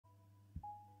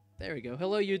There we go.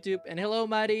 Hello, YouTube. And hello,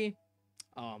 Maddie.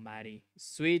 Oh, Maddie.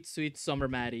 Sweet, sweet summer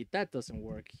Maddie. That doesn't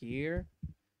work here.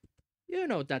 You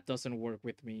know that doesn't work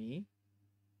with me.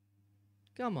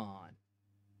 Come on.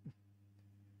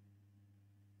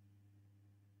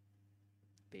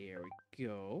 There we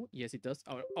go. Yes, it does.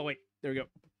 Oh wait. There we go.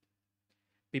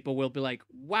 People will be like,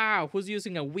 wow, who's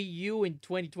using a Wii U in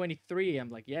 2023?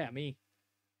 I'm like, yeah, me.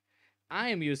 I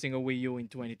am using a Wii U in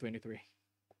 2023.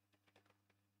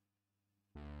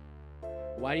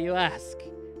 Why do you ask?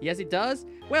 Yes, it does.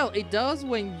 Well, it does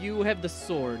when you have the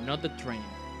sword, not the train.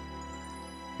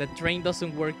 The train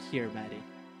doesn't work here, Maddie.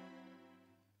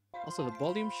 Also, the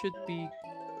volume should be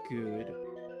good.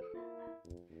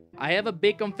 I have a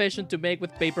big confession to make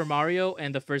with Paper Mario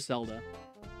and the first Zelda.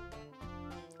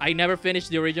 I never finished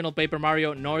the original Paper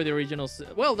Mario nor the original...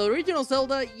 Well, the original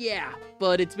Zelda, yeah.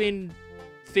 But it's been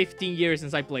 15 years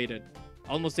since I played it.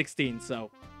 Almost 16, so...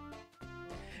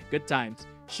 Good times.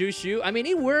 Shoo shoo. I mean,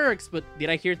 it works, but did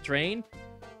I hear train?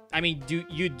 I mean,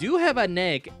 you do have an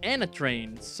egg and a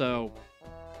train, so...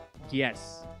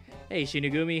 Yes. Hey,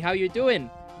 Shinigami, how you doing?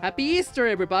 Happy Easter,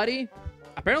 everybody!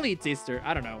 Apparently it's Easter.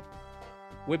 I don't know.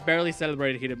 We barely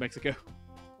celebrated here in Mexico.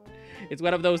 It's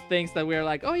one of those things that we're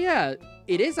like, oh yeah,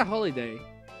 it is a holiday.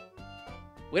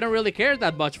 We don't really care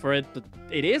that much for it, but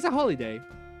it is a holiday.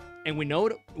 And we know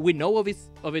of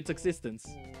its existence.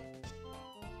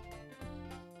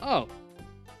 Oh.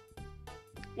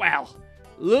 Well,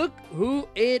 look who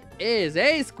it is.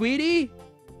 Hey, Squeedy!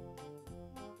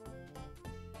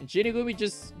 And Shinigami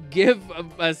just give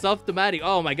a sub to Maddie.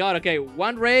 Oh my god, okay.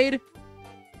 One raid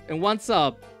and one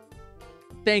sub.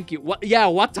 Thank you. What? Yeah,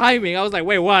 what timing? I was like,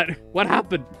 wait, what? What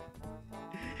happened?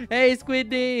 Hey,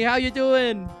 Squiddy, how you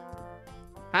doing?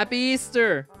 Happy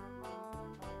Easter.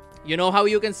 You know how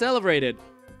you can celebrate it?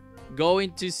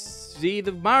 Going to see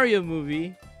the Mario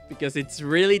movie because it's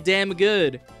really damn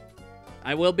good.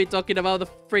 I will be talking about the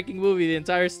freaking movie the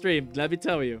entire stream, let me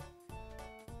tell you.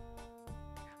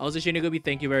 Also, Shinigami,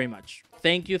 thank you very much.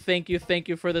 Thank you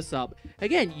for the sub.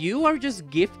 Again, you are just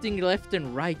gifting left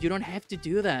and right. You don't have to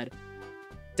do that.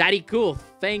 Daddy Cool,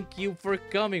 thank you for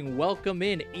coming. Welcome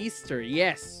in. Easter,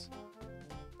 yes.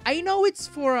 I know it's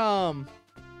for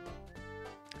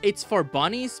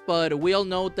bunnies, but we all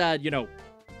know that, you know,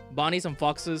 bunnies and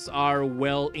foxes are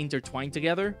well intertwined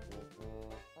together.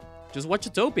 Just watch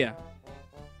Utopia.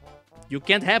 You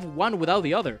can't have one without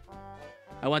the other.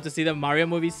 I want to see the Mario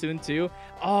movie soon too.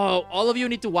 Oh, all of you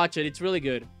need to watch it. It's really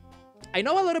good. I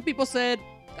know a lot of people said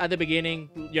at the beginning,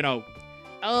 you know,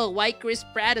 oh, why Chris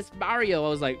Pratt is Mario? I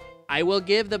was like, I will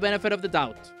give the benefit of the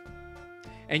doubt.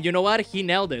 And you know what? He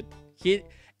nailed it.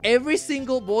 Every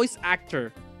single voice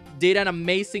actor did an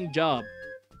amazing job.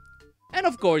 And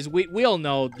of course, we all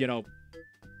know, you know,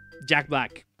 Jack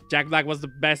Black. Jack Black was the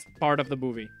best part of the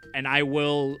movie. And I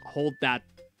will hold that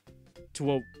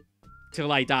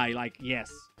till I die. Like,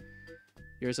 yes.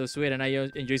 You're so sweet and I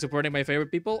enjoy supporting my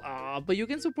favorite people. But you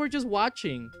can support just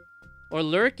watching or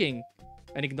lurking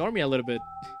and ignore me a little bit,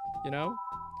 you know?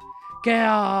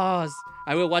 Chaos!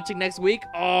 I will watch it next week.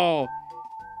 Oh,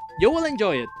 you will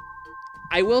enjoy it.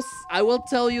 I will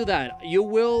tell you that. You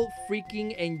will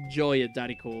freaking enjoy it,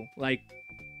 Daddy Cool. Like,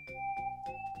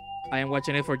 I am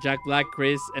watching it for Jack Black,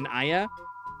 Chris, and Aya.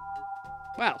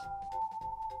 Well,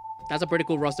 that's a pretty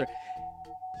cool roster.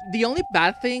 The only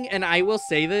bad thing, and I will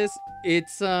say this,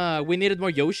 it's we needed more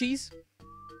Yoshis.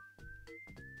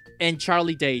 And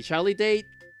Charlie Day. Charlie Day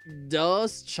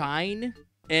does shine,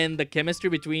 and the chemistry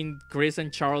between Chris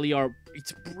and Charlie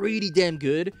it's pretty damn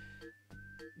good.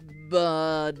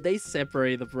 But they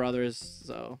separate the brothers,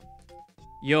 so.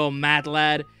 Yo, Mad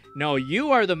Lad. No,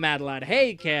 you are the Mad Lad.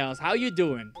 Hey, Chaos, how you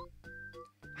doing?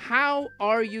 How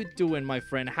are you doing, my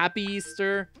friend? Happy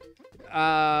Easter.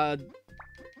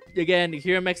 Again,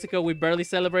 here in Mexico, we barely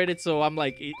celebrate it, so I'm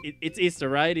like, it's Easter,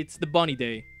 right? It's the bunny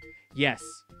day. Yes,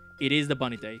 it is the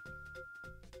bunny day.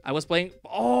 I was playing...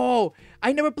 Oh,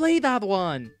 I never played that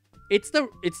one. It's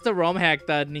the ROM hack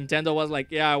that Nintendo was like,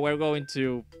 yeah, we're going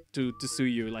to sue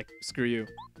you. Like, screw you.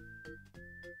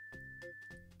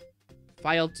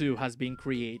 File 2 has been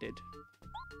created.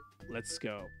 Let's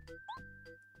go.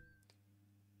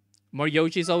 More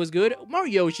Yoshi is always good. More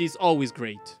Yoshi is always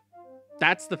great.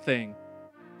 That's the thing.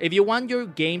 If you want your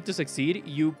game to succeed,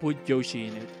 you put Yoshi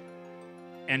in it.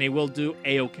 And it will do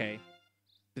A-okay.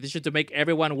 Petition to make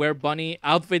everyone wear bunny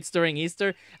outfits during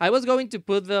Easter. I was going to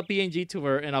put the PNG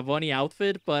tuber in a bunny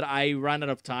outfit, but I ran out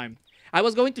of time. I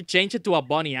was going to change it to a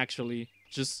bunny, actually.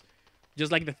 Just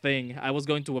like the thing. I was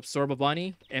going to absorb a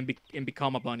bunny and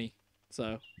become a bunny.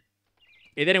 So,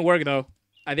 it didn't work, though.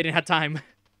 I didn't have time.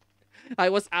 I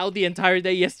was out the entire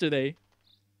day yesterday.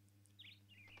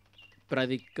 But I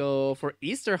did go for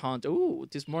Easter hunt. Ooh,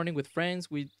 this morning with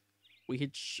friends, we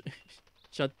hit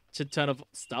a ton of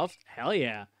stuff. Hell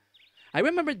yeah. I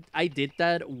remember I did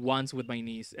that once with my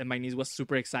niece, and my niece was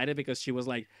super excited because she was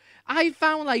like, I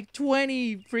found like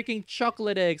 20 freaking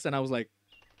chocolate eggs. And I was like,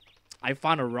 I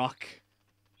found a rock.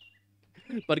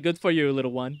 But good for you,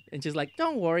 little one. And she's like,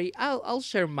 don't worry, I'll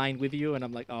share mine with you. And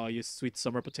I'm like, oh, you sweet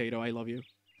summer potato, I love you.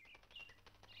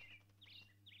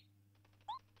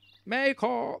 Mail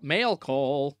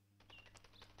call.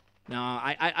 No,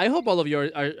 I hope all of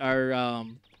you are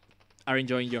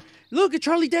enjoying your. Look at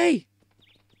Charlie Day.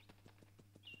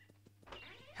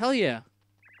 Hell yeah.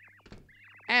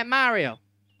 Hey Mario,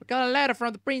 we got a letter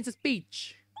from the Princess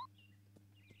Peach.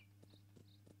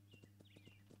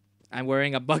 I'm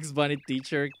wearing a Bugs Bunny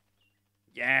t-shirt.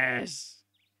 Yes.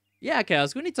 Yeah,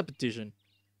 Chaos, who needs a petition?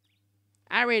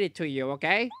 I read it to you,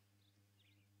 okay?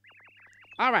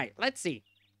 All right, let's see.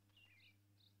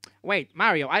 Wait,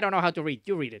 Mario, I don't know how to read.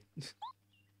 You read it.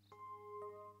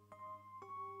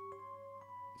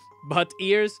 Butt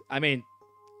ears? I mean,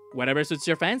 whatever suits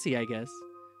your fancy, I guess.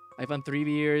 I found 3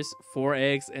 beers, 4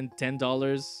 eggs, and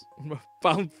 $10.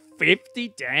 Found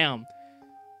 50? Damn.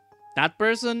 That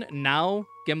person now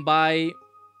can buy...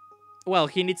 Well,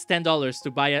 he needs $10 to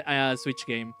buy a Switch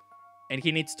game. And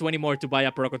he needs 20 more to buy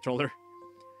a Pro Controller.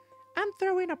 I'm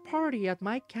throwing a party at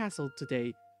my castle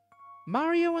today.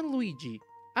 Mario and Luigi,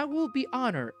 I will be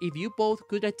honored if you both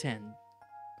could attend.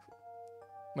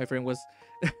 My friend was...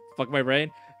 Fuck my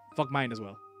brain. Fuck mine as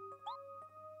well.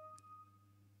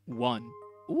 1.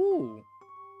 Ooh.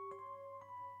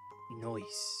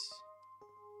 Nice.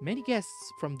 Many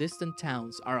guests from distant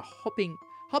towns are hoping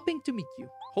to meet you.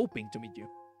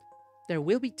 There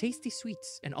will be tasty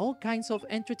sweets and all kinds of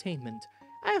entertainment.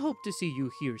 I hope to see you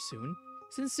here soon.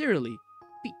 Sincerely,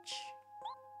 Peach.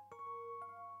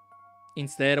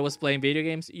 Instead, I was playing video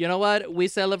games. You know what? We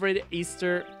celebrate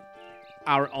Easter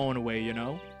our own way, you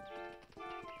know?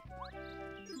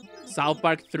 South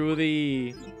Park through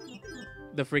the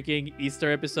freaking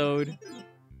Easter episode.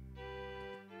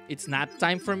 It's nap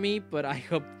time for me, but I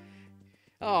hope...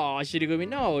 Oh, Shirigumi,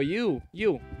 no, you.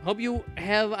 Hope you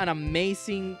have an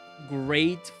amazing,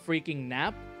 great freaking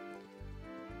nap.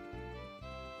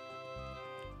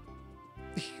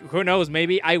 Who knows,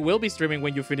 maybe I will be streaming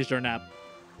when you finish your nap.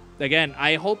 Again,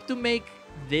 I hope to make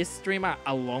this stream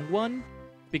a long one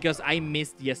because I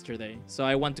missed yesterday, so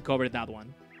I want to cover that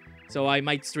one. So I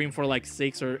might stream for like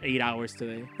 6 or 8 hours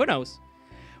today. Who knows?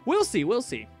 We'll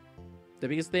see. The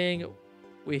biggest thing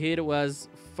we hit was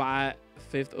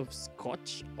 5/5 of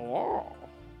scotch. Oh,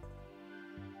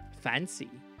 fancy.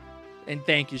 And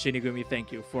thank you, Shinigami.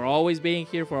 Thank you for always being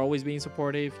here, for always being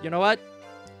supportive. You know what?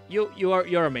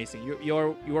 You're amazing.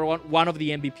 You're one of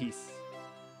the MVPs.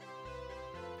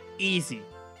 Easy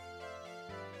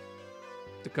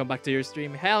to come back to your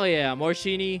stream. Hell yeah, more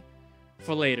Shini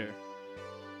for later.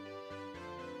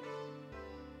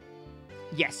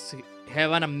 Yes,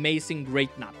 have an amazing,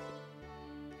 great nap.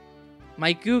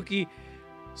 My cookie,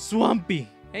 Swampy.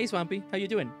 Hey, Swampy, how you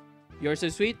doing? You're so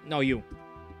sweet? No, you.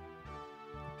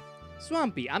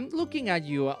 Swampy, I'm looking at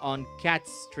you on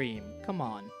Cat's stream. Come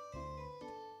on.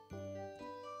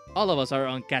 All of us are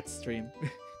on Cat's stream.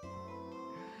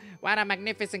 What a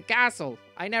magnificent castle.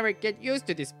 I never get used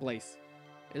to this place.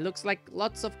 It looks like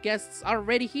lots of guests are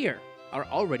already here.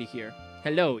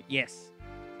 Hello, yes.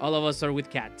 All of us are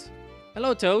with Cat.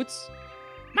 Hello, Toads.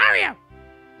 Mario!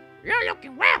 You're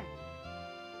looking well.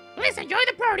 Please enjoy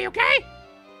the party, okay?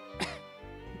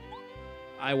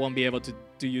 I won't be able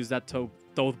to use that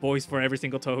Toad voice for every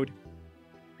single Toad.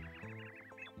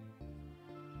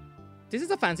 This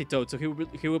is a fancy Toad, so he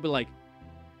will be like,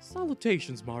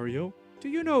 salutations, Mario. Do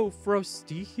you know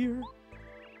Frosty here?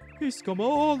 He's come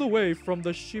all the way from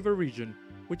the Shiva region,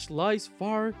 which lies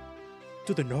far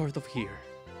to the north of here.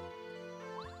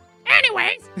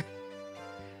 Anyways!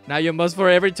 Now you must for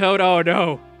every Toad. Oh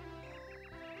no!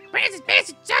 Princess Peach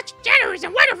is such a generous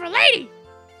and wonderful lady!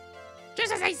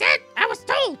 Just as I said, I was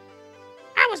told.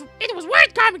 It was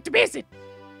worth coming to visit.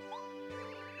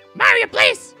 Mario,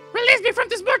 please! Release me from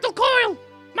this mortal coil!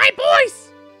 My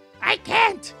boys! I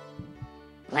can't!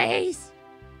 Please!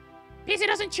 Visit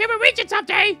us in Shiva region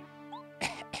someday!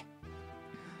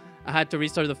 I had to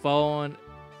restart the phone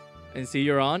and see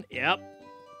you're on. Yep.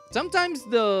 Sometimes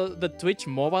the Twitch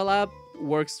mobile app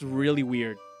works really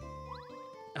weird.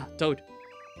 Ah, Toad.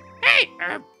 Hey,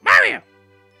 Mario!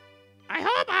 I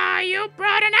hope you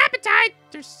brought an appetite.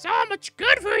 There's so much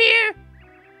good food here.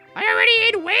 I already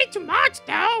ate way too much,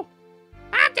 though.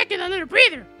 I'm taking a little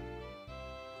breather.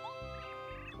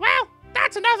 Well,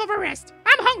 that's enough of a rest.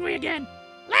 I'm hungry again.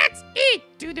 Let's eat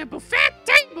to the buffet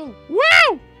table.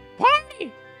 Woo! Party!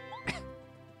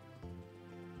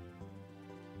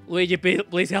 Luigi,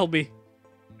 please help me.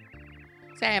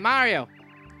 Say, Mario,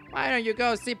 why don't you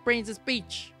go see Princess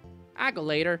Peach? I'll go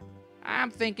later.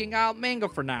 I'm thinking I'll mingle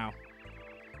for now.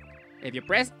 If you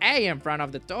press A in front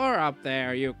of the door up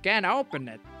there, you can open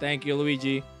it. Thank you,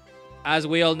 Luigi. As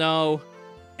we all know,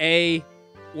 A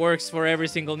works for every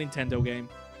single Nintendo game.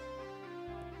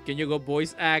 Can you go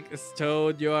voice act as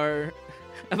Toad? You are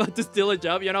about to steal a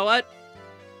job. You know what?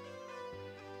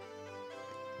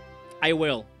 I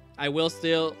will. I will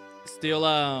steal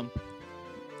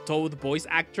Toad voice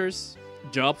actors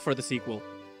job for the sequel.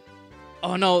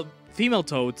 Oh no, female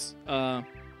Toads.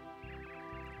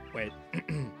 Wait.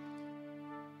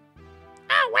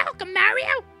 Oh, welcome,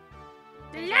 Mario.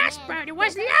 The last party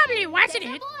was lovely, wasn't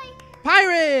it?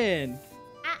 Pyron!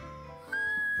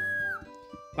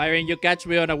 Pyron, you catch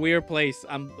me on a weird place.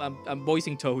 I'm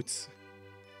voicing Toads.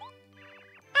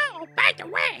 Oh, by the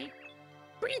way,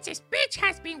 Princess Peach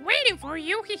has been waiting for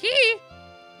you, hee.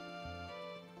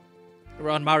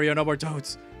 Run, Mario, no more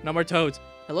Toads. No more Toads.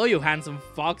 Hello, you handsome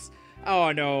fox.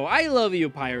 Oh no, I love you,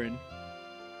 Pyron.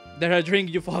 There a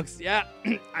drink, you fox. Yeah,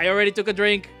 I already took a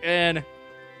drink and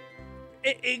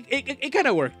it kind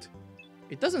of worked.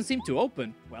 It doesn't seem to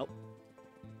open. Well,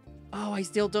 oh, I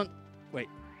still don't. Wait.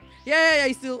 Yeah,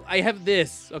 I have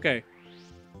this. Okay.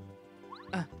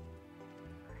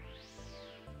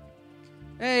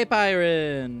 Hey,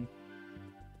 Pyron.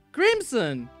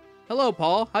 Crimson. Hello,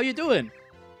 Paul. How you doing?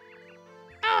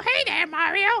 Oh, hey there,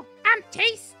 Mario. I'm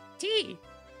Tasty.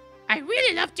 I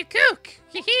really love to cook.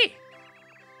 Hee.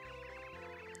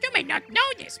 You may not know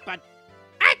this, but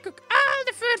I cook all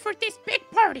the food for this big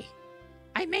party.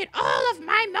 I made all of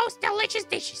my most delicious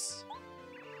dishes.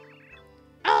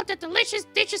 All the delicious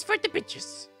dishes for the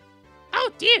bitches. Oh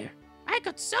dear, I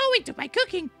got so into my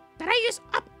cooking that I used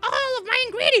up all of my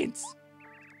ingredients.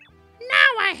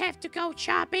 Now I have to go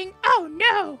shopping. Oh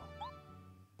no.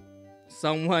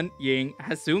 Someone Ying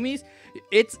Hasumi's?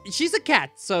 She's a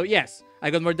cat, so yes. I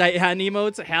got more Diane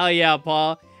emotes. Hell yeah,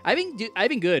 Paul. I've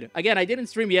been good. Again, I didn't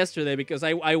stream yesterday because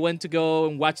I went to go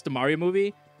and watch the Mario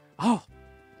movie. Oh.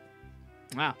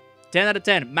 Wow. 10 out of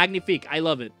 10. Magnifique. I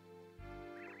love it.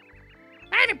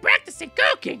 I've been practicing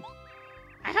cooking.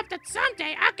 I hope that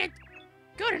someday I'll get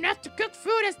good enough to cook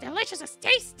food as delicious as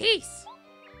Tasty's.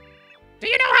 Do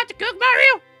you know how to cook,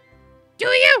 Mario? Do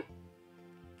you?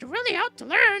 You really ought to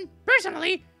learn.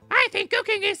 Personally, I think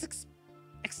cooking is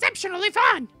exceptionally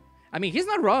fun. I mean, he's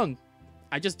not wrong.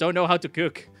 I just don't know how to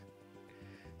cook.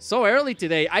 So early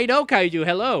today. I know, Kaiju.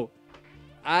 Hello.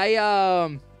 I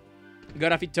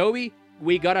got a Fitobi.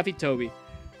 We got a Fitobi.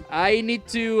 I need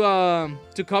to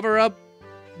cover up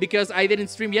because I didn't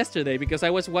stream yesterday because I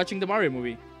was watching the Mario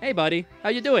movie. Hey, buddy. How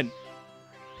you doing?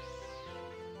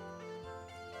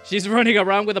 She's running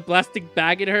around with a plastic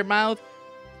bag in her mouth.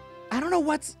 I don't know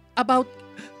what's about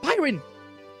Pyron.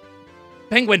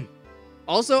 Penguin.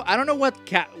 Also, I don't know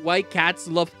why cats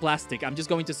love plastic. I'm just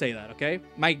going to say that, okay?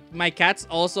 My cats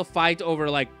also fight over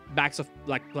like bags of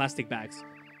like plastic bags.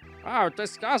 Oh,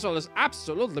 this castle is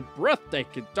absolutely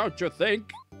breathtaking, don't you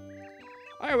think?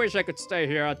 I wish I could stay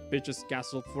here at Peach's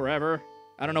castle forever.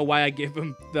 I don't know why I give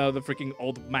him the freaking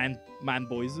old man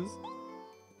voices.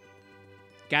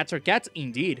 Cats are cats,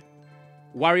 indeed.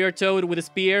 Warrior Toad with a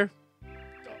spear.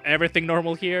 Everything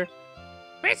normal here.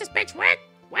 Princess Peach went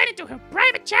into her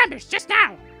private chambers just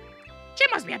now. She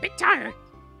must be a bit tired.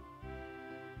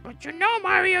 But you know,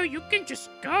 Mario, you can just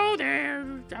go there.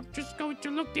 I'm just going to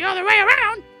look the other way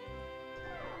around.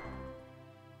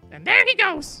 And there he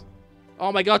goes.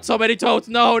 Oh my god, so many Toads.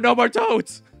 No, no more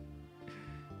Toads.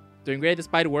 Doing great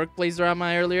despite workplace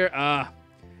drama earlier.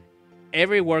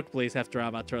 Every workplace have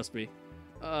drama, trust me.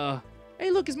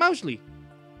 Hey, look, it's Mousley.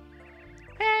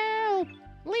 Help!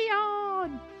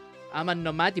 Leon! I'm a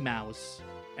nomadi mouse,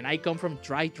 and I come from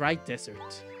dry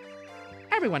desert.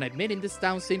 Everyone I've met in this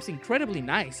town seems incredibly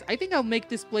nice. I think I'll make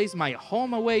this place my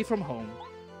home away from home.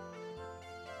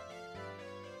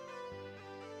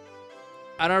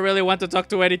 I don't really want to talk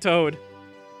to any Toad.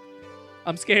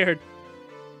 I'm scared.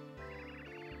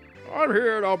 I'm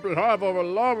here on behalf of a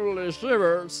lovely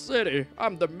Shiver City.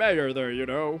 I'm the mayor there, you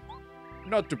know.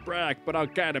 Not to brag, but I'm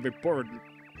kind of important.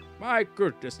 My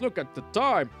goodness, look at the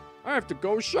time. I have to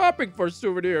go shopping for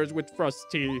souvenirs with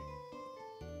Frosty.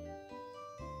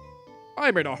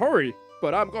 I'm in a hurry,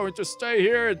 but I'm going to stay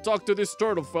here and talk to this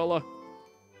turtle fella.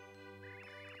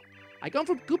 I come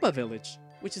from Koopa Village,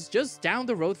 which is just down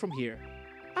the road from here.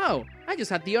 Oh, I just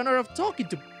had the honor of talking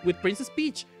with Princess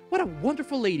Peach. What a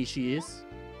wonderful lady she is.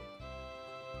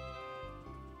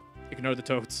 Ignore the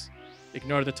Toads.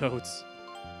 Ignore the Toads.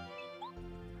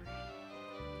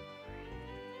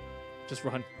 Just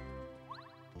run.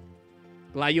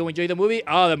 Glad you enjoyed the movie.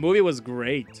 Oh, the movie was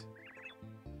great.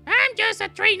 I'm just a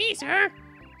trainee, sir.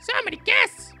 So many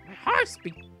guests. My heart's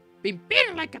been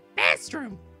beating like a bass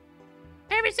drum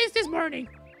ever since this morning.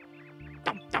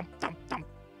 Thump, thump, thump, thump.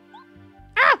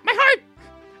 Ah, my heart!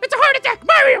 It's a heart attack!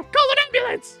 Mario, call an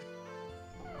ambulance!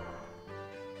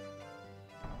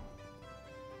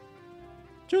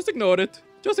 Just ignore it.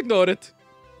 Just ignore it.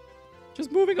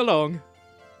 Just moving along.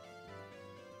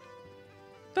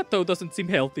 That Toad doesn't seem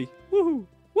healthy. Woohoo!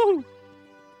 Woohoo!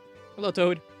 Hello,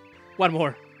 Toad. One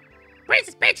more.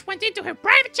 Princess Peach went into her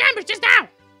private chambers just now.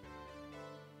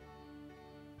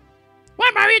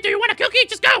 What, Mario? Do you want a cookie?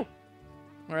 Just go!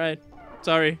 Alright.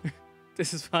 Sorry.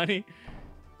 This is funny.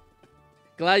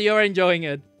 Glad you're enjoying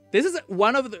it. This is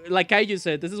one of the, like I just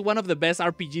said, this is one of the best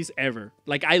RPGs ever.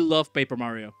 Like, I love Paper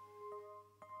Mario.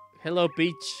 Hello,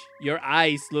 Peach. Your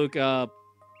eyes look,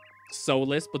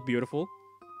 soulless but beautiful.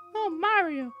 Oh,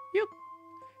 Mario, you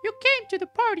came to the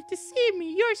party to see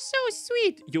me. You're so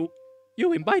sweet.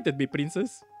 You invited me,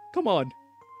 princess. Come on.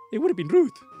 It would have been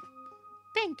rude.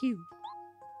 Thank you.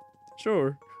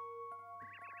 Sure.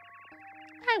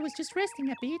 I was just resting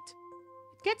a bit.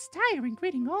 It gets tiring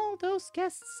greeting all those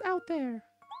guests out there.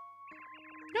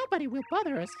 Nobody will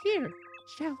bother us here.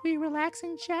 Shall we relax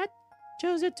and chat?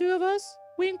 Just the two of us?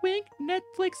 Wink wink,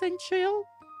 Netflix and chill?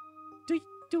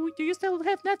 Do you still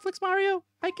have Netflix, Mario?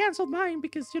 I canceled mine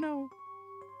because, you know...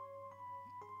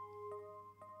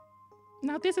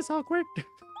 Now this is awkward.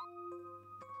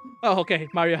 Oh, okay.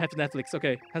 Mario has Netflix.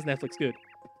 Okay, has Netflix. Good.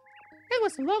 It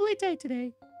was a lovely day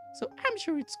today, so I'm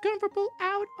sure it's comfortable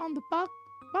out on the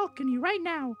balcony right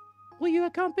now. Will you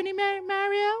accompany me,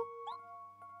 Mario?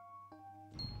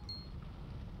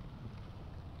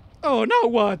 Oh, now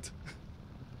what?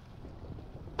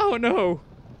 Oh, no.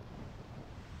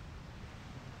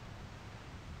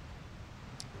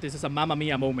 This is a Mamma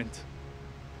Mia moment.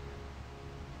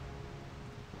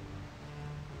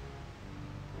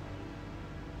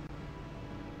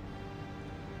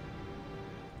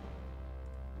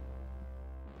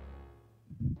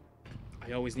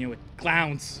 I always knew it.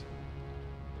 Clowns.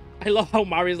 I love how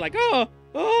Mario's like, oh,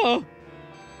 oh.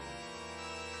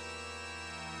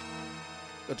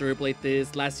 Got to replay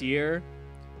this last year.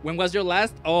 When was your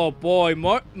last? Oh boy,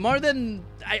 more than,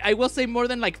 I will say more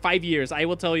than like 5 years. I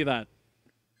will tell you that.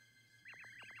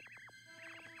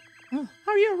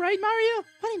 Are you alright, Mario?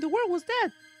 What in the world was that?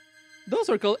 Those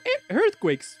are called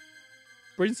earthquakes.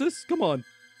 Princess, come on.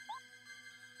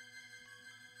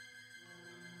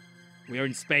 We are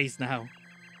in space now.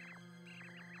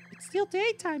 It's still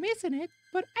daytime, isn't it?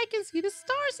 But I can see the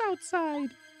stars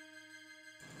outside.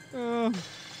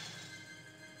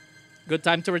 Good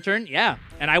time to return? Yeah.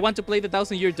 And I want to play the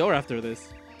 1000-Year Door after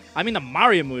this. I'm in a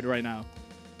Mario mood right now.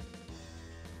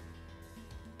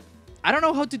 I don't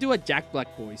know how to do a Jack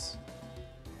Black voice.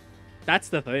 That's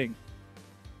the thing.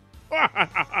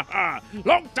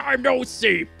 Long time no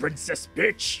see, Princess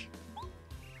Peach.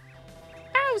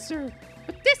 Bowser,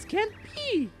 but this can't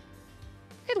be.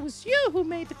 It was you who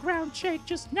made the ground shake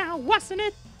just now, wasn't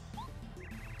it?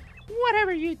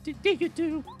 Whatever you did you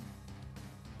do?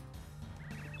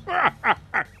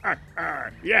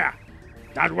 Yeah,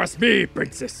 that was me,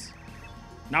 Princess.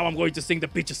 Now I'm going to sing the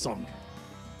Peach song.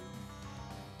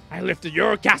 I lifted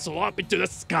your castle up into the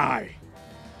sky.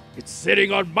 It's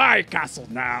sitting on my castle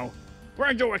now.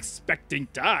 Weren't you expecting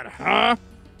that, huh?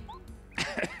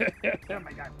 Oh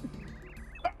my god.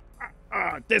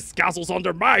 This castle's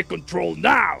under my control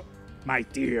now. My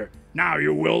dear, now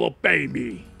you will obey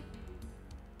me.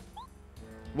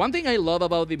 One thing I love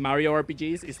about the Mario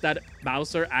RPGs is that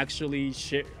Bowser actually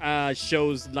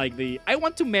shows like the I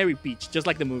want to marry Peach, just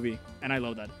like the movie. And I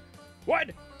love that.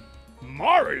 What?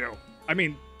 Mario? I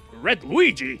mean, Red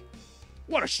Luigi?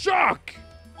 What a shock!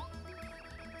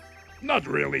 Not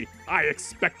really. I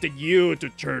expected you to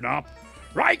turn up.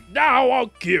 Right now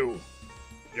on cue.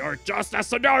 You're just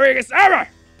as annoying as ever!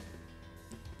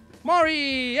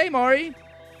 Mori! Hey, Mori!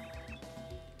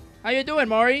 How you doing,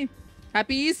 Mori?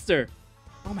 Happy Easter!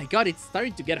 Oh my god, it's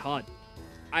starting to get hot.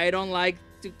 I don't like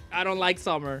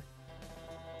summer.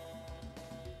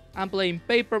 I'm playing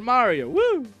Paper Mario.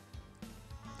 Woo!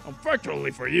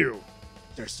 Unfortunately for you,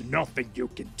 there's nothing you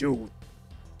can do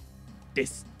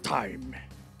this time.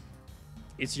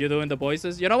 It's you doing the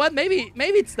voices? You know what? Maybe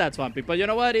it's that swampy, but you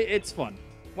know what? It's fun.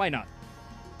 Why not?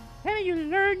 Haven't you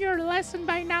learned your lesson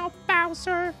by now,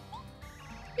 Bowser?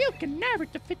 You can never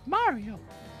defeat Mario.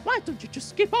 Why don't you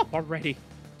just give up already?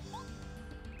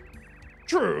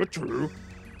 True.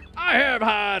 I have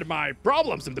had my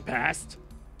problems in the past,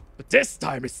 but this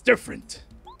time it's different.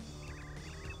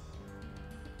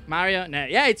 Mario? Nah,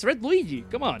 yeah, it's Red Luigi.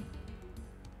 Come on.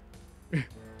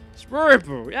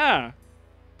 Spiripu, yeah.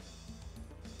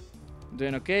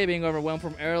 Doing okay, being overwhelmed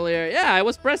from earlier. Yeah, I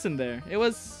was present there. It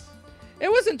was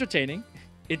entertaining.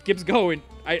 It keeps going.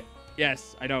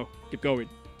 Yes, I know. Keep going.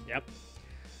 Yep.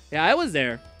 Yeah, I was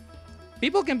there.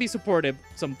 People can be supportive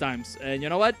sometimes, and you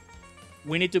know what?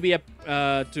 We need to be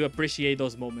to appreciate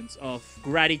those moments of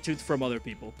gratitude from other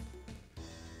people.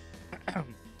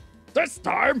 This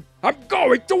time, I'm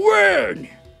going to win!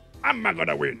 I'm not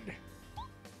gonna win.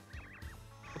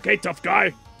 Okay, tough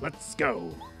guy, let's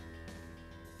go.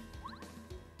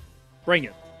 Bring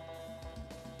it.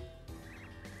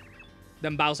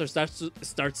 Then Bowser starts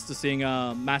to sing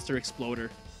Master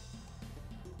Exploder.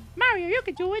 Mario, you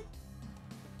can do it.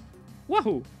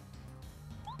 Wahoo!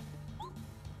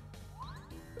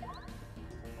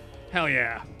 Hell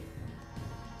yeah.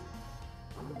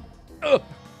 Ugh!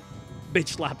 Bitch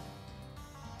slap.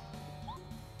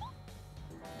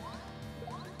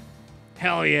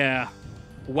 Hell yeah.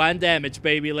 1 damage,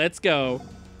 baby. Let's go.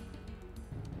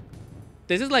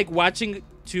 This is like watching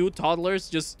two toddlers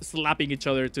just slapping each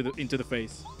other into the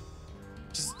face.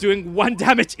 Just doing 1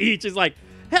 damage each. Is like,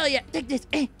 hell yeah, take this.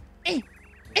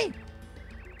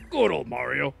 Good old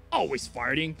Mario, always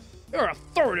fighting. You're a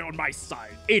thorn on my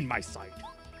side, in my side.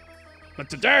 But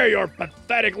today your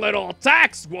pathetic little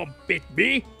attacks won't beat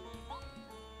me.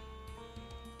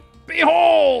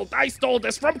 Behold, I stole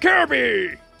this from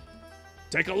Kirby.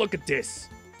 Take a look at this.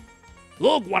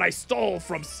 Look what I stole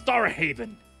from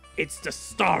Starhaven. It's the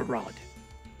Star Rod.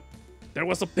 There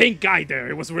was a pink guy there.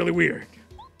 It was really weird.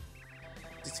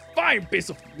 This fine piece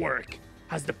of work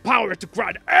has the power to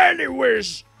grant any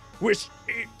wish. Wish.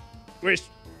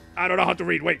 I don't know how to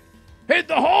read. Wait. Hit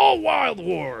the whole wild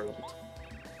world.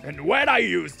 And when I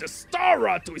use the Star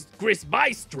Rod to increase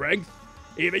my strength,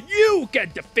 even you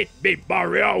can defeat me,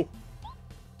 Mario.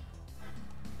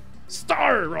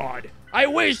 Star Rod, I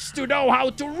wish to know how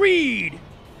to read.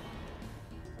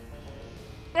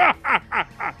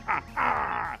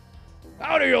 How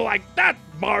do you like that,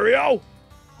 Mario?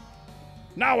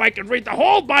 Now I can read the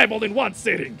whole Bible in one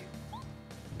sitting.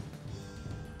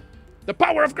 The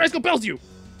power of Grace compels you.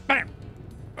 Bam.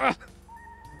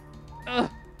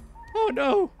 Oh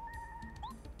no.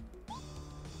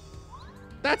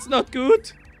 That's not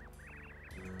good.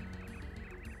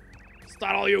 Is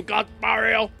that all you got,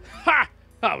 Mario? Ha!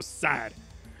 How sad.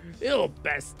 You'll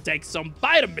best take some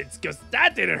vitamins, cause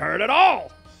that didn't hurt at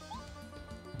all.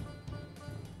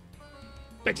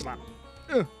 Big slap.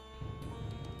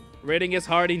 Reading is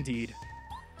hard indeed.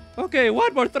 Okay,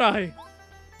 one more try.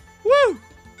 Woo!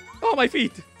 Oh, my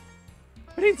feet.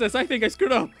 Princess, I think I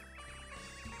screwed up.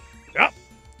 Yep,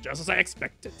 just as I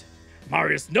expected.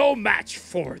 Mario's no match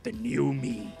for the new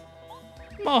me.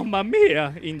 Mamma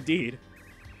mia, indeed.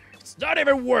 It's not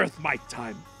even worth my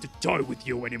time to toy with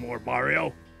you anymore,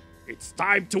 Mario. It's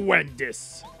time to end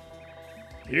this.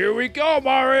 Here we go,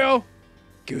 Mario.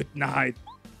 Good night.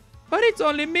 But it's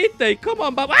only midday. Come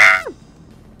on, Baba. Ah!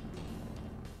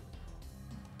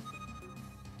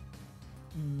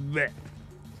 Blech.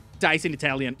 Dice in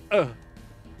Italian. Ugh.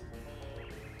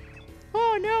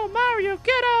 Oh no, Mario,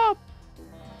 get up!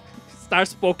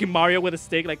 Starts poking Mario with a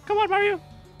stick. Like, come on, Mario.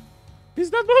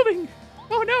 He's not moving.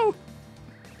 Oh no.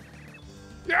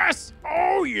 Yes!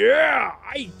 Oh yeah!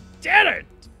 I did it!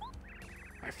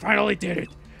 I finally did it!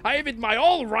 I beat my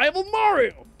old rival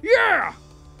Mario! Yeah!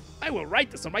 I will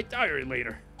write this on my diary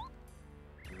later.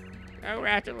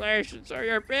 Congratulations on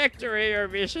your victory, your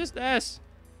viciousness.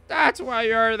 That's why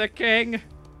you're the king.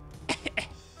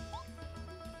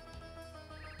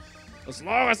 As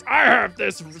long as I have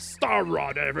this Star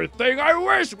Rod, everything I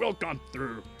wish will come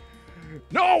through.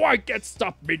 No one can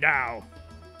stop me now.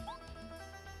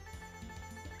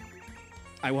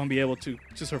 I won't be able to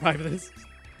survive this.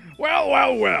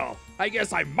 Well. I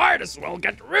guess I might as well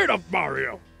get rid of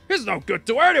Mario. He's no good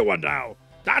to anyone now.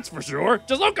 That's for sure.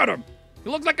 Just look at him. He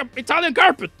looks like an Italian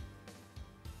carpet.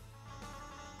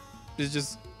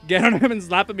 Just get on him and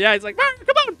slap him. Yeah, he's like, Mario,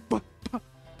 come on.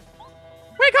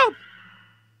 Wake up.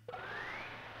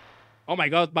 Oh my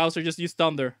god, Bowser just used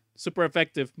thunder. Super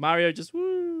effective. Mario just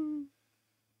woo.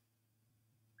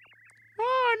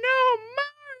 Oh no,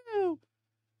 Mario!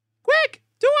 Quick,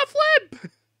 do a flip.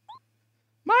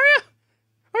 Mario,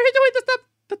 are you doing this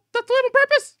that flip on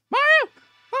purpose? Mario!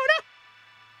 Oh no!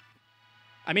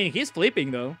 I mean, he's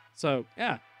flipping though, so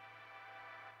yeah.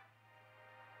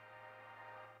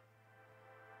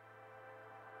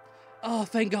 Oh,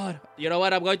 thank God. You know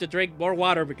what? I'm going to drink more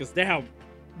water because damn,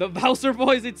 the Bowser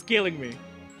voice, it's killing me.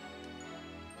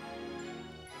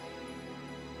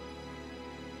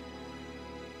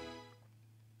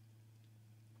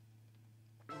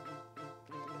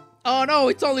 Oh no,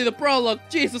 it's only the prologue.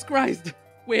 Jesus Christ.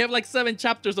 We have like 7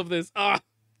 chapters of this. Ah.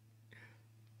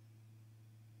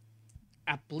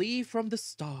 A plea from the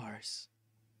stars.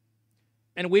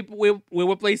 And we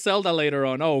will play Zelda later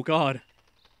on. Oh god.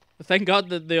 Thank god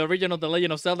that the original The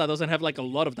Legend of Zelda doesn't have like a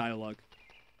lot of dialogue.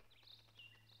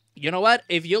 You know what?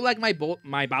 If you like my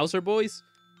Bowser voice,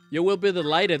 you will be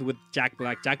delighted with Jack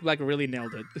Black. Jack Black really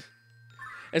nailed it.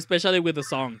 Especially with the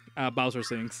song Bowser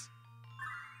sings.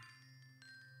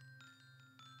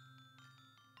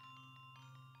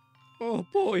 Oh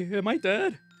boy, am I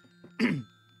dead?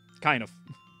 Kind of.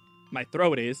 My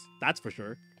throat is, that's for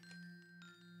sure.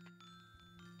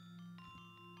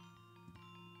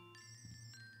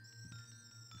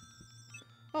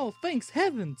 Oh, thanks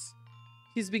heavens!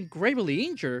 He's been gravely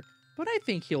injured, but I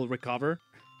think he'll recover.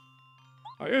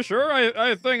 Are you sure?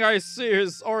 I think I see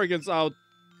his organs out.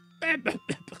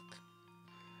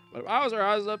 But Bowser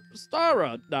has a star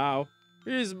rod now.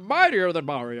 He's mightier than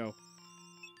Mario.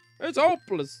 It's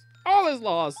hopeless. All is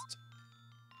lost.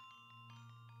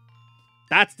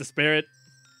 That's the spirit.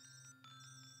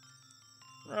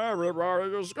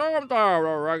 Everybody just calm down,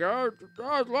 alright?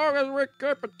 As long as we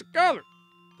keep it together,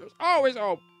 there's always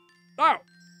hope. Now,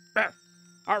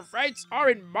 our fates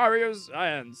are in Mario's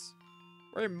hands.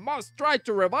 We must try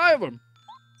to revive him.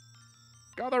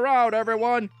 Gather round,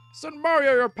 everyone. Send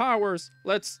Mario your powers.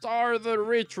 Let's start the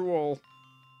ritual.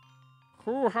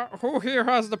 Who here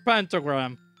has the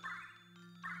pentagram?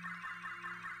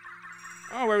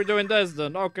 Oh, we're doing this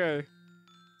then. Okay.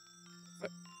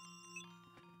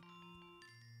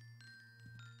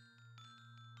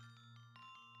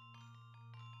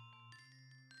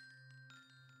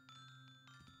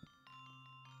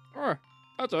 Oh,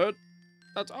 that's it.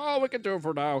 That's all we can do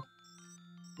for now.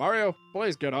 Mario,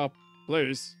 please get up.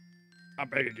 Please. I'm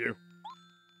begging you.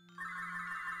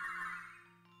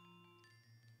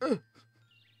 And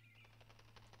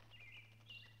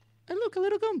look, a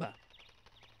little Goomba.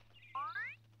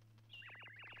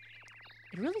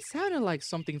 It really sounded like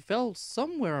something fell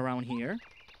somewhere around here.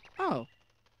 Oh,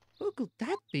 who could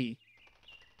that be?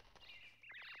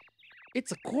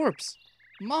 It's a corpse.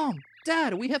 Mom,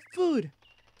 Dad, we have food.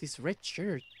 This red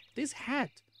shirt, this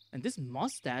hat, and this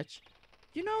mustache.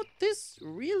 You know, this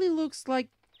really looks like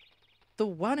the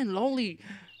one and only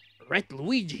Red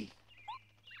Luigi.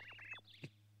 It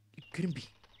couldn't be,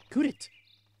 could it?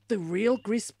 The real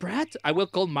Chris Pratt? I will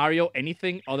call Mario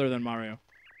anything other than Mario.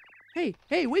 Hey,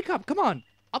 wake up, come on.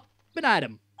 Up and at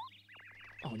him.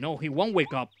 Oh no, he won't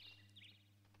wake up.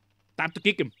 Time to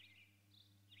kick him.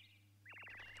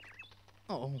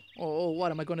 Oh,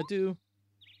 what am I gonna do?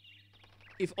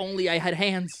 If only I had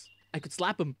hands, I could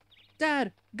slap him.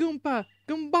 Dad, Goomba,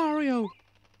 Goombario.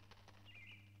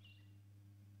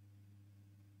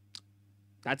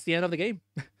 That's the end of the game.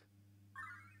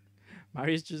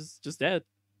 Mario's just dead.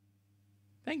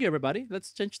 Thank you, everybody.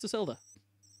 Let's change to Zelda.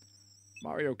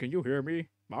 Mario, can you hear me?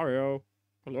 Mario,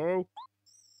 hello?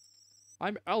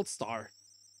 I'm Eldstar,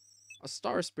 a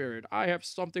star spirit. I have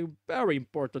something very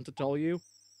important to tell you.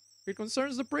 It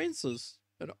concerns the princess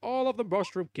and all of the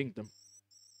Mushroom Kingdom.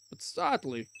 But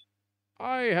sadly,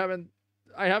 I haven't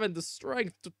the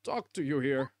strength to talk to you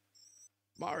here.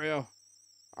 Mario,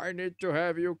 I need to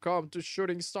have you come to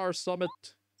Shooting Star Summit.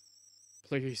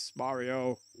 Please,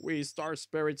 Mario, we star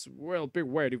spirits will be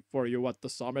waiting for you at the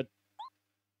summit.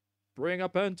 Bring a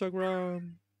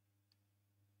pentagram.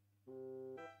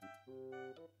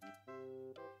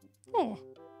 Oh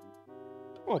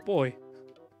boy.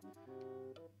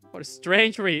 What a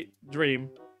strange dream.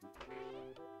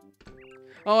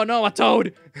 Oh no, a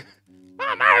toad!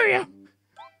 Oh, Mario!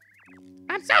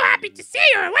 I'm so happy to see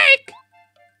you're awake!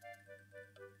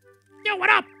 Yo, what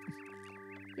up?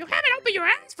 You haven't opened your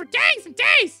eyes for days and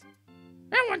days!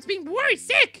 Everyone's being worried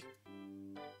sick!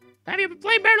 Have you been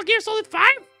playing Metal Gear Solid 5?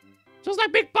 Just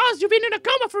like Big Boss, you've been in a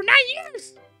coma for 9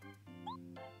 years!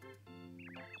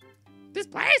 This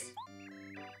place?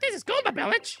 This is Goomba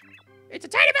Village. It's a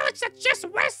tiny village that's just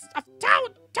west of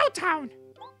Toad Town.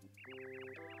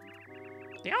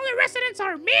 The only residents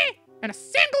are me and a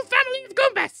single family of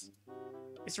Goombas.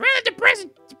 It's really depressing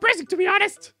to be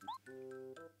honest.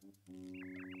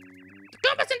 The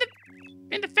Goombas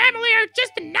in the family are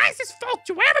just the nicest folk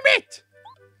you ever meet.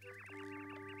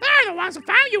 They're the ones who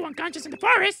found you unconscious in the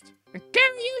forest and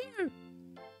carry you here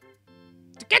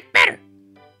to get better.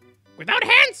 Without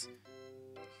hands,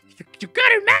 you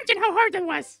gotta imagine how hard that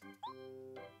was.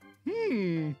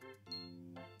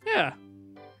 Yeah.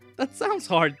 That sounds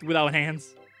hard without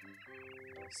hands.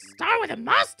 Star with a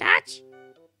mustache?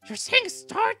 You're saying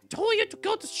Star told you to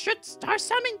go to Shooting Star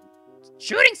Summit?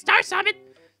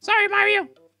 Sorry, Mario.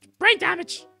 Brain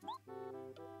damage.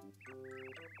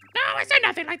 No, I said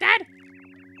nothing like that.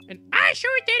 And I I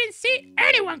sure didn't see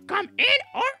anyone come in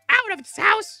or out of this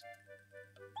house.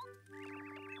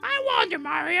 I wonder,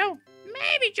 Mario,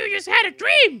 maybe you just had a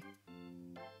dream.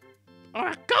 Or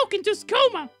a coke-induced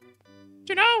coma.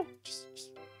 You know,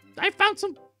 I found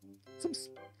some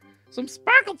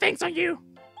sparkle things on you.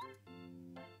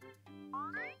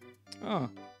 Oh.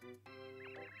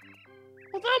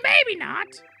 Although maybe not.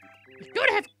 It could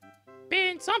have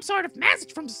been some sort of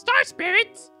message from the Star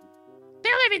Spirits. They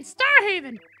live in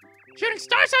Starhaven. Shooting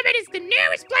Star Summit is the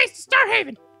nearest place to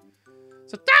Starhaven.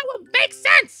 So that would make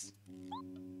sense.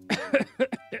 Who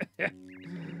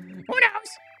knows?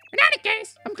 In any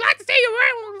case, I'm glad to see you were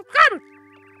able to recover.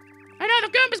 I know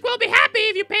the Goombas will be happy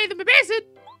if you pay them a visit.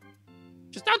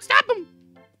 Just don't stop them.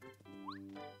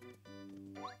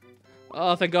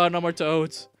 Oh, thank God, no more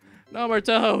toads. No more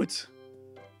toads.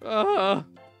 Hello.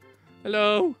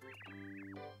 Oh,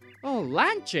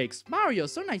 Landshakes, Mario,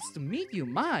 so nice to meet you.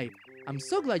 My, I'm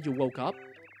so glad you woke up.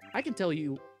 I can tell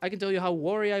you how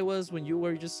worried I was when you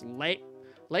were just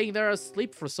laying there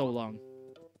asleep for so long.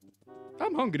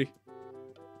 I'm hungry.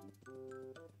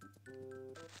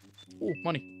 Oh,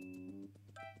 money.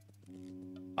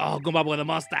 Oh, Goomba with a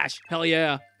mustache. Hell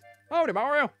yeah. Howdy,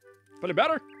 Mario. Feeling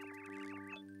better?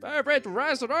 Feel free to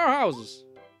rest at our houses.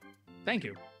 Thank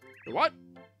you. What?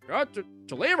 You got to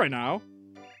leave right now?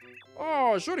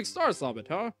 Oh, Shooting Star Summit,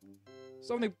 huh?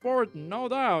 Something important, no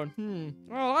doubt.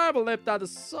 Well, I believe that the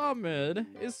summit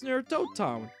is near Toad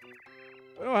Town.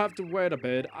 We'll have to wait a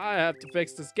bit. I have to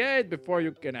fix this gate before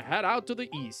you can head out to the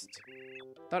east.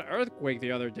 That earthquake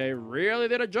the other day really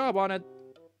did a job on it.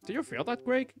 Did you feel that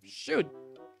quake? Shoot,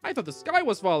 I thought the sky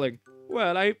was falling.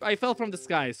 Well, I fell from the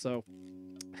sky, so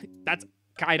that's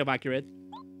kind of accurate.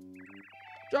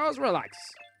 Just relax.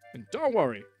 And don't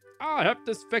worry. I'll have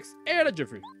this fixed in a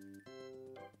jiffy.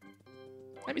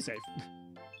 Let me save.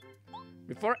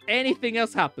 Before anything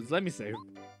else happens, let me save.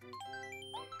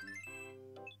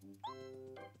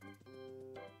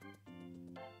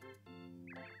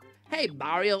 Hey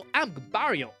Mario, I'm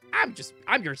Mario.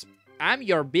 I'm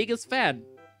your biggest fan.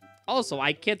 Also,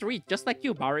 I can't read just like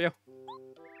you, Mario.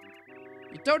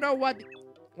 You don't know what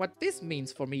this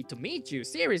means for me to meet you,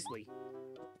 seriously.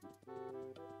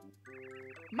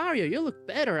 Mario, you look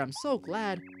better. I'm so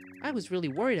glad. I was really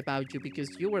worried about you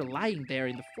because you were lying there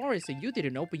in the forest and you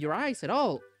didn't open your eyes at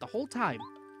all the whole time.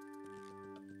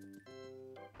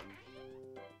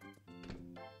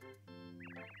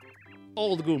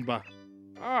 Old Goomba.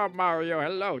 Oh, Mario,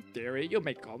 hello, dearie. You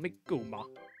may call me Goomba.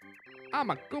 I'm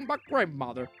a Goomba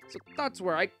grandmother, so that's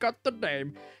where I got the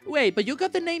name. Wait, but you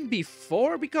got the name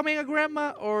before becoming a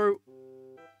grandma, or...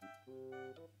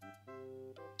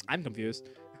 I'm confused.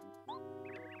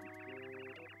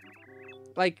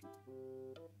 Like,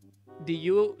 did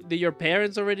your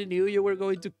parents already knew you were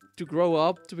going to grow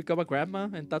up to become a grandma,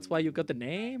 and that's why you got the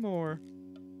name, or...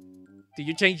 Did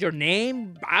you change your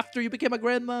name after you became a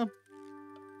grandma?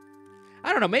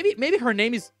 I don't know, maybe her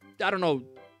name is, I don't know,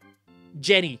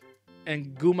 Jenny.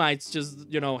 And Goomba, it's just,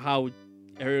 you know, how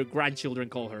her grandchildren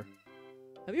call her.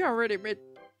 Have you already met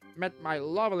my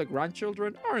lovely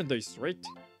grandchildren? Aren't they sweet?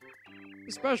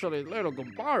 Especially little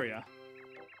Goombaria.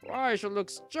 Why, she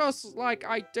looks just like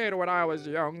I did when I was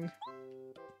young.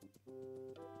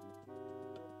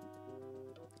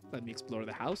 Let me explore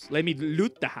the house. Let me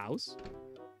loot the house.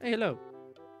 Hey, hello.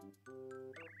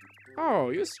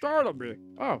 Oh, you startled me.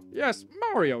 Oh, yes,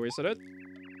 Mario, isn't it?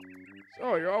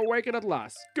 So, you're awakened at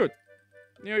last. Good.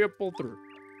 Now you pull through.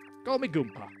 Call me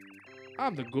Goomba.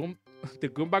 I'm the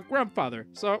Goomba grandfather,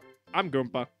 so I'm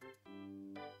Goomba.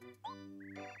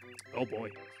 Oh boy.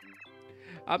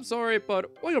 I'm sorry, but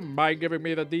will you mind giving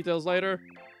me the details later?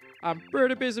 I'm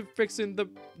pretty busy fixing the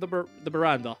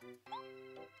veranda.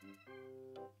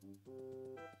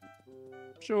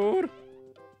 Sure.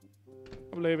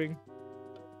 I'm leaving.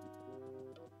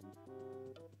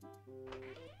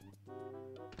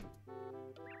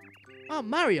 Oh,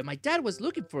 Mario, my dad was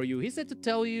looking for you. He said to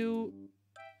tell you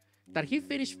that he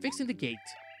finished fixing the gate.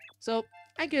 So,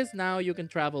 I guess now you can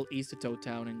travel east to Toad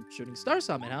Town and Shooting Star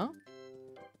Summit, huh?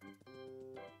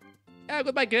 Yeah,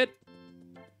 goodbye, kid.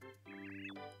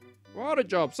 What a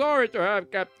job. Sorry to have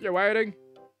kept you waiting.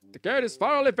 The gate is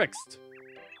finally fixed.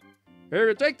 If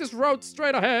you take this road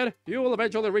straight ahead, you will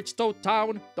eventually reach Toad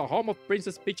Town, the home of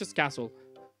Princess Peach's castle.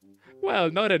 Well,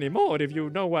 not anymore, if you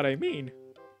know what I mean.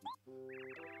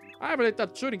 I believe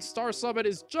that Shooting Star Summit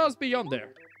is just beyond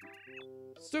there.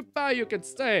 It's too bad you can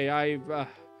stay. I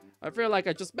feel like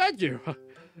I just met you.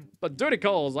 But duty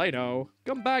calls, I know.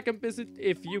 Come back and visit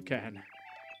if you can.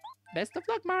 Best of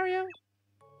luck, Mario.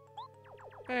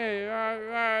 Hey,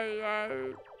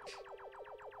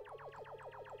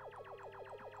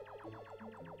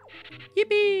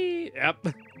 Yippee! Yep.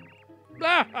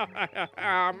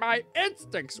 My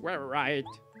instincts were right.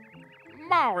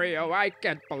 Mario, I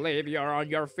can't believe you're on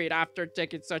your feet after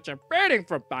taking such a beating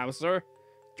from Bowser.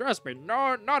 Trust me,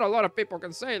 no, not a lot of people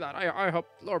can say that. I hope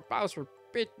Lord Bowser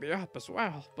beat me up as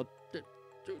well, but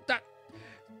that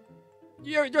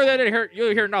you didn't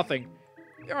hear nothing.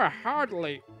 You're a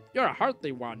hardly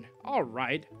one. All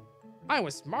right, I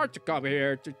was smart to come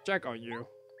here to check on you.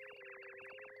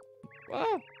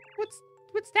 Whoa,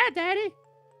 what's that, Daddy?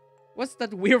 What's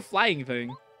that weird flying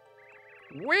thing?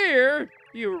 Weird,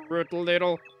 you rude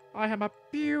little. I am a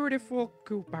beautiful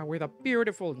Koopa with a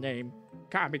beautiful name,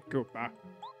 Kami Koopa.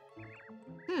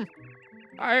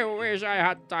 I wish I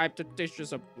had time to teach you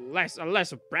a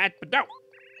lesson, Brad, but no.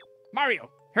 Mario,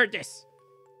 heard this.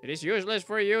 It is useless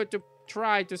for you to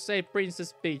try to save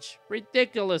Princess Peach.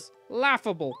 Ridiculous,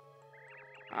 laughable.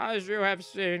 As you have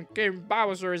seen, King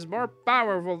Bowser is more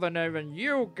powerful than even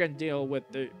you can deal with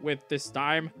this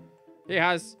time. He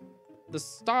has the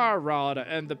Star Rod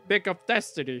and the Pick of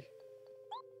Destiny.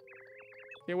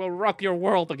 He will rock your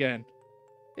world again.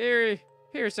 Here's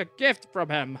a gift from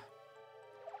him.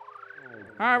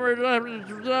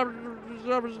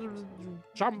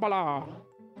 Chambala.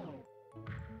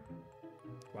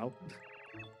 Well,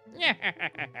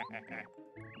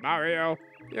 Mario,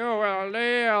 you will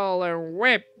kneel and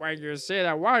weep when you see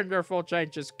the wonderful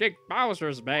changes King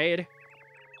Bowser's made.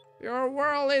 Your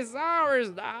world is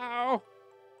ours now.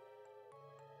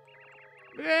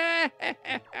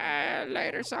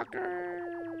 Later, sucker.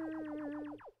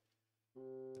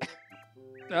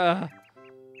 I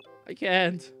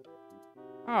can't.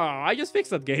 Oh, I just fixed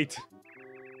that gate.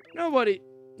 Nobody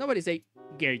say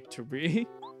gate to me.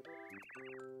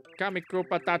 Kami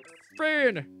Koopa, that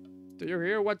fiend. Do you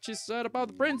hear what she said about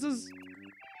the princess?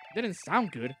 Didn't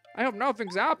sound good. I hope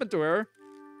nothing's happened to her.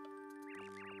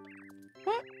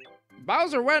 What?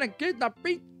 Bowser went and kidnapped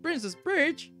Princess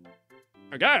Peach.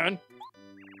 Again?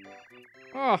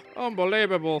 Oh,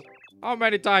 unbelievable. How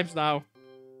many times now?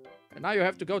 And now you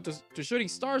have to go to Shooting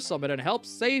Star Summit and help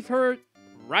save her.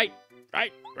 Right.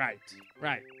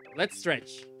 Let's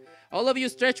stretch. All of you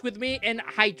stretch with me and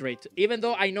hydrate. Even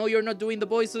though I know you're not doing the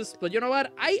voices, but you know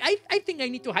what? I think I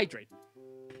need to hydrate.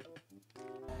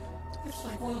 It's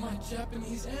like one of my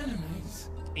Japanese animes.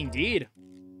 Indeed.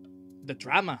 The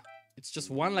drama. It's just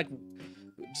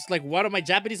like one of my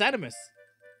Japanese animes.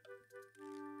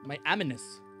 My aminus.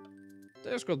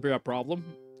 This could be a problem.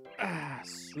 Ah,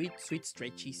 sweet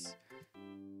stretchies.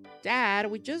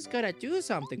 Dad, we just gotta do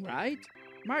something, right?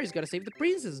 Mario's gotta save the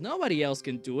princess. Nobody else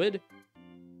can do it.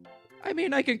 I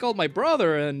mean, I can call my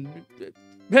brother and...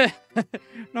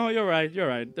 No, you're right.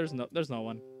 There's no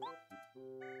one.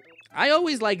 I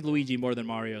always liked Luigi more than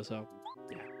Mario, so...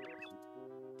 yeah.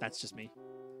 That's just me.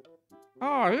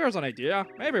 Oh, here's an idea.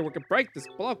 Maybe we can break this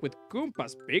block with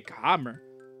Koopa's big hammer.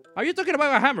 Are you talking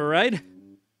about a hammer, right?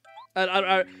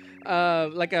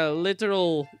 Like a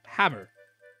literal hammer.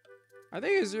 I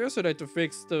think he's using it to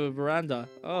fix the veranda.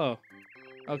 Oh.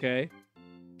 Okay.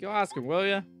 Go ask him, will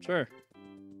ya? Sure.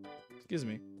 Excuse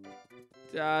me.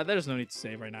 There's no need to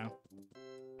save right now.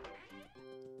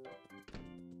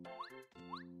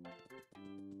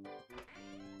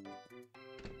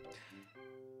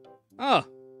 Oh.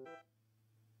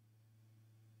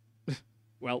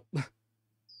 Well.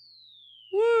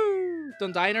 Woo!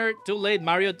 Don't diner. Too late.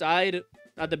 Mario died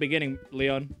at the beginning,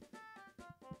 Leon.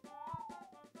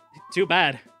 Too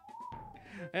bad.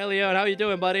 Hey, Leon. How you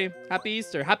doing, buddy? Happy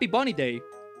Easter. Happy Bunny Day.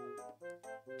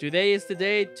 Today is the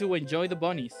day to enjoy the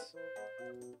bunnies.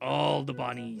 All the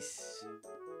bunnies.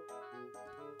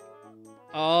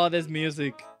 Oh, this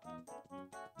music.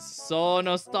 So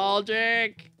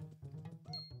nostalgic.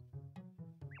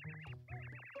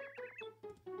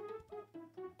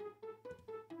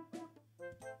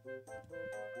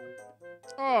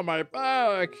 Oh, my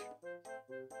back.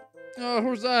 Oh,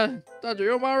 who's that? That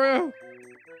you, Mario?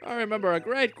 I remember a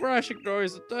great crashing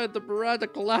noise and then the veranda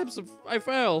collapsed and I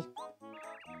fell.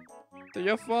 Did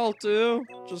you fall too?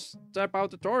 Just step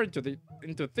out the door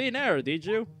into thin air, did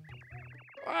you?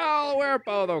 Well, we're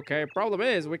both okay. Problem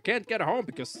is, we can't get home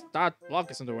because that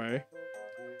block is in the way.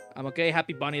 I'm okay.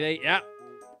 Happy Bunny Day. Yeah.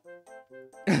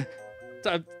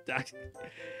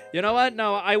 You know what?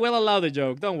 No, I will allow the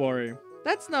joke. Don't worry.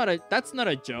 That's not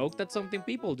a joke. That's something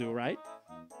people do, right?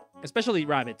 Especially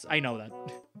rabbits. I know that.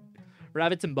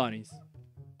 Rabbits and bunnies.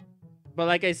 But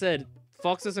like I said,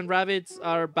 foxes and rabbits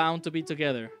are bound to be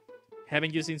together.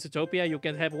 Haven't you seen Zootopia? You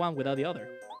can't have one without the other.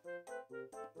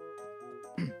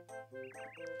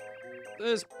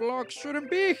 This block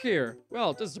shouldn't be here.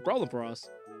 Well, this is a problem for us.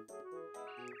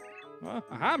 A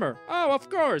hammer. Oh, of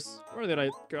course. Where did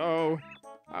I go?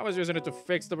 I was using it to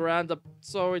fix the veranda,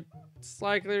 so it's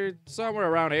likely somewhere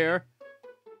around here.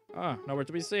 Ah, nowhere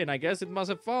to be seen. I guess it must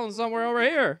have fallen somewhere over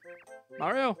here.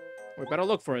 Mario, we better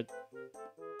look for it.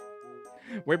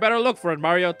 We better look for it,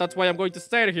 Mario. That's why I'm going to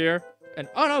stay here. And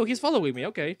oh no, he's following me.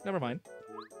 Okay, never mind.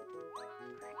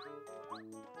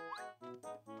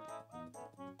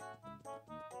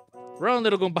 Run,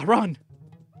 little Goomba, run!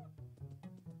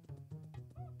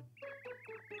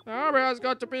 Mario's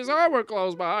got to be somewhere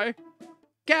close by.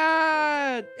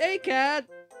 Cat! Hey, Cat!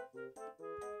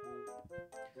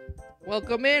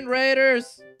 Welcome in,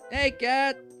 Raiders! Hey,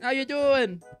 Cat! How you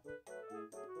doing?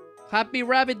 Happy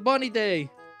Rabbit Bunny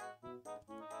Day!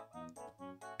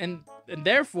 And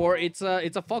therefore, it's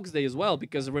a Fox Day as well,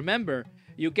 because remember,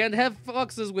 you can't have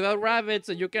foxes without rabbits,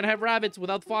 and you can't have rabbits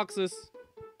without foxes.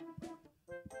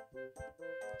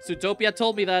 Zootopia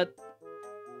told me that.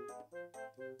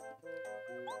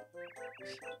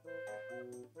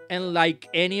 And like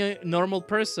any normal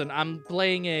person, I'm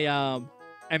playing a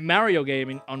Mario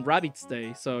game on Rabbids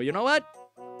Day. So you know what?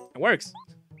 It works.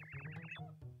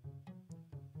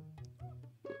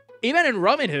 Even in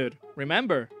Robin Hood,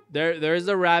 remember, there is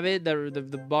a rabbit,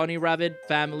 the bunny rabbit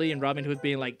family in Robin Hood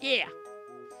being like, yeah.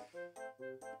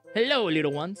 Hello,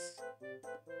 little ones.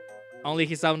 Only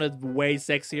he sounded way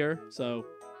sexier, so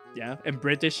yeah, and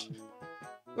British.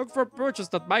 Look for perches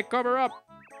that might cover up.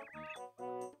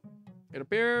 It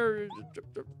appears...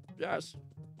 Yes.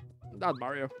 Not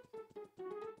Mario.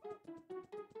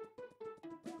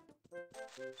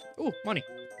 Ooh, money.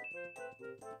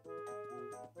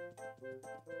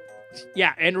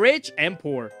 Yeah, and rich and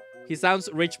poor. He sounds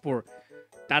rich poor.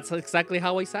 That's exactly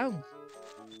how I sound.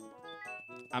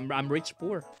 I'm rich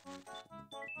poor.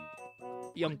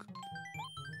 Young.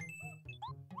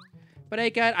 But hey,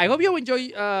 Cat, I hope you enjoy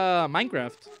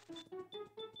Minecraft.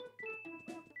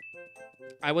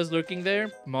 I was lurking there,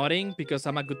 modding, because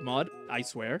I'm a good mod, I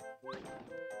swear.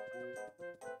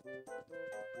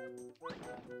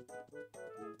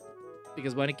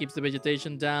 Because bunny keeps the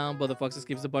vegetation down, but the foxes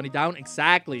keeps the bunny down.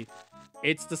 Exactly.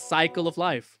 It's the cycle of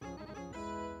life.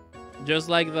 Just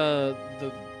like the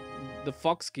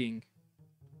Fox King.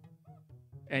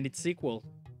 And its sequel.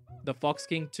 The Fox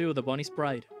King 2, The Bunny's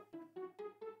Pride.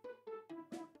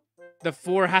 The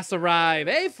Fur has arrived.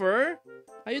 Hey, Fur!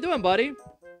 How you doing, buddy?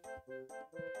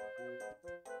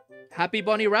 Happy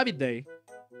Bunny Rabbit Day.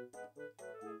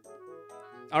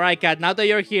 All right, Cat. Now that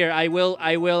you're here, I will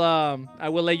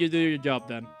let you do your job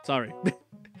then. Sorry.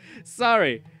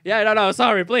 Sorry. Yeah, no,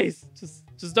 sorry. Please,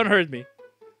 just don't hurt me.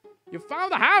 You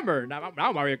found the hammer.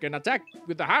 Now Mario can attack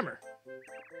with the hammer.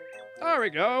 There we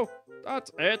go.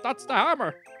 That's it. That's the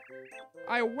hammer.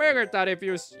 I figured that if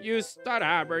you use that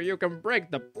hammer, you can break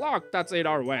the block that's in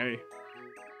our way.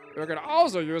 You can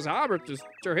also use hammer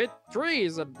to hit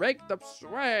trees and make them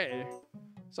sway.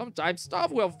 Sometimes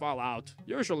stuff will fall out.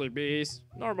 Usually bees.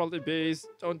 Normally bees.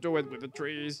 Don't do it with the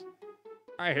trees.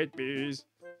 I hate bees.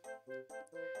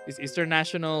 Is Easter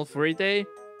National Furry Day?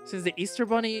 Since the Easter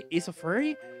Bunny is a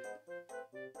furry?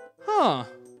 Huh.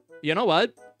 You know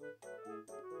what?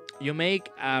 You make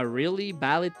a really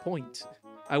valid point.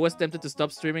 I was tempted to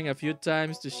stop streaming a few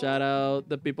times to shout out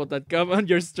the people that come on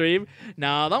your stream.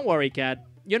 No, don't worry, Cat.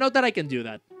 You know that I can do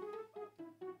that.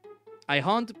 I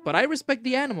hunt, but I respect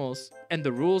the animals and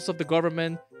the rules of the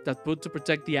government that put to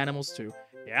protect the animals too.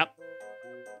 Yep.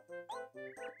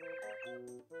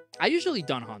 I usually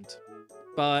don't hunt,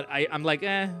 but I'm like,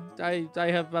 I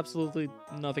have absolutely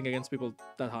nothing against people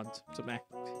that hunt, so meh.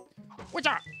 What's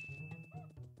up?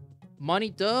 Money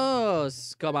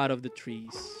does come out of the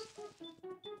trees.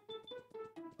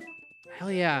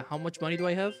 Hell yeah, how much money do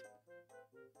I have?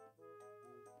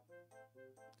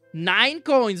 9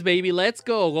 coins, baby. Let's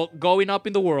go. Going up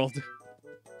in the world.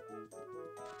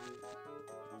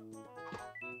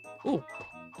 Ooh.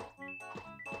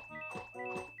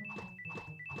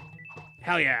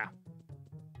 Hell yeah.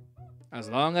 As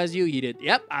long as you eat it.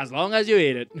 Yep, as long as you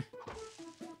eat it.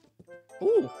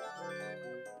 Ooh.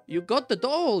 You got the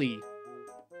dolly.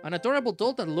 An adorable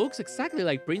doll that looks exactly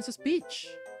like Princess Peach.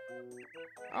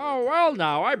 Oh, well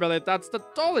now, I believe that's the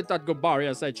dolly that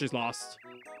Goombaria said she's lost.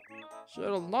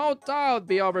 She'll no doubt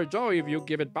be overjoyed if you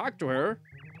give it back to her.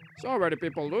 So many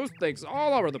people lose things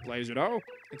all over the place, you know.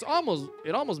 It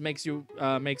almost makes you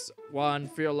makes one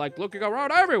feel like looking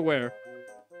around everywhere.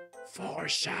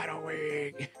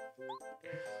 Foreshadowing.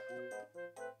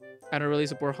 I don't really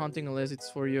support hunting unless it's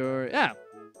for your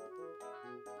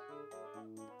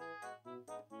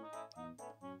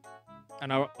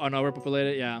And on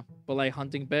overpopulated, yeah. But like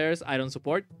hunting bears, I don't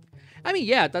support. I mean,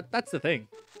 yeah, that's the thing.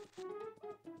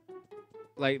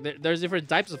 Like, there's different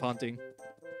types of hunting.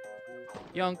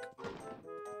 Yonk.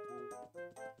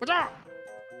 Pacha!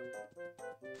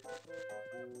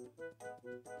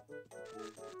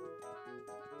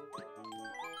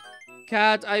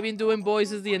 Cat, I've been doing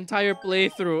voices the entire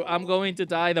playthrough. I'm going to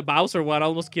die. The Bowser one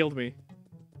almost killed me.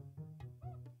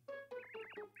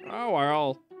 Oh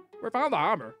well, we found the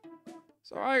hammer.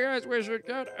 So I guess we should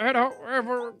head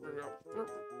over.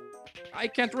 I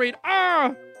can't read.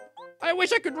 Ah! I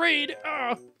wish I could read.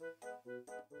 Ah!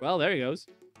 Well, there he goes.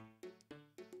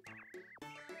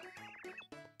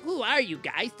 Who are you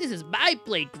guys? This is my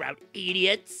playground,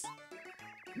 idiots.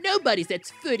 Nobody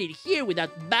sets foot in here without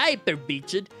my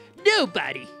permission.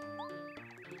 Nobody.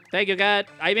 Thank you, Cat.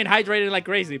 I've been hydrating like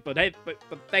crazy, but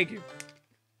thank you.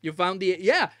 You found the...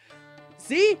 Yeah.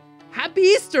 See? Happy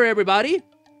Easter, everybody.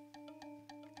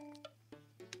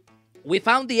 We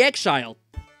found the egg child.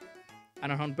 I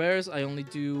don't hunt bears. I only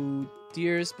do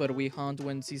deers, but we hunt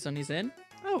when season is in.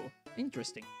 Oh,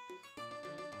 interesting.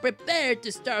 Prepare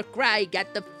to start crying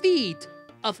at the feet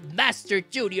of Master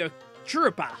Junior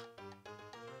Troopa.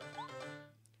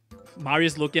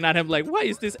 Mario's looking at him like, why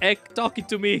is this egg talking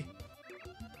to me?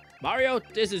 Mario,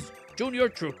 this is Junior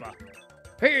Troopa.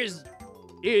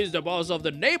 He's the boss of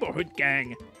the neighborhood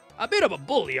gang. A bit of a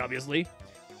bully, obviously.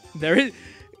 There is...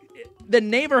 The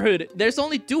neighborhood, there's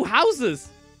only 2 houses.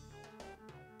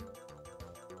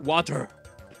 Water.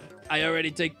 I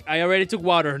already took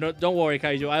water. No, don't worry,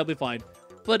 Kaiju. I'll be fine.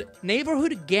 But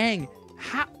neighborhood gang,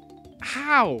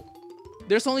 how?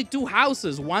 There's only 2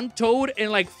 houses, 1 toad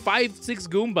and like 5-6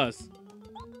 Goombas.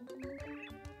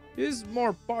 He's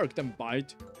more bark than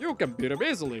bite. You can beat him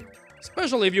easily,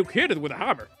 especially if you hit it with a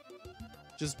hammer.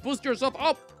 Just boost yourself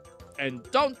up and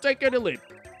don't take any leap.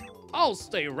 I'll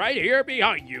stay right here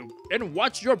behind you and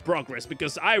watch your progress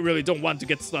because I really don't want to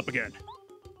get slapped again.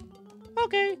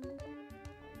 Okay.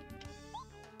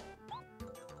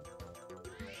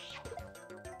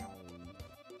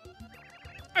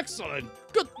 Excellent.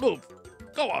 Good move.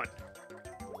 Go on.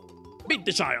 Beat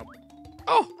the child.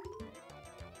 Oh!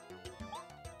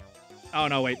 Oh,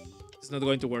 no, wait. It's not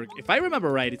going to work. If I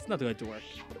remember right, it's not going to work.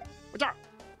 Pacha!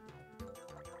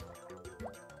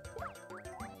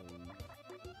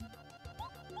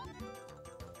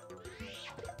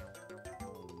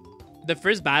 The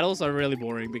first battles are really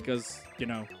boring because, you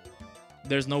know,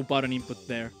 there's no button input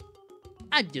there.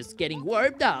 I'm just getting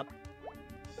warmed up.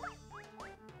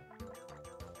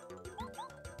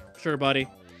 Sure, buddy.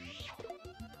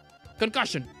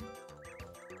 Concussion.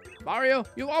 Mario,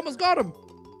 you almost got him.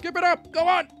 Keep it up. Go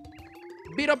on.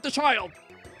 Beat up the child.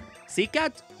 See,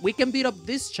 Cat? We can beat up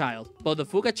this child, but the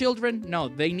Fuga children, no,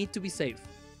 they need to be safe.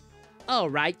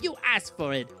 Alright, you asked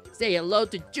for it. Say hello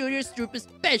to Junior Troopa's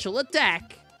special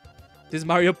attack. This is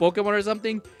Mario Pokemon or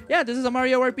something? Yeah, this is a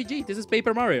Mario RPG. This is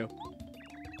Paper Mario.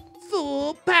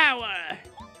 Full power.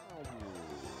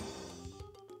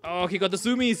 Oh, he got the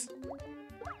Sumis.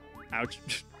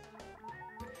 Ouch.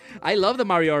 I love the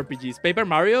Mario RPGs. Paper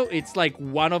Mario, it's like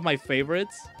one of my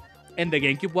favorites. And the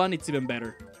GameCube one, it's even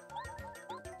better.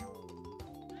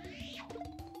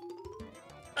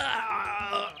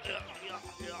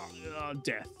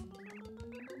 Death.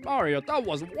 Mario, that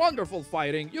was wonderful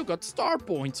fighting. You got star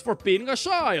points for beating a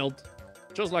child.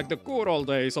 Just like the good old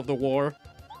days of the war.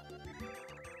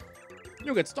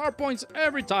 You get star points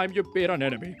every time you beat an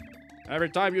enemy. Every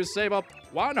time you save up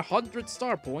 100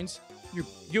 star points,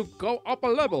 you go up a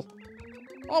level.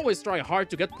 Always try hard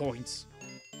to get points.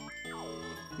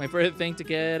 My favorite thing to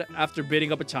get after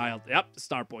beating up a child. Yep,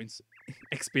 star points.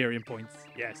 Experience points.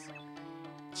 Yes.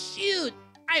 Shoot,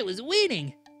 I was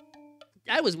winning.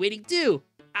 I was winning too.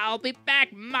 I'll be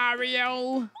back,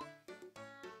 Mario.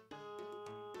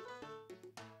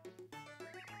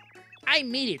 I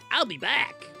mean it, I'll be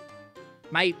back.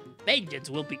 My vengeance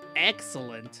will be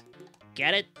excellent.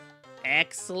 Get it?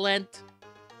 Excellent.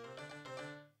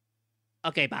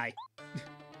 Okay, bye.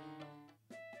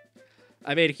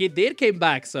 I mean, he did came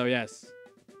back, so yes.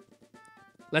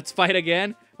 Let's fight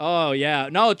again. Oh, yeah.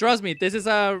 No, trust me, this is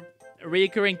a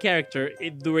recurring character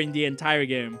during the entire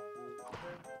game.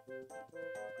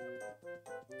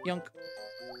 Yonk.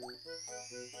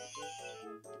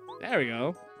 There we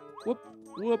go. Whoop,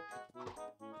 whoop.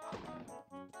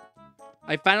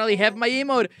 I finally have my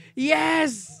emote.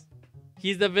 Yes!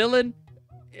 He's the villain.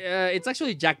 It's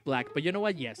actually Jack Black, but you know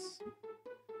what? Yes.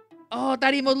 Oh,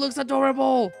 that emote looks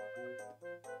adorable.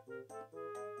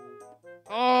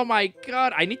 Oh my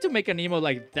god. I need to make an emote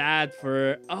like that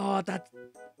for... Oh,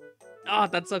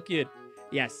 that's so cute.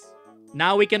 Yes.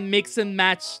 Now we can mix and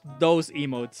match those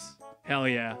emotes. Hell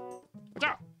yeah.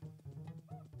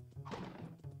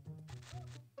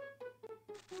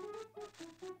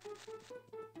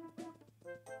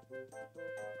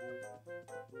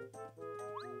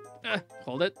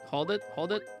 Hold it, hold it,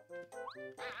 hold it.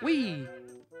 Whee!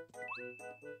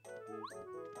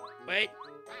 Wait.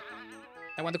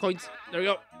 I want the coins. There we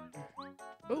go.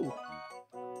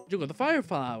 Oh. You got the fire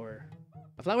flower.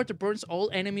 A flower that burns all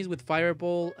enemies with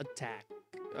fireball attack.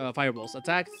 Fireballs.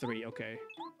 Attack 3. Okay.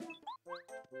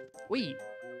 Whee.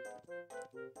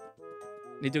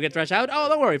 Need to get trash out? Oh,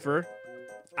 don't worry, Fur.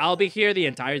 I'll be here the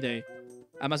entire day.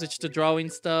 I'm gonna switch to drawing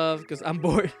stuff because I'm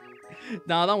bored.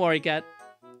 No, don't worry, Cat.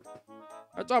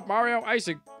 What's up, Mario? I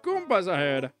see Goombas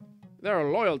ahead. They're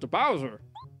loyal to Bowser.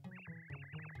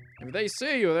 If they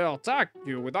see you, they'll attack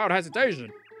you without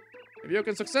hesitation. If you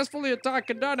can successfully attack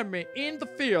an enemy in the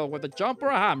field with a jump or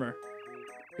a hammer,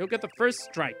 you'll get the first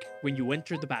strike when you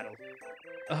enter the battle.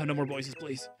 No more voices,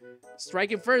 please.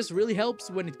 Striking first really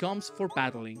helps when it comes for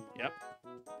battling. Yep.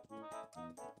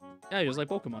 Yeah, just like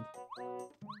Pokemon.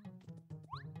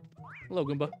 Hello,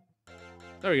 Goomba.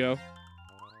 There we go.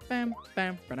 Bam,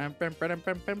 bam, bam, bam, bam,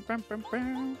 bam, bam, bam, bam,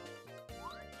 bam.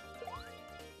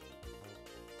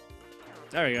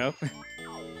 There we go.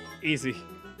 Easy.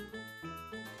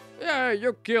 Yeah,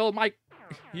 you killed my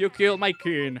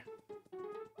kin.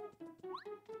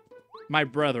 My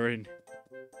brethren.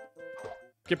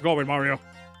 Keep going, Mario.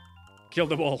 Kill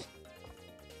them all.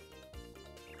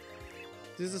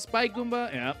 This is a spike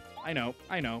Goomba? Yeah, I know,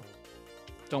 I know.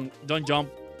 Don't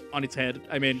jump on its head.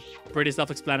 I mean, pretty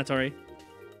self-explanatory.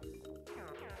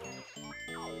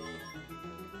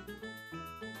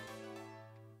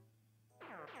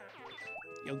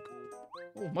 Yunk.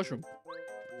 Oh, mushroom.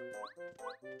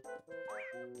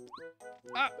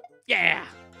 Yeah!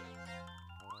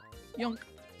 Yunk.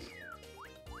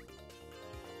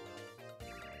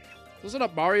 Listen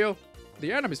up, Mario.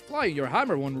 The enemies flying your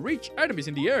hammer won't reach enemies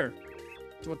in the air.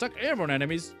 To attack airborne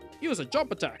enemies, use a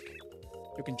jump attack.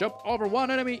 You can jump over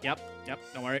one enemy. Yep,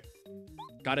 don't worry.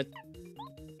 Got it.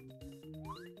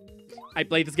 I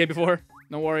played this game before.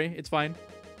 Don't worry, it's fine.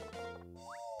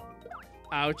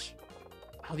 Ouch.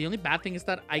 Oh, the only bad thing is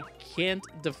that I can't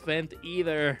defend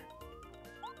either.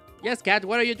 Yes, Cat,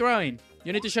 what are you drawing?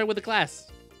 You need to share with the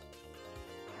class.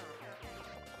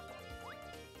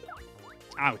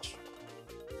 Ouch.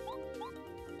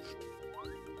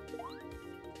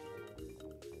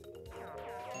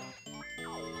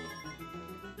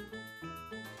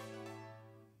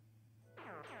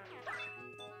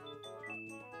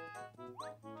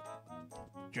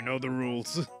 You know the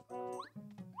rules.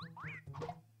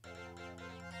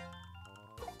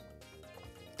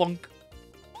 Funk.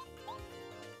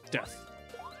 Death.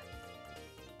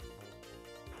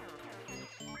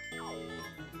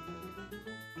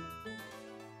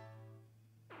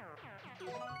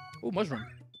 Oh, mushroom.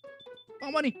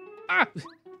 Oh, money. Ah!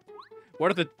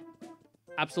 Worth it.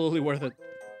 Absolutely worth it.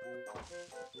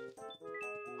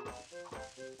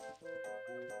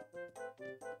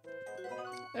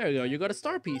 There you go. You got a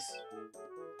star piece.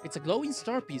 It's a glowing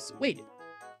star piece. Wait.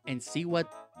 And see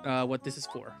what this is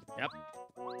for. Yep.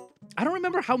 I don't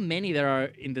remember how many there are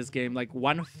in this game. Like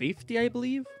 150, I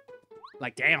believe.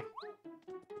 Like, damn.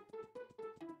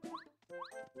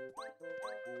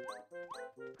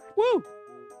 Woo!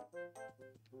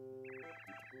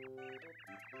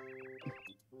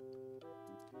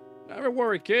 Never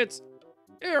worry, kids.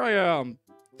 Here I am.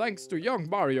 Thanks to young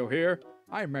Mario here,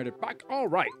 I made it back all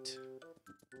right.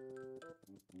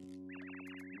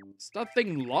 Is that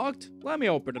thing locked? Let me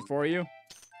open it for you.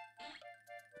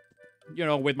 You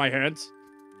know, with my hands.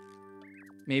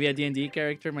 Maybe a D&D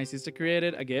character my sister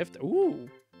created, a gift. Ooh.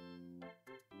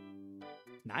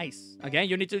 Nice. Again,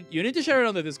 you need to share it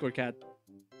on the Discord, Cat.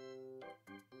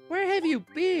 Where have you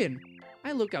been?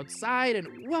 I look outside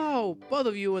and wow, both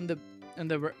of you in the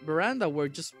veranda were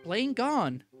just plain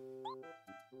gone.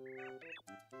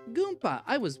 Goomba,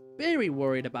 I was very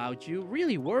worried about you,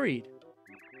 really worried.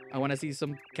 I want to see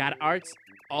some cat arts.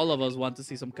 All of us want to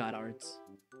see some cat arts.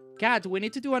 Cat, we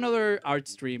need to do another art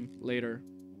stream later.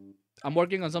 I'm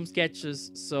working on some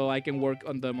sketches so I can work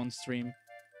on them on stream.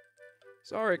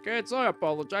 Sorry, kids, I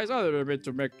apologize. I didn't mean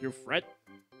to make you fret.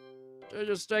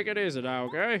 Just take it easy now,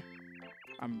 okay?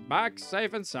 I'm back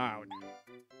safe and sound.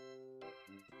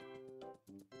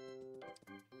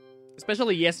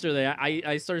 Especially yesterday,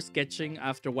 I started sketching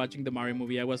after watching the Mario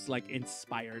movie. I was like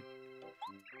inspired.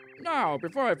 Now,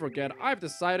 before I forget, I've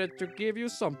decided to give you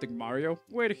something, Mario.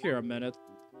 Wait here a minute.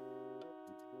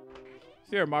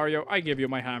 Here, Mario, I give you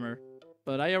my hammer.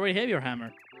 But I already have your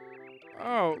hammer.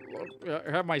 Oh,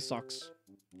 I have my socks.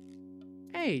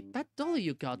 Hey, that dolly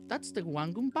you got, that's the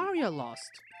one Goombaria lost.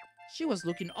 She was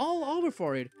looking all over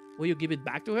for it. Will you give it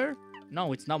back to her?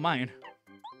 No, it's not mine.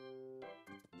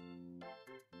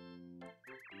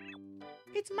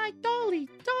 It's my dolly,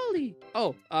 dolly.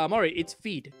 Oh, Mori, it's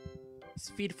feed. It's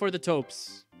feed for the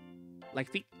topes. Like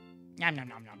feet. Nom nom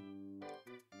nom nom.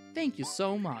 Thank you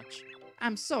so much.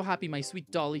 I'm so happy, my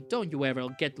sweet dolly. Don't you ever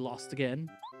get lost again.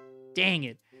 Dang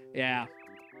it. Yeah.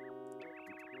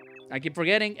 I keep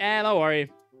forgetting. Don't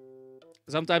worry.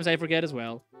 Sometimes I forget as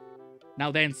well.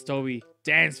 Now dance, Toby.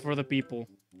 Dance for the people.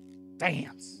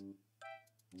 Dance.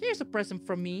 Here's a present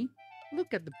from me.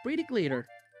 Look at the pretty glitter.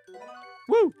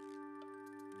 Woo!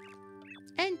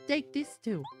 And take this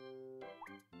too.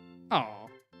 Aw.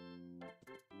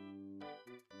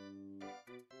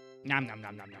 Nom nom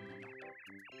nom nom nom nom.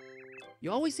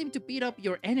 You always seem to beat up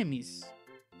your enemies.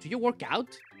 Do you work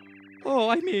out? Oh,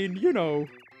 I mean, you know.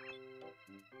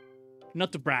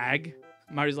 Not to brag.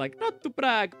 Mario's like, not to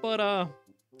brag, but,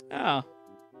 yeah.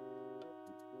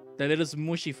 The little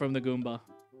smooshy from the Goomba.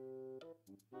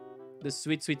 The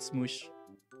sweet, sweet smoosh.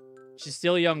 She's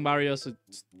still young, Mario, so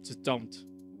just don't.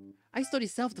 I study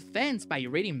self-defense by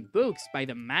reading books by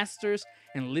the masters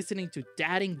and listening to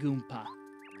Dad and Goomba.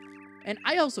 And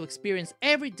I also experience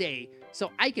every day,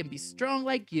 so I can be strong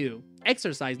like you.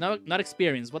 Exercise, not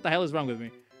experience. What the hell is wrong with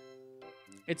me?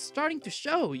 It's starting to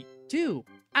show, too.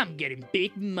 I'm getting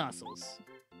big muscles.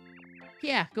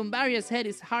 Yeah, Goombario's head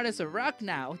is hard as a rock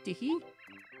now, teehee.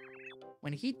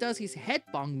 When he does his head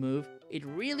bong move, it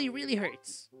really, really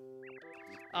hurts.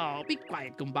 Oh, be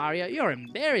quiet, Goombaria. You're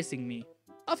embarrassing me.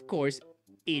 Of course,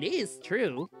 it is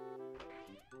true.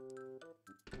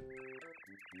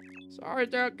 Sorry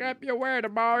to keep you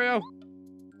waiting, Mario.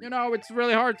 You know, it's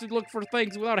really hard to look for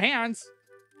things without hands.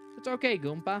 It's okay,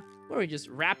 Goomba. We're just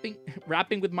rapping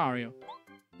with Mario.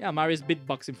 Yeah, Mario's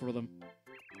beatboxing for them.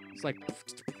 It's like...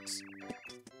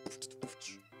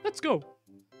 Let's go.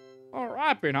 Oh,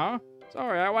 rapping, huh?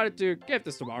 Sorry, I wanted to give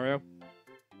this to Mario.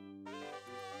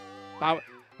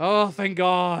 Oh, thank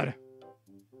God.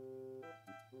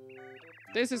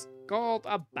 This is called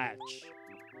a badge.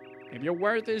 If you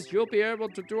wear this, you'll be able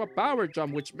to do a power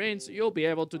jump, which means you'll be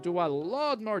able to do a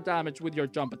lot more damage with your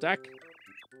jump attack.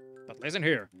 But listen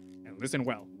here, and listen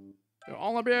well. You'll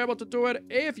only be able to do it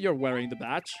if you're wearing the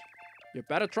badge. You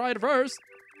better try it first.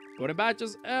 Putting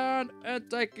badges on and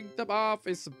taking them off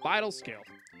is a vital skill.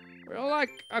 We'll like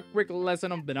a quick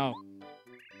lesson on Beno.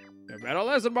 You better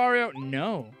listen, Mario.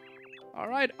 No.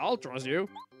 Alright, I'll trust you.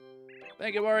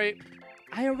 Thank you, Mario.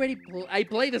 I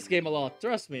play this game a lot.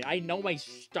 Trust me, I know my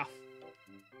stuff.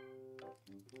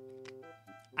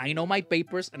 I know my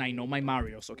papers and I know my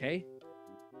Marios, okay?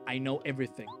 I know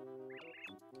everything.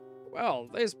 Well,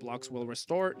 these blocks will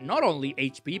restore Not only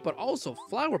HP, but also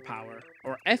flower power,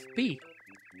 or FP.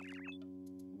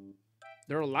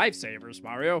 They're lifesavers,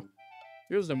 Mario.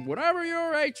 Use them whenever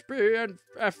your HP and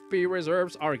FP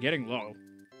reserves are getting low.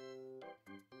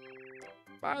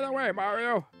 By the way,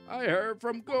 Mario, I heard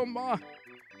from Goomba.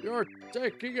 You're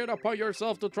taking it upon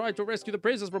yourself to try to rescue the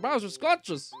princess from Bowser's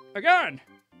clutches. Again!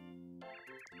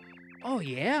 Oh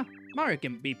yeah? Mario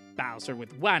can beat Bowser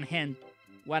with one hand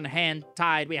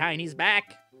tied behind his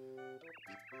back.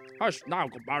 Hush now,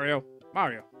 Mario.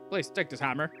 Mario, please take this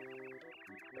hammer.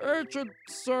 It should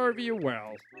serve you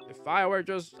well. If I were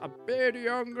just a bit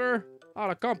younger, I'd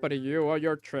accompany you on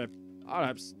your trip. I'd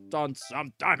have done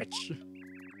some damage.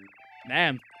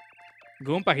 Damn.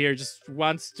 Goomba here just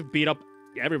wants to beat up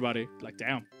everybody. Like,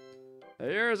 damn. The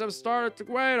years have started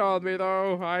to weigh on me,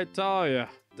 though, I tell you.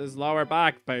 This lower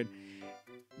back pain.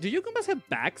 Do you Goombas have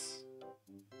backs?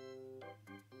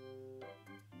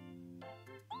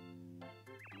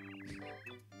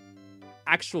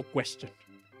 Actual question.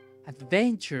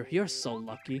 Adventure, you're so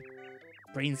lucky.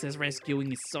 Princess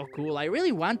rescuing is so cool. I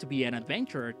really want to be an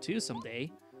adventurer too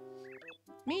someday.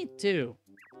 Me too.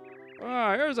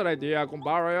 Here's an idea,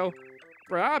 Goombario.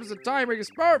 Perhaps the timing is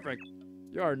perfect.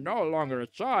 You are no longer a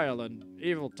child and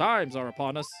evil times are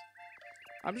upon us.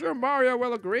 I'm sure Mario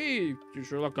will agree. You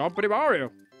should accompany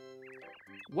Mario.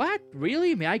 What?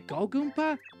 Really? May I go,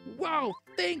 Goomba? Wow,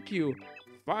 thank you.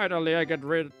 Finally, I can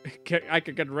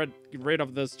get rid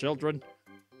of these children.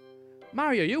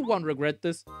 Mario, you won't regret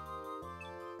this.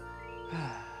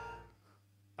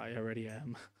 I already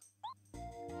am.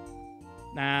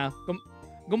 Nah,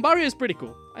 Goombario is pretty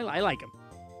cool. I like him.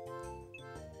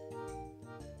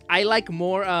 I like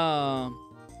more,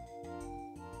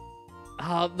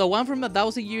 the one from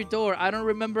 1,000 Year Door. I don't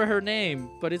remember her name,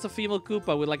 but it's a female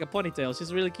Koopa with like a ponytail.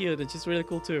 She's really cute and she's really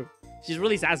cool too. She's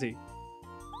really sassy.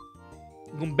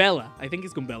 Goombella. I think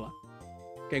it's Goombella.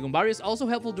 Okay, Goombario is also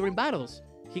helpful during battles.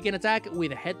 He can attack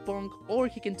with a head bonk, or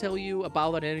he can tell you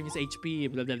about an enemy's HP,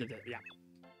 blah, blah, blah, blah. Yeah.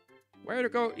 Where to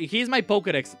go? He's my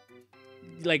Pokedex.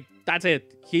 Like, that's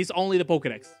it. He's only the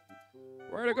Pokedex.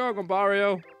 Where to go,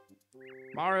 Goombario?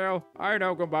 Mario, I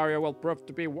know Goombario will prove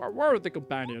to be a worthy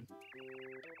companion.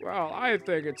 Well, I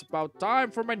think it's about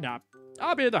time for my nap.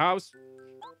 I'll be in the house.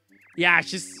 Yeah,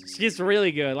 she's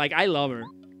really good. Like, I love her.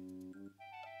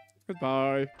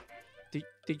 Goodbye.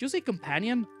 Did you say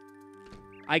companion?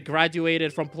 I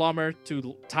graduated from plumber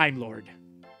to Time Lord.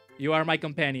 You are my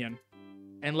companion.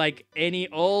 And like any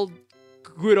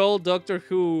good old Doctor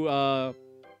Who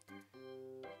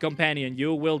companion,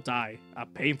 you will die a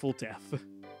painful death.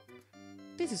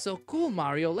 This is so cool,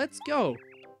 Mario. Let's go.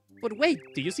 But wait,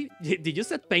 did you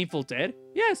said painful death?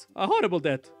 Yes, a horrible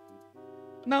death.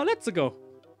 Now let's go.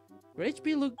 Your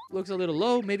HP looks a little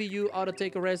low. Maybe you ought to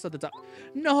take a rest at the top.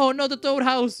 No, not the Toad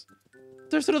House.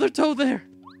 There's another Toad there.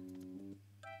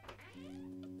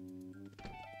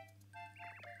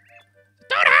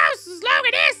 Toad House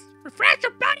slogan is refresh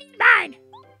your body and mind.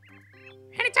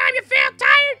 Anytime you feel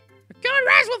tired, a good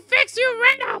rest will fix you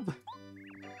right up.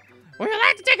 Would you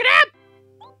like to take a nap?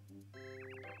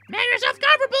 Make yourself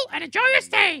comfortable and enjoy your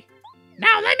stay.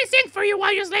 Now let me sing for you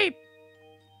while you sleep.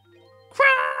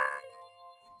 Cry.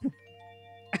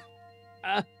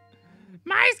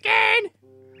 My skin.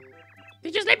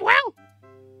 Did you sleep well?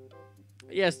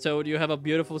 Yes, Toad, you have a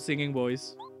beautiful singing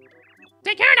voice.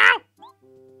 Take care now.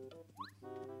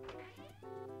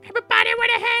 Everybody with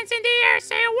their hands in the air,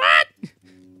 say what?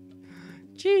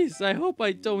 Jeez, I hope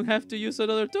I don't have to use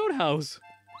another Toad House.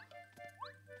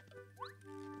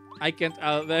 I can't.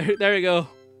 There you go.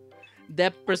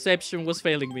 Depth perception was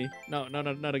failing me. No,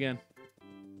 not again.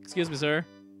 Excuse me, sir.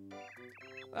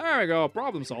 There we go.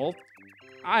 Problem solved.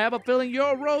 I have a feeling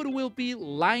your road will be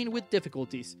lined with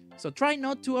difficulties, so try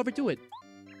not to overdo it.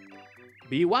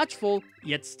 Be watchful,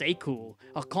 yet stay cool.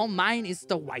 A calm mind is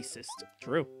the wisest.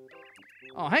 True.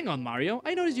 Oh, hang on, Mario.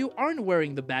 I noticed you aren't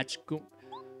wearing the badge.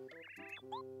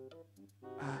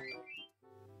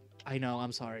 I know,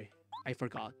 I'm sorry. I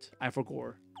forgot. I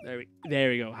forgot. There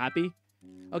we go. Happy?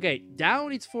 Okay,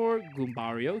 down it's for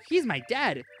Goombario. He's my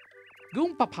dad.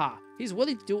 Goompapa. He's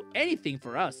willing to do anything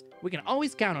for us. We can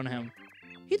always count on him.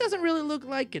 He doesn't really look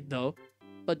like it though.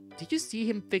 But did you see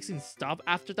him fixing stuff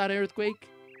after that earthquake?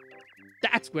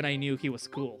 That's when I knew he was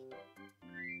cool.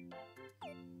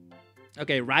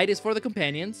 Okay, right is for the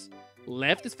companions.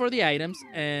 Left is for the items.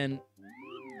 And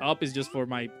up is just for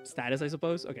my status, I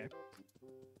suppose. Okay.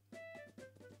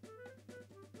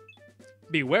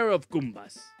 Beware of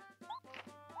Goombas.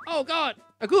 Oh god,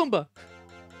 a Goomba!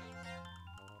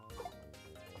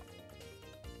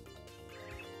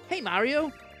 Hey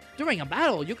Mario! During a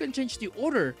battle, you can change the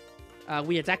order.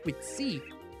 We attack with C.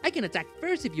 I can attack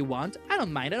first if you want. I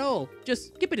don't mind at all.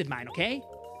 Just keep it in mind, okay?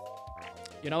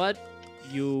 You know what?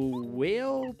 You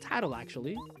will tattle,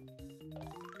 actually.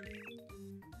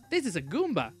 This is a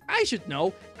Goomba. I should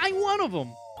know. I'm one of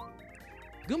them.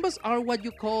 Goombas are what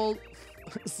you call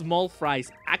small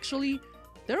fries. Actually,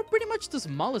 they're pretty much the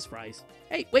smallest fries.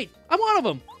 Hey, wait, I'm one of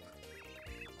them!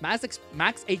 Max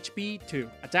HP 2,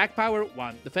 attack power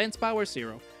 1, defense power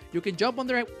 0. You can jump on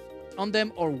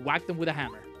them or whack them with a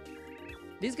hammer.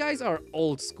 These guys are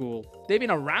old school. They've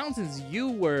been around since you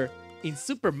were in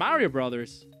Super Mario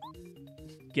Brothers.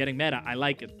 Getting meta, I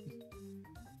like it.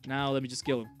 Now let me just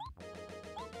kill him.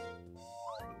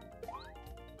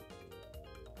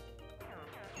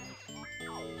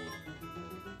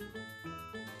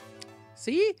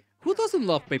 See? Who doesn't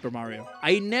love Paper Mario?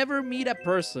 I never meet a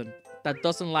person that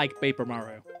doesn't like Paper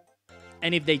Mario.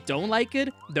 And if they don't like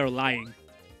it, they're lying.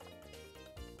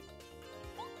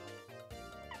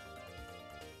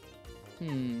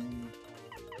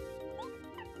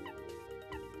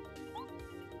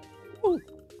 Ooh.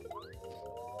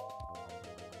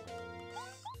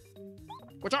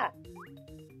 Watch out!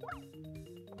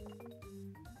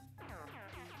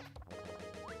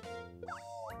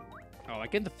 Oh, I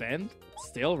can defend?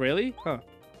 Still, really? Huh.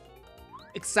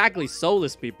 Exactly,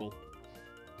 soulless people.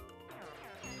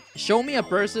 Show me a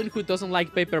person who doesn't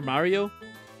like Paper Mario,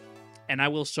 and I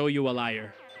will show you a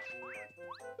liar.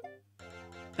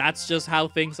 That's just how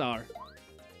things are.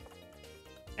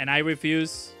 And I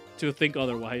refuse to think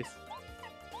otherwise.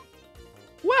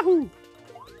 Wahoo!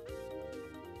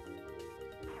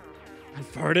 I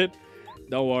farted.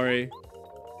 Don't worry.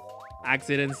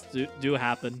 Accidents do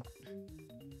happen.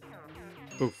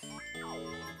 Poof.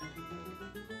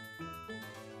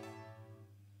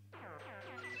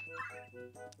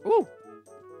 Ooh!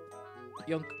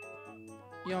 Yunk.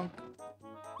 Yunk.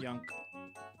 Yunk.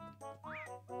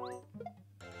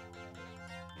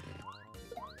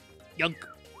 Yunk.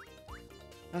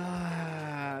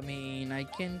 I mean, I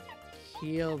can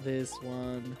kill this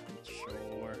one.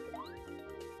 Sure.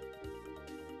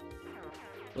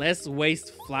 Let's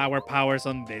waste flower powers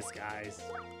on this, guys.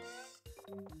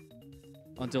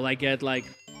 Until I get, like,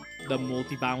 the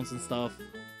multi-bounce and stuff.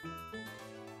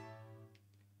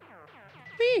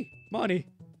 XP. Money.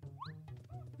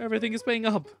 Everything is paying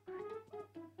up.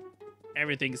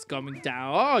 Everything's coming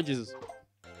down. Oh, Jesus.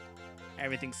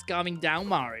 Everything's coming down,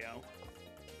 Mario.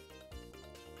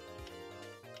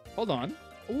 Hold on.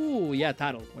 Ooh, yeah,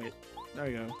 Tattle. Wait. There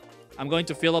you go. I'm going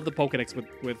to fill up the Pokedex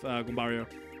with Goombario.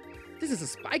 This is a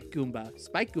Spike Goomba.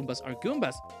 Spike Goombas are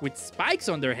Goombas with spikes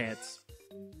on their heads.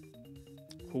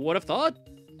 Who would have thought?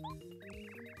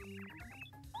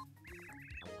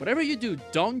 Whatever you do,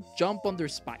 don't jump under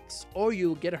spikes, or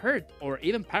you'll get hurt, or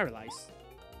even paralyzed.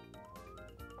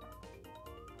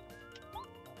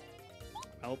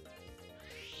 Well,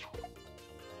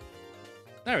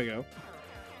 there we go.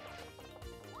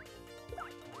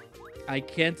 I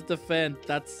can't defend.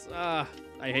 That's, I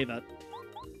hate that.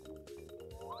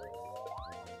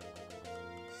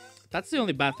 That's the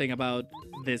only bad thing about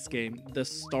this game, the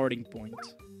starting point.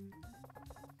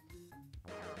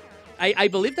 I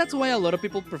believe that's why a lot of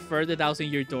people prefer the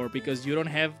 1000-Year Door, because you don't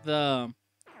have the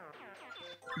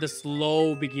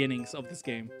slow beginnings of this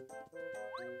game.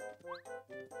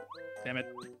 Damn it.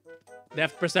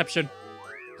 Depth perception.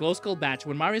 Close call batch.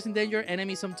 When Mario's in danger,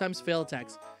 enemies sometimes fail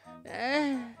attacks. Do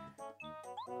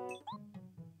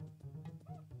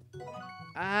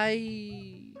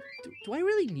I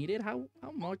really need it? How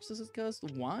much does it cost?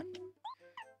 1?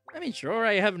 I mean, sure,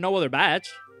 I have no other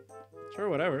batch. Sure,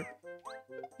 whatever.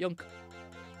 Yunk.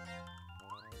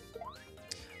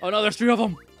 Oh no, there's 3 of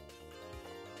them.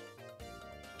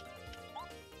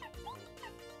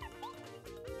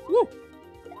 Woo!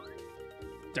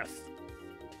 Death.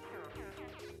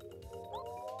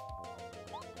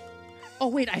 Oh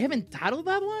wait, I haven't titled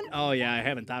that one? Oh yeah, I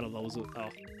haven't titled those. Oh.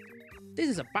 This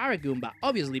is a Paragoomba.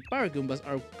 Obviously, Paragoombas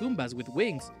are Goombas with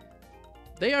wings.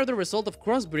 They are the result of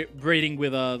crossbreeding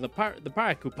with the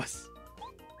Paracoopas.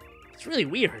 It's really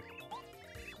weird.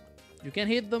 You can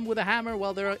hit them with a hammer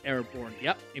while they're airborne.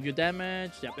 Yep. If you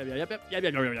damage... Yep.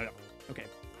 Okay.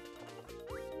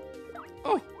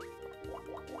 Oh!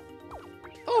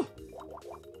 Oh!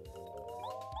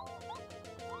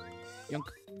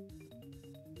 Yunk.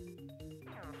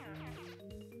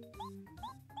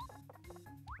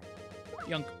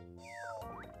 Yunk.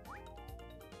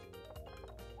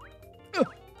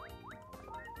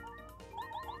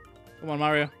 Come on,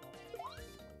 Mario.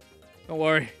 Don't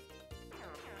worry.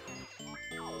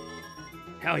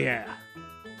 Hell yeah.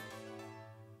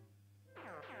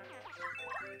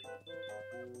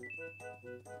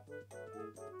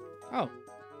 Oh.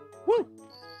 Woo!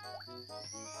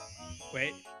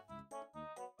 Wait.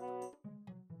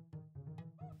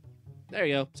 There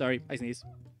you go. Sorry, I sneeze.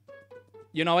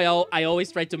 You know, I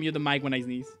always try to mute the mic when I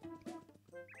sneeze.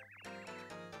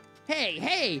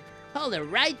 Hey! Hold it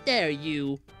right there,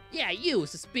 you. Yeah, you,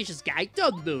 suspicious guy.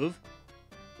 Don't move.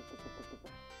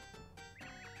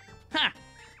 Ha!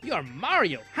 You're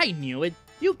Mario. I knew it.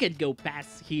 You can go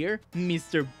past here,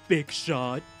 Mr. Big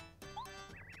Shot.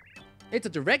 It's a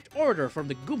direct order from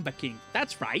the Goomba King.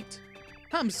 That's right.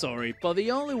 I'm sorry, but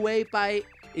the only way by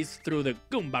is through the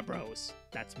Goomba Bros.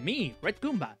 That's me, Red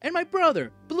Goomba, and my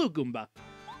brother, Blue Goomba.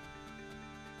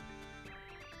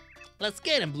 Let's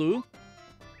get him, Blue.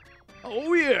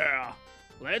 Oh yeah!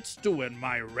 Let's do it,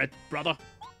 my red brother.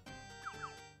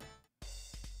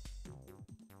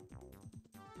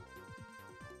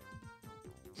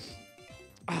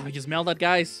 Oh, you smell that,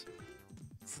 guys?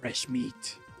 Fresh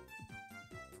meat.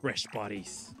 Fresh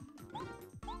bodies.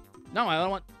 No, I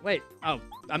don't want... Wait. Oh,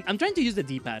 I'm trying to use the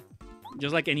D-pad.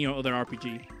 Just like any other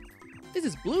RPG. This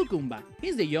is Blue Goomba.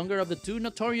 He's the younger of the 2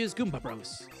 notorious Goomba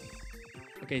Bros.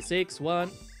 Okay, 6,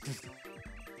 1...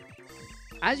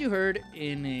 As you heard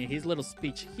in his little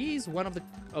speech, he's one of the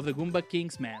Goomba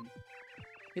King's men.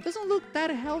 He doesn't look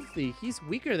that healthy. He's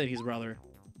weaker than his brother.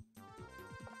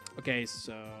 Okay,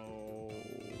 so...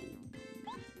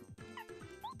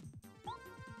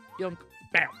 Yunk.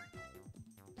 Bam!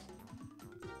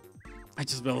 I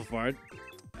just fell apart.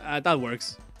 That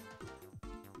works.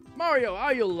 Mario,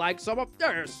 how you like some of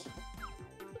this?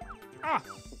 Ah!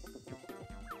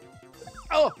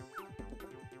 Oh!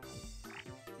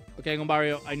 Okay,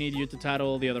 Goombario, I need you to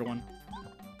tattle the other one.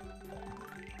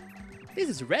 This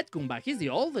is Red Goomba. He's the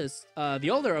oldest, the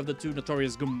older of the 2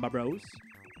 notorious Goomba Bros.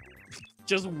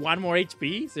 Just 1 more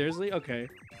HP? Seriously? Okay.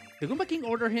 The Goomba King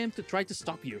ordered him to try to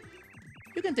stop you.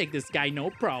 You can take this guy,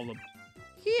 no problem.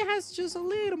 He has just a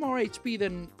little more HP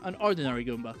than an ordinary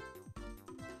Goomba.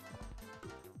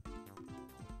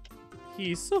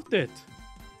 He sucked it.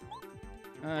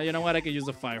 You know what? I can use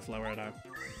the Fire Flower now.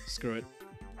 Screw it.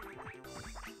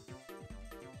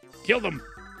 Kill them!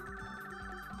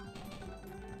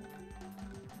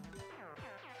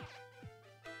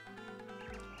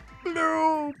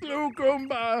 Blue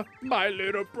Goomba, my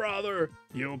little brother.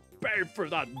 You'll pay for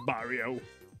that, Mario.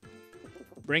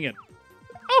 Bring it.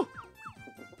 Oh!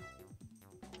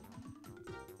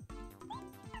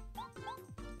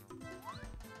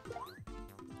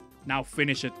 Now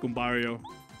finish it, Goombario.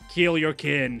 Kill your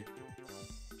kin.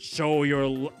 Show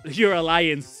your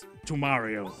alliance to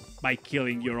Mario by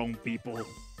killing your own people.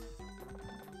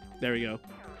 There we go.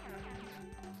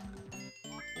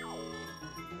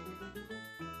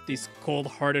 This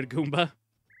cold-hearted Goomba.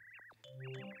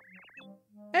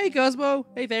 Hey, Cosmo.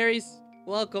 Hey, fairies.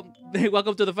 Welcome.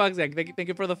 Welcome to the Fox Gang. Thank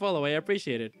you for the follow. I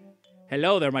appreciate it.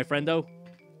 Hello there, my friendo.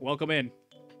 Welcome in.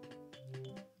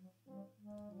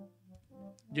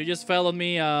 You just fell on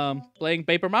me playing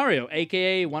Paper Mario,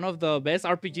 aka one of the best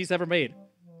RPGs ever made.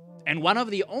 And one of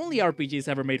the only RPGs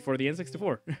ever made for the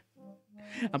N64.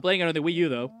 I'm playing it on the Wii U,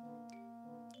 though.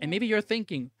 And maybe you're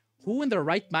thinking, who in their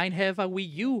right mind have a Wii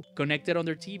U connected on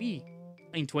their TV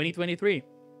in 2023?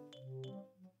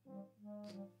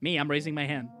 Me, I'm raising my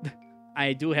hand.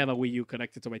 I do have a Wii U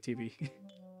connected to my TV.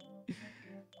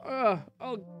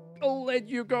 I'll let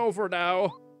you go for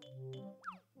now.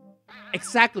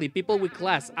 Exactly, people with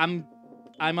class. I'm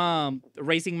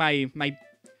raising my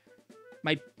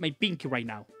pinky right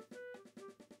now.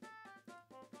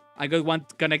 I got one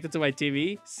connected to my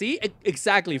TV. See?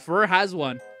 Exactly, Fur has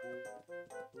one.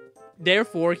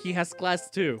 Therefore, he has class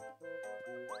too.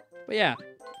 But yeah,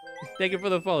 thank you for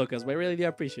the follow, cuz I really do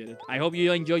appreciate it. I hope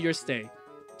you enjoy your stay.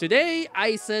 Today,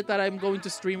 I said that I'm going to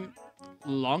stream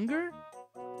longer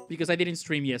because I didn't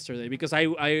stream yesterday because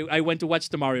I went to watch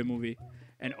the Mario movie.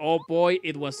 And oh boy,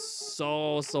 it was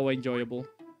so enjoyable.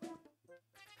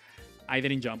 I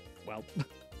didn't jump. Well,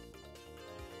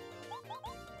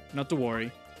 not to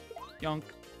worry. Yonk.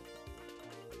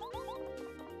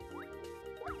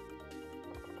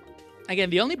 Again,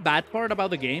 the only bad part about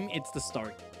the game, it's the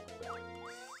start.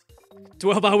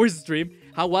 12 hours stream.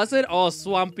 How was it? Oh,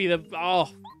 Swampy.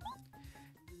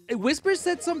 Whisper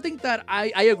said something that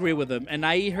I agree with him. And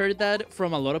I heard that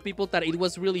from a lot of people that it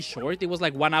was really short. It was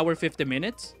like 1 hour, 50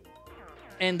 minutes.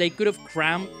 And they could have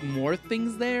crammed more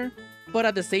things there. But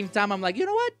at the same time, I'm like, you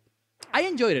know what? I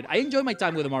enjoyed it. I enjoyed my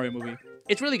time with the Mario movie.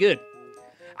 It's really good.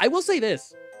 I will say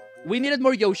this. We needed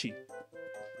more Yoshi.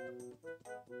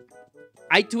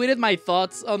 I tweeted my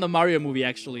thoughts on the Mario movie,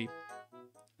 actually.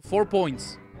 4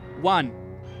 points. 1.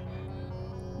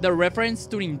 The reference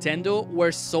to Nintendo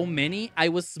were so many, I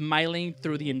was smiling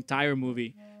through the entire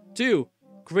movie. 2.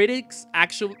 Critics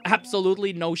actually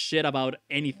absolutely know shit about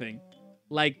anything.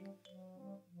 Like,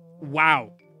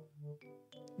 wow.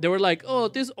 They were like, oh,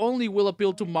 this only will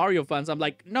appeal to Mario fans. I'm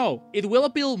like, no, it will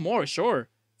appeal more, sure,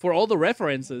 for all the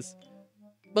references.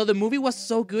 But the movie was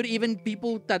so good, even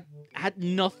people that had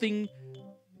nothing,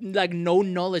 like no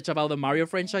knowledge about the Mario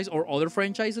franchise or other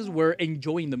franchises were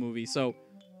enjoying the movie. So,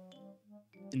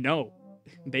 no,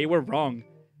 they were wrong.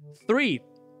 3,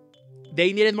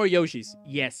 they needed more Yoshis.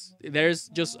 Yes, there's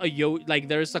just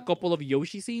there's a couple of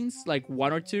Yoshi scenes, like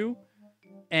 1 or 2,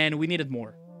 and we needed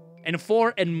more. And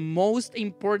 4, and most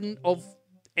important of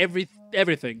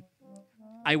everything,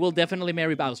 I will definitely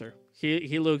marry Bowser.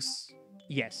 He looks,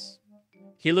 yes,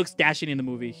 he looks dashing in the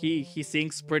movie. He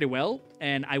sings pretty well,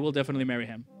 and I will definitely marry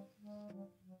him.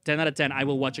 10 out of 10. I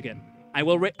will watch again. I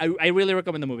really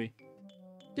recommend the movie.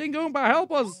 King Goomba,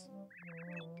 help us!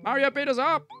 Mario beat us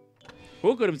up!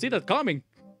 Who could have seen that coming?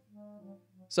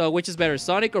 So, which is better,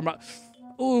 Sonic or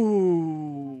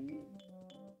Ooh.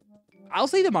 I'll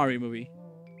say the Mario movie.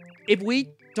 If we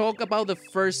talk about the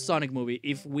first Sonic movie,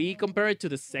 if we compare it to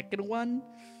the second one,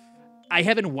 I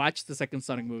haven't watched the second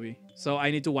Sonic movie, so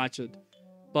I need to watch it.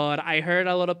 But I heard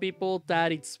a lot of people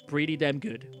that it's pretty damn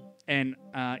good. And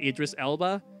Idris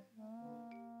Elba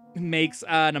makes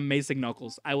an amazing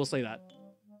Knuckles. I will say that.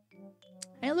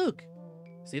 Hey, look.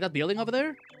 See that building over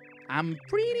there? I'm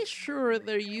pretty sure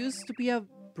there used to be a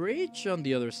bridge on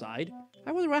the other side.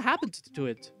 I wonder what happened to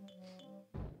it.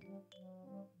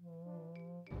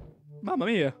 Mamma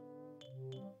mia.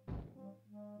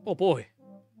 Oh boy.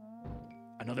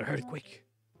 Another earthquake.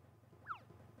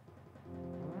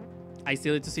 I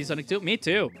still need to see Sonic 2. Me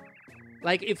too.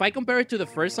 Like, if I compare it to the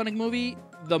first Sonic movie,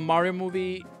 the Mario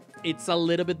movie, it's a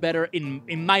little bit better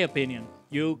in my opinion.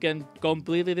 You can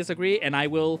completely disagree, and I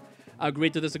will agree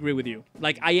to disagree with you.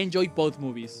 Like, I enjoyed both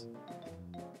movies.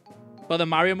 But the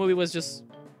Mario movie was just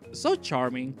so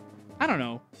charming. I don't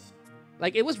know.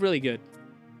 Like, it was really good.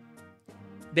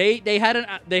 They had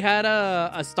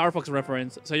a Star Fox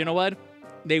reference, so you know what?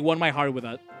 They won my heart with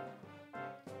that.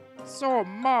 So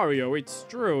Mario, it's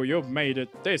true you've made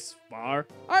it this far.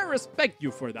 I respect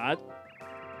you for that.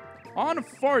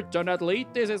 Unfortunately,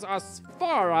 this is as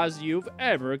far as you've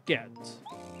ever get.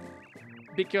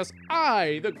 Because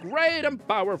I, the great and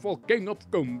powerful King of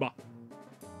Goomba,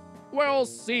 will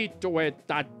see to it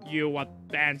that you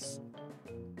advance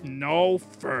no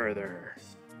further.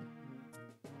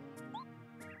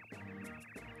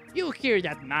 You hear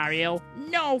that, Mario?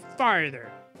 No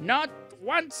farther. Not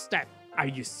one step. Are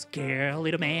you scared,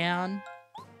 little man?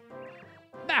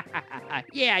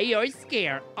 Yeah, you're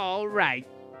scared. All right.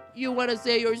 You wanna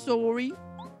say you're sorry?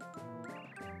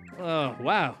 Oh,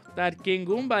 wow. That King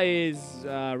Goomba is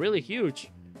really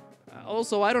huge.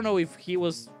 Also, I don't know if he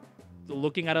was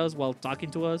looking at us while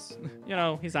talking to us. You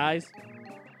know, his eyes.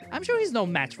 I'm sure he's no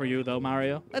match for you, though,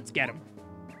 Mario. Let's get him.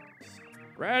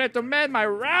 Ready to meet my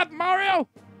wrath, Mario?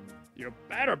 You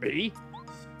better be.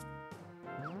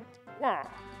 Wow.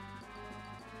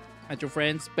 At your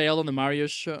friends bailed on the Mario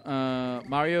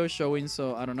showing,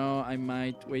 so I don't know. I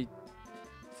might wait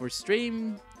for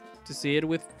stream to see it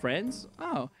with friends.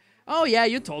 Oh yeah,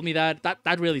 you told me that.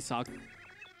 That really sucked.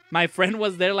 My friend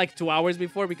was there like 2 hours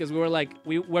before because we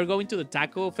were going to the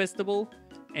taco festival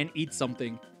and eat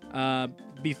something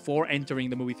before entering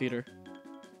the movie theater.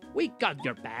 We got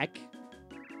your back.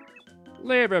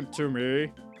 Leave him to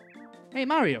me. Hey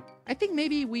Mario, I think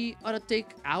maybe we ought to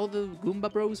take out the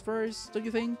Goomba Bros first, don't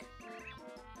you think?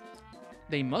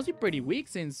 They must be pretty weak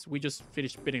since we just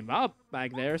finished beating them up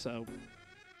back there, so...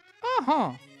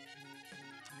 Uh-huh.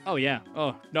 Oh yeah,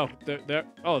 oh no,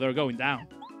 they're going down.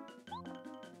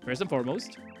 First and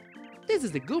foremost, this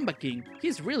is the Goomba King.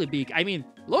 He's really big. I mean,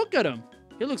 look at him.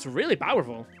 He looks really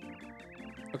powerful.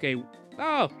 Okay,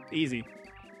 oh, easy.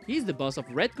 He's the boss of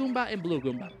Red Goomba and Blue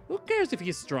Goomba. Who cares if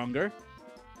he's stronger?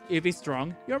 If he's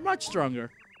strong, you're much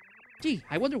stronger. Gee,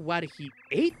 I wonder what he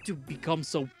ate to become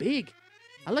so big.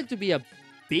 I'd like to be a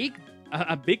bit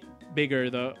bigger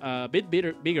though.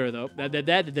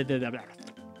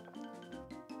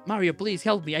 Mario, please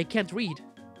help me. I can't read.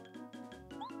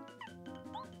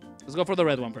 Let's go for the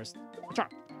red one first. Sure.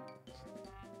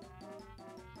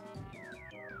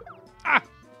 Ah!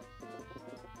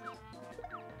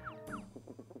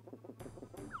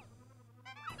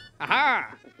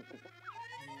 Aha!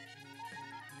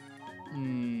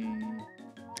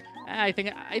 I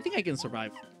think I can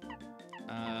survive.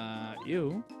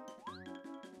 You.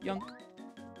 Yunk.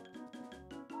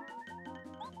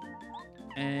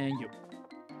 And you.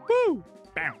 Woo!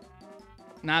 Bam!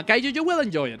 Now, Kaiju, you will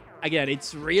enjoy it. Again,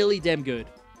 it's really damn good.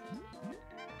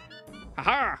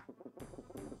 Haha!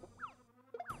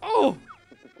 Oh!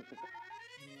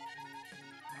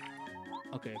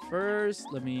 Okay, first,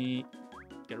 let me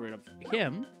get rid of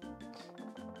him.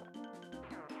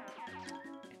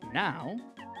 And now...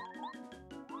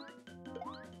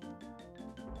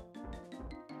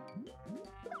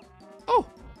 Oh!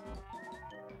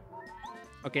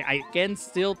 Okay, I can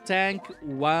still tank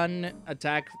one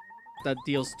attack that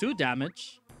deals 2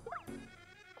 damage.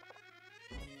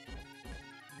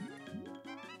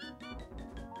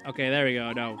 Okay, there we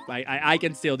go. No, I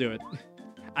can still do it.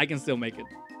 I can still make it.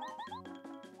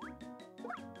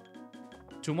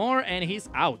 2 more and he's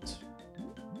out.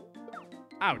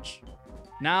 Ouch.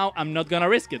 Now I'm not gonna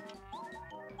risk it.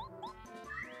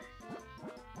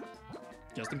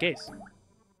 Just in case.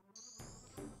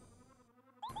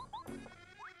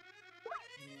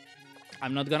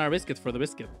 I'm not gonna risk it for the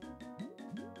biscuit.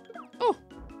 Oh!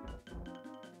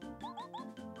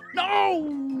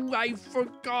 No! I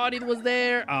forgot it was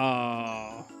there.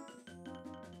 Oh.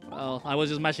 Well, I was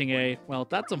just mashing A. Well,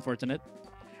 that's unfortunate.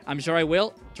 I'm sure I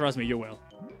will. Trust me, you will.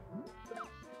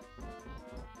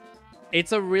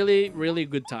 It's a really, really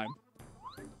good time.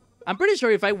 I'm pretty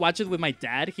sure if I watch it with my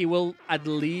dad, he will at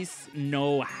least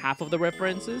know half of the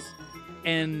references.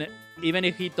 And even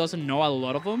if he doesn't know a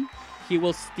lot of them, he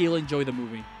will still enjoy the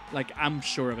movie. Like, I'm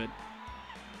sure of it.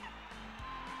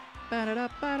 I'm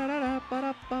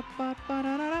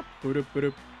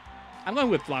going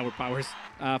with flower powers.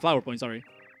 Flower points, sorry.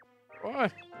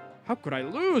 What? How could I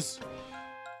lose?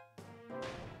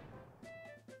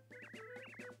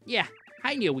 Yeah,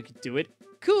 I knew we could do it.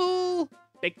 Cool!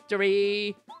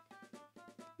 Victory!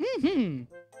 Red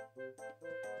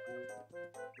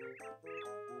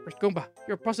Goomba,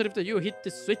 you're positive that you hit the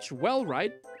switch well,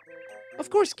 right? Of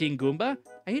course, King Goomba.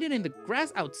 I hid it in the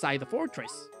grass outside the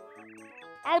fortress.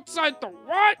 Outside the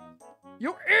what?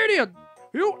 You idiot!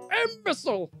 You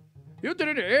imbecile! You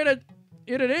didn't hit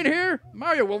it in here?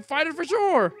 Mario will find it for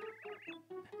sure!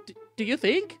 Do you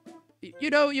think? You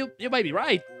know, you might be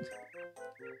right.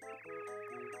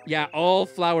 Yeah, all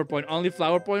flower point, only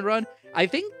flower point run. I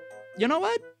think, you know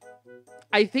what?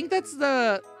 I think that's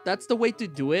the way to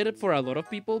do it for a lot of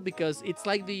people because it's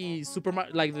like the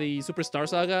Superstar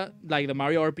Saga, like the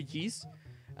Mario RPGs.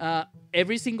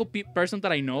 Every single person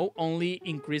that I know only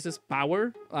increases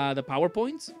power, the power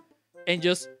points, and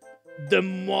just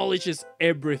demolishes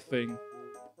everything.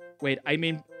 Wait, I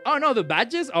mean, oh no, the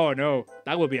badges? Oh no,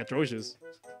 that would be atrocious.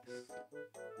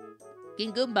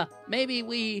 King Goomba, maybe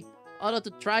we ought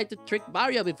to try to trick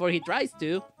Mario before he tries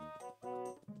to.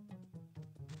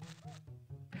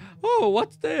 Oh,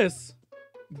 what's this?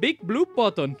 Big blue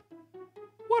button.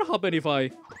 What happened if I...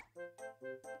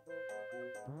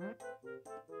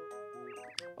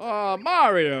 Oh,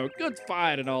 Mario, good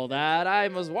fight and all that. I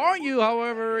must warn you,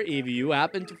 however, if you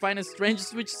happen to find a strange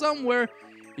switch somewhere,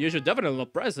 you should definitely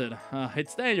not press it.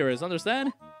 It's dangerous,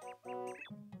 understand?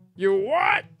 You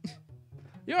what?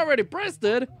 You already pressed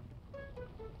it.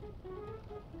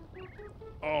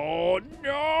 Oh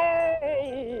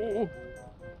no!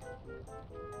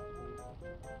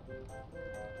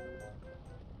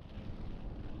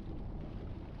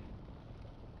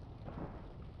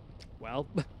 Well,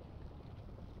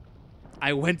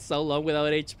 I went so long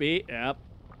without HP. Yep.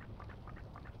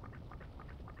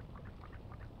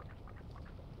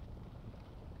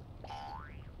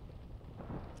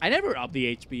 I never up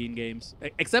the HP in games,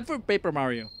 except for Paper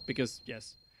Mario, because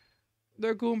yes,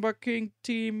 the Goomba King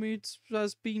team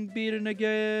has been beaten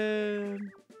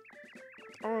again.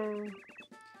 Oh,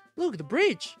 look, the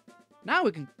bridge. Now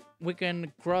we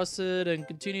can cross it and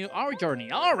continue our journey.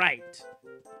 All right.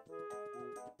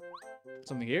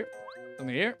 Something here.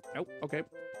 Something here. Nope. Okay.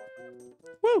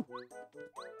 Woo!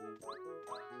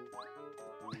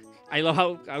 I love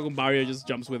how Mario just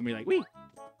jumps with me like wee,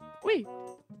 wee.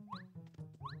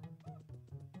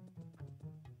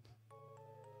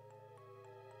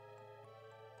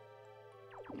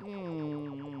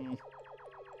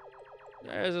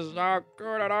 This is not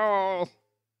good at all.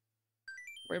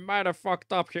 We might have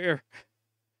fucked up here.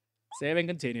 Save and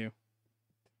continue.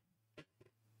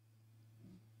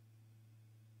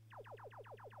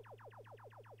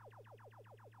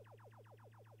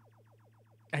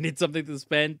 I need something to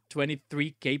spend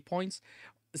 23k points.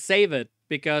 Save it,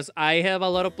 because I have a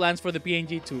lot of plans for the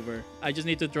PNG tuber. I just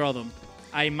need to draw them.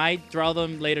 I might draw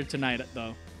them later tonight,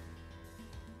 though.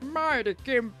 Mighty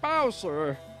King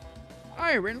Bowser,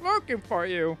 I've been looking for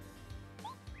you.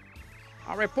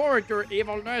 I report your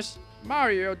evilness.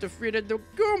 Mario defeated the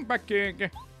Goomba King.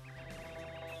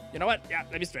 You know what? Yeah,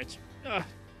 let me stretch.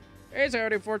 He's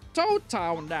heading for Toad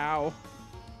Town now.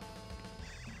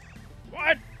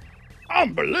 What?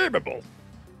 Unbelievable!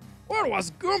 What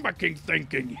was Goomba King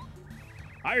thinking?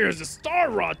 I used the Star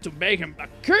Rod to make him a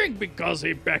king because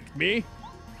he begged me.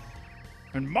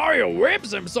 And Mario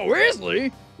whips him so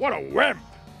easily? What a wimp!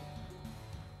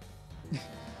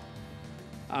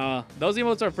 Those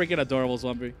emotes are freaking adorable,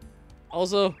 Swampy.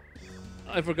 Also,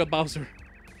 I forgot Bowser.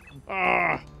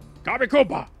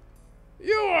 Kamikoopa!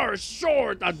 You are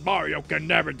sure that Mario can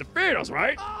never defeat us,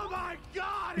 right? Oh my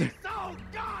god, he's so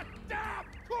goddamn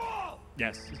cool!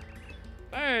 Yes.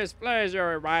 Please,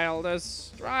 your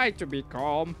wildness. Try to be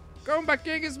calm. Goomba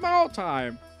King is small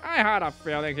time. I had a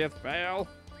feeling he'd fail.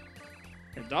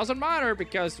 It doesn't matter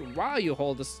because while you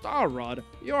hold the Star Rod,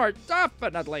 you are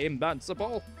definitely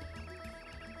invincible.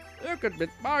 You could beat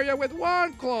Mario with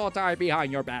one claw tied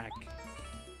behind your back.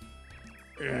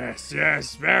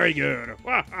 Yes, very good.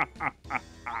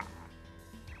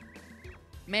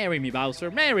 Marry me, Bowser,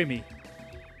 marry me.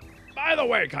 By the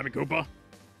way, Kamikoopa,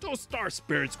 those star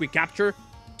spirits we capture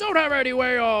don't have any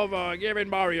way of giving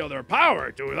Mario their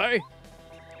power, do they?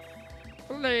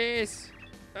 Please.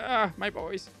 My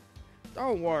boys.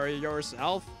 Don't worry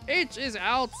yourself. Each is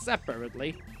held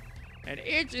separately. And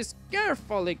each is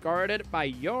carefully guarded by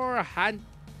your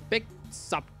hand-picked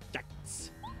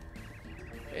subjects.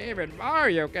 Even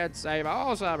Mario can save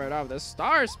all 7 of the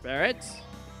star spirits.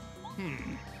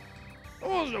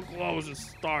 Who's the closest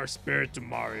star spirit to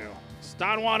Mario?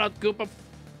 Stan one at Koopa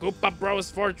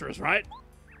Bros Fortress, right?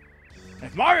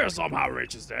 If Mario somehow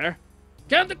reaches there,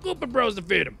 can the Koopa Bros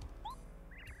defeat him?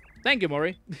 Thank you,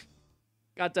 Mori.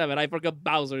 God damn it, I forgot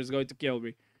Bowser is going to kill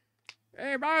me.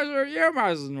 Hey, Bowser, you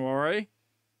mustn't worry.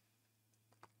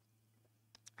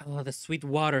 Oh, the sweet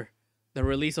water. The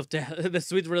release of the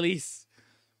sweet release.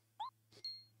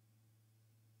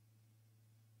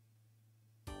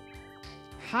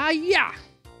 Hiya!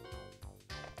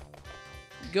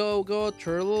 Go,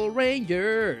 Turtle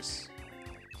Rangers!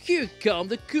 Here come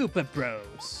the Koopa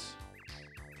Bros!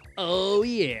 Oh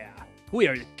yeah, we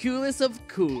are the coolest of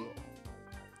cool.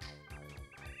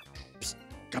 Psst,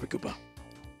 Kamikoopa,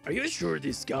 are you sure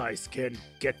these guys can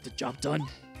get the job done?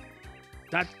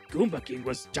 That Goomba King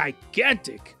was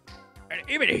gigantic. And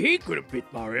even he couldn't beat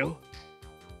Mario.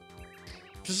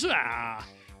 Pshaw!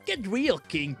 Get real,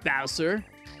 King Bowser.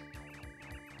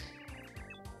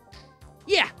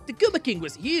 Yeah, the Goomba King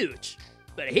was huge,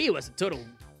 but he was a total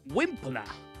wimpala.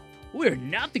 We're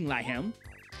nothing like him.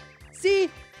 See,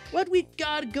 what we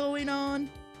got going on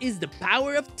is the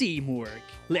power of teamwork.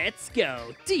 Let's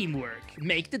go, teamwork,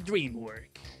 make the dream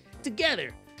work.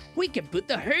 Together, we can put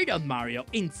the hurt on Mario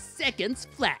in seconds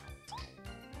flat.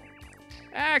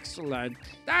 Excellent.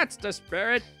 That's the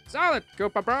spirit. Solid,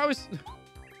 Koopa Bros.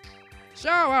 Show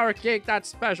our king that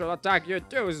special attack you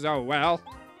do so well.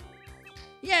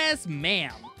 Yes,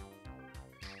 ma'am.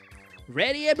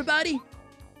 Ready, everybody?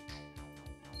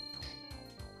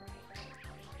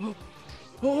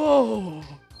 Oh!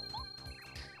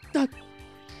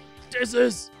 This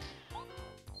is...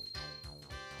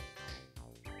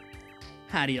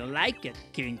 How do you like it,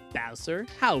 King Bowser?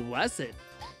 How was it?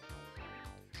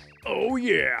 Oh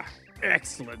yeah!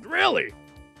 Excellent, really!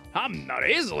 I'm not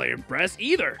easily impressed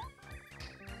either.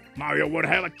 Mario would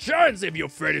have a chance if you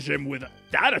finish him with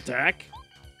that attack.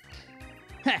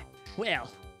 Heh,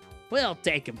 well, we'll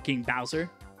take him, King Bowser.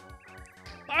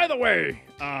 By the way,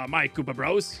 my Koopa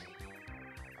Bros,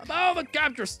 about the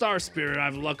capture Star Spirit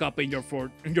I've locked up in your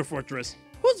fortress.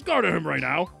 Who's guarding him right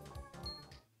now?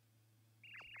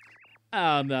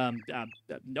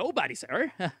 Nobody,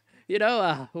 sir. You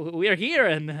know, we're here,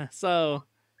 and so...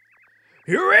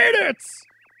 You idiots!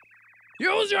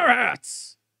 Use your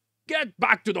hats! Get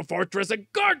back to the fortress and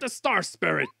guard the Star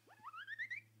Spirit!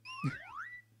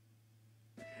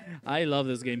 I love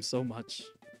this game so much,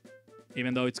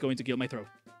 even though it's going to kill my throat.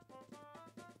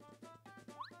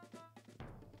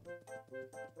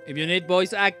 If you need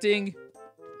voice acting,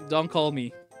 don't call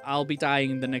me. I'll be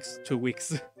dying in the next 2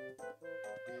 weeks.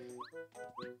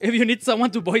 If you need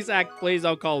someone to voice act, please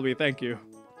don't call me. Thank you.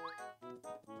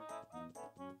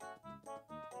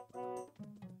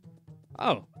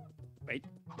 Oh. Wait.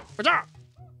 Pacha!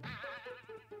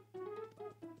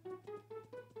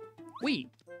 Wee.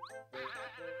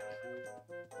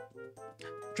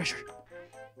 Treasure.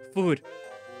 Food.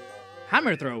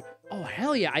 Hammer throw. Oh,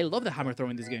 hell yeah. I love the hammer throw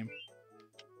in this game.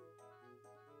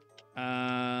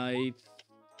 I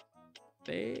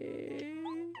think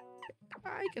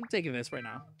I can take this right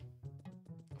now.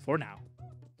 For now.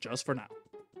 Just for now.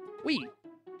 Wee.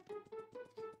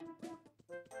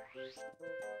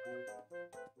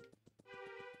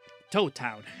 Toad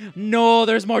Town. No,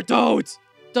 there's more toads.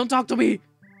 Don't talk to me.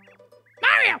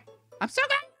 Mario! I'm so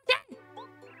glad you're dead!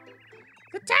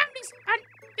 The town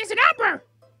is an uproar!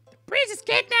 The priest is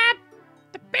kidnapped!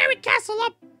 The buried castle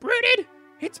uprooted!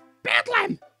 It's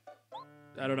bedlam!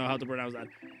 I don't know how to pronounce that.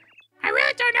 I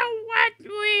really don't know what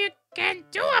we can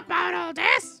do about all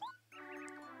this!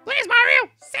 Please,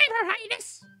 Mario, save her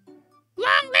highness!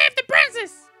 Long live the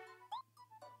princess!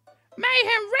 May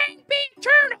her reign be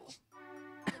eternal!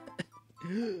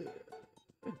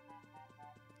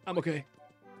 I'm okay.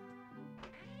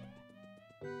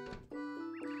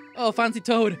 Oh, fancy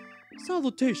Toad.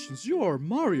 Salutations, you're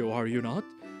Mario, are you not?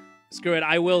 Screw it,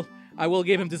 I will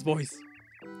give him this voice.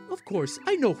 Of course,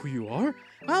 I know who you are.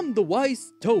 I'm the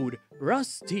wise Toad,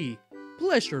 Rusty.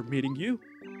 Pleasure meeting you.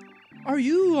 Are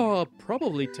you,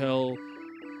 probably tell...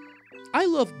 I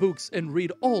love books and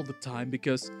read all the time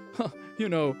because, you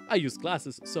know, I use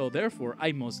glasses, so therefore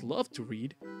I must love to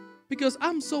read. Because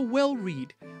I'm so well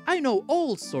read, I know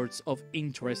all sorts of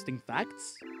interesting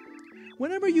facts.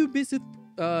 Whenever you visit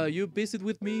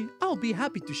with me, I'll be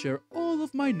happy to share all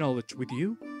of my knowledge with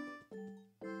you.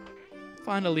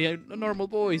 Finally, a normal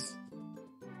voice.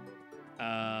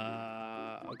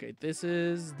 Okay, this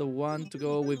is the one to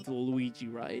go with Luigi,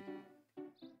 right?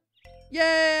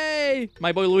 Yay!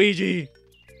 My boy Luigi!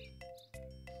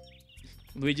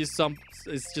 Luigi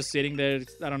is just sitting there,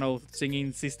 I don't know,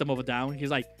 singing System of a Down. He's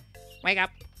like, wake up.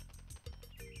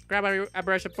 Grab a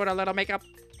brush and put a little makeup.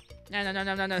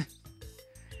 No.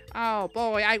 Oh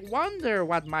boy, I wonder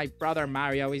what my brother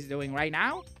Mario is doing right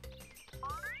now.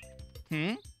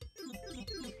 Oh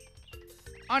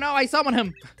no, I summon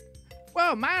him.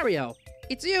 Whoa, Mario,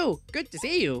 it's you. Good to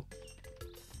see you.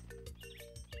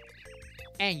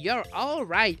 And you're all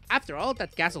right after all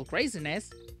that castle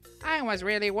craziness. I was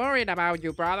really worried about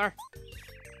you, brother.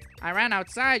 I ran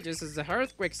outside just as the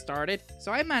earthquake started,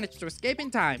 so I managed to escape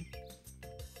in time.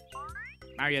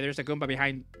 Mario, there's a Goomba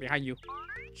behind you.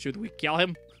 Should we kill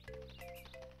him?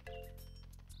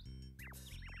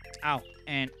 Oh,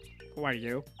 and who are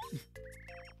you?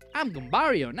 I'm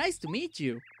Goombario. Nice to meet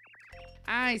you.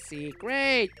 I see.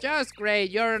 Great. Just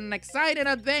great. You're an exciting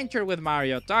adventure with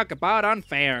Mario. Talk about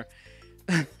unfair.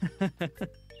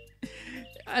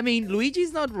 I mean,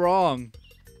 Luigi's not wrong.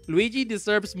 Luigi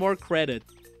deserves more credit.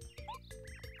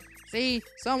 See,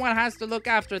 someone has to look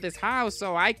after this house,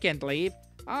 so I can't leave.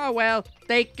 Oh well,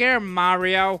 take care,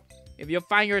 Mario. If you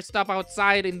find your stuff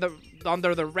outside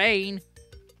under the rain,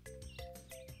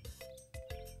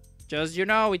 just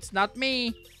it's not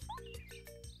me.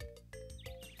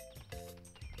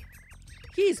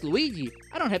 He's Luigi.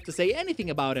 I don't have to say anything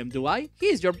about him, do I?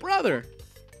 He's your brother.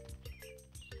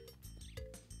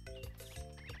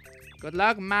 Good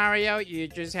luck, Mario. You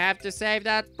just have to save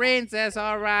that princess,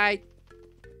 alright?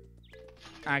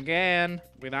 Again,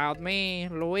 without me,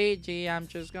 Luigi, I'm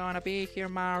just gonna be here,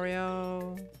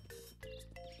 Mario.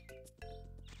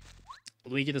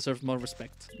 Luigi deserves more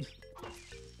respect.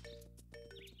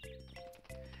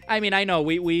 I mean, I know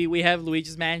we have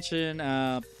Luigi's Mansion.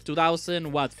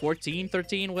 2014,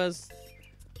 13 was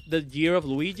the year of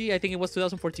Luigi. I think it was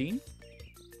 2014.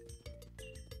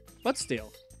 But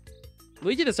still,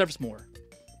 Luigi deserves more.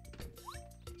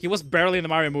 He was barely in the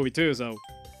Mario movie too, so.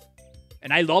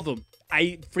 And I love him.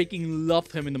 I freaking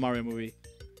loved him in the Mario movie.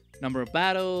 Number of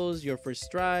battles, your first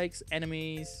strikes,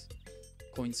 enemies,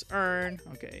 coins earned.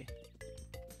 Okay.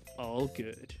 All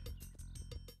good.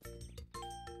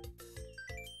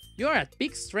 You're at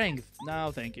peak strength.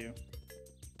 No, thank you.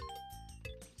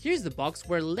 Here's the box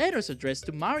where letters addressed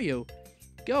to Mario.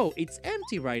 Go, it's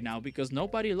empty right now because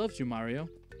nobody loves you, Mario.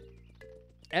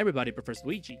 Everybody prefers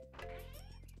Luigi.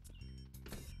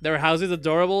 Their house is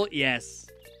adorable? Yes.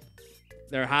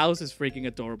 Their house is freaking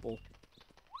adorable.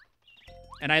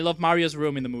 And I love Mario's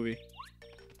room in the movie.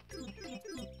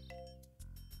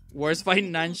 Worst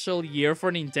financial year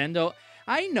for Nintendo?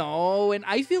 I know, and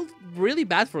I feel really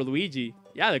bad for Luigi.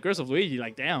 Yeah, the Curse of Luigi,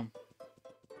 like, damn.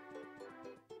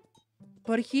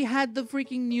 But he had the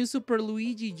freaking new Super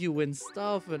Luigi U and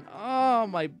stuff, and oh,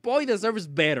 my boy deserves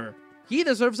better. He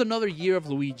deserves another year of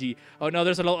Luigi. Oh, no,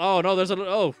 there's a lot. Oh, no, there's a lot.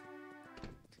 Oh.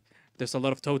 There's a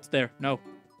lot of toads there. No.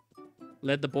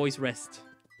 Let the boys rest.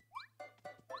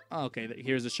 Okay,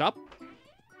 here's the shop.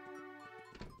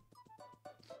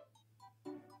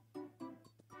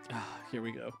 Here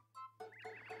we go.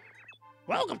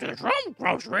 Welcome to the Drum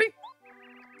Grocery.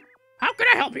 How can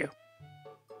I help you?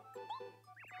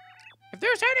 If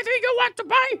there's anything you want to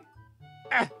buy,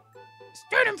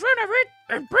 stand in front of it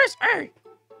and press A.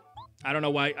 I don't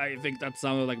know why I think that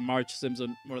sounded like Marge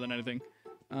Simpson more than anything.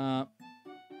 Oh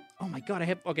my god, I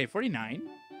have... Okay, 49.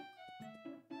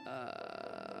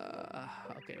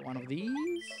 Okay, one of these.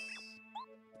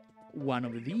 One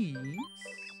of these.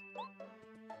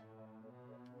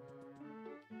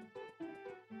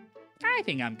 I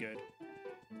think I'm good.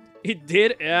 It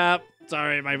did? Yeah.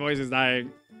 Sorry, my voice is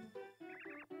dying.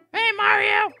 Hey,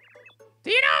 Mario.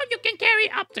 Do you know you can carry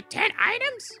up to 10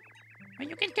 items? And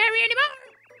you can carry any more?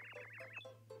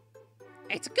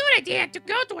 It's a good idea to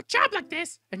go to a shop like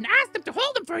this and ask them to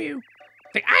hold them for you.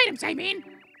 The items, I mean.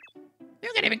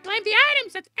 You can even claim the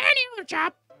items at any other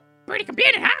shop. Pretty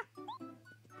convenient,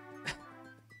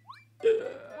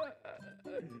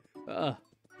 huh?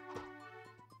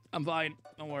 I'm fine.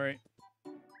 Don't worry.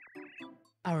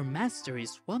 Our master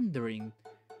is wandering.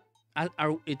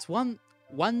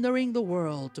 Wandering the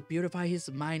world to purify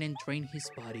his mind and train his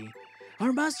body.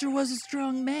 Our master was a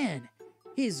strong man.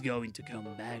 He's going to come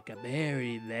back a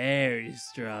very, very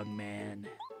strong man.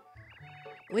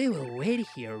 We will wait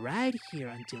here, right here,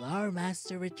 until our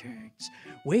master returns.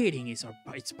 Waiting is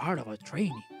it's part of our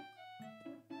training.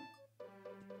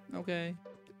 Okay.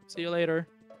 See you later.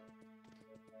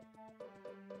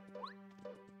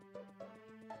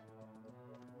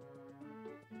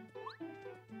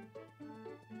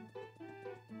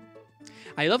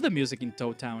 I love the music in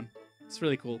Toad Town. It's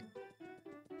really cool.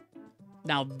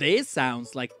 Now this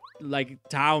sounds like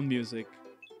town music.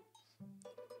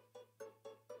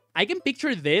 I can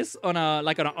picture this on a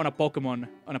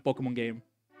Pokemon game.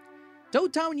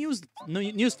 Toad Town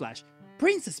newsflash: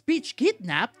 Princess Peach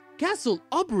kidnapped, castle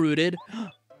uprooted.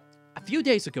 A few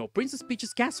days ago, Princess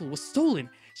Peach's castle was stolen.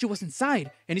 She was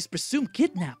inside and is presumed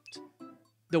kidnapped.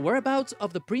 The whereabouts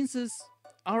of the princess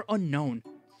are unknown.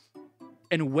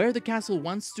 And where the castle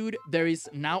once stood, there is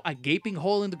now a gaping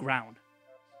hole in the ground.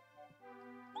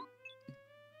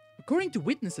 According to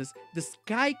witnesses,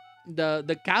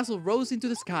 the castle rose into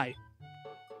the sky.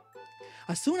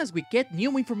 As soon as we get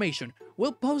new information,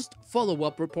 we'll post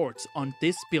follow-up reports on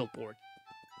this billboard.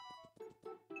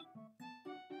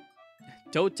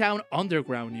 Toad Town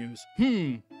Underground News.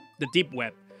 The deep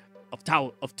web of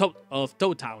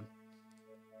Toad Town.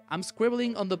 I'm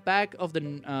scribbling on the back of the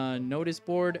notice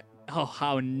board. Oh,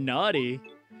 how naughty.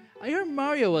 I heard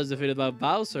Mario was defeated by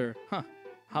Bowser. Huh,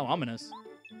 how ominous.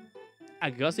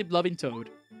 A gossip-loving Toad.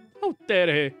 How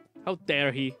dare he? How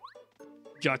dare he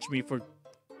judge me for...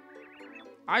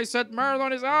 I said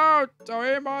Merlin is out, so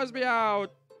he must be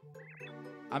out.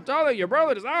 I'm telling you,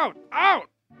 Merlin is out! Out!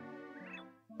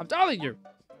 I'm telling you!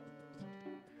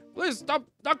 Please stop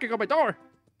knocking on my door!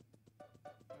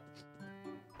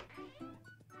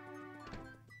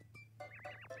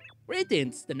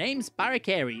 Greetings, the name's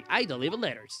Parakari. I deliver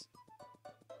letters.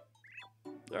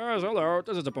 Yes, hello,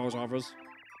 this is the post office.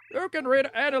 You can read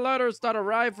any letters that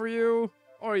arrive for you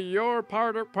or your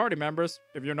party members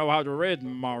if you know how to read,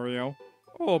 Mario.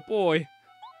 Oh boy.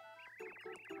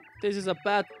 This is a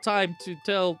bad time to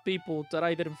tell people that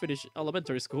I didn't finish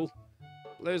elementary school.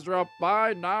 Please drop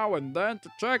by now and then to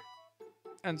check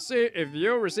and see if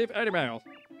you receive any mail.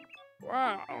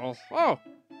 Wow. Oh,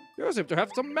 you seem to have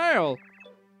some mail.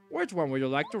 Which one would you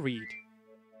like to read?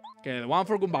 Okay, the one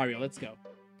for Goombario. Let's go.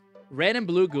 Red and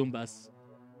blue Goombas.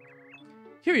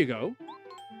 Here you go.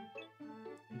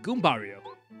 Goombario.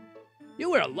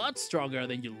 You were a lot stronger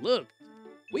than you looked.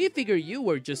 We figured you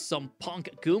were just some punk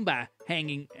Goomba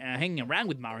hanging around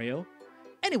with Mario.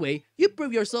 Anyway, you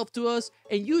prove yourself to us,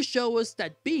 and you show us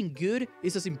that being good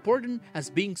is as important as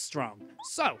being strong.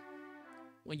 So,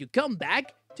 when you come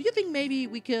back, do you think maybe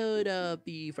we could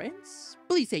be friends?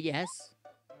 Please say yes.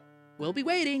 We'll be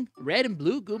waiting. Red and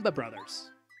blue Goomba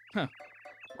brothers. Well,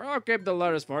 I'll keep the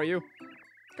letters for you.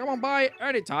 Come on by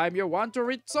anytime you want to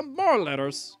read some more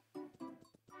letters.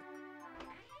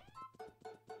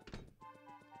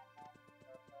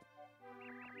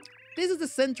 This is the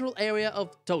central area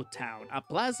of Toad Town, a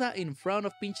plaza in front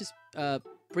of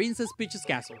Princess Peach's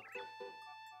castle.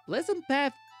 Pleasant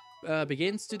Path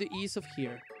begins to the east of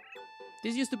here.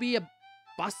 This used to be a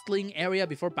bustling area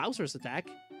before Bowser's attack.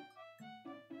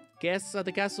 Guests at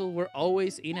the castle were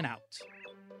always in and out,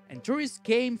 and tourists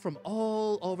came from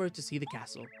all over to see the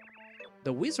castle.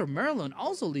 The wizard Merlin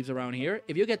also lives around here.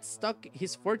 If you get stuck,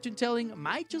 his fortune telling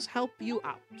might just help you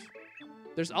out.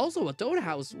 There's also a toad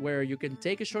house where you can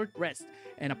take a short rest,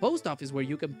 and a post office where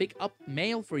you can pick up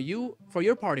mail for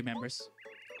your party members.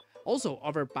 Also,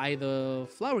 over by the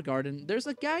flower garden, there's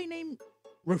a guy named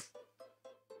Roof,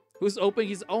 who's opening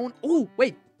his own... Oh,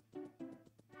 wait!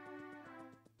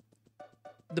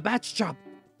 The badge shop!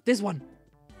 This one!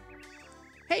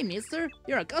 Hey, mister,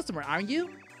 you're a customer, aren't you?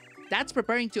 That's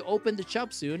preparing to open the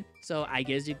shop soon, so I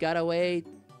guess you gotta wait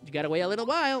a little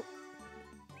while.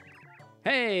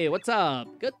 Hey, what's up?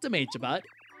 Good to meet you, bud.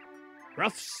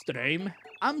 Ruff's the name.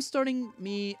 I'm starting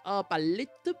me up a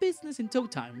little business in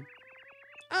Toad Town.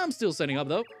 I'm still setting up,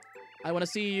 though. I want to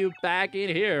see you back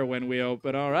in here when we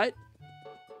open, alright?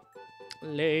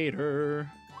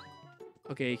 Later.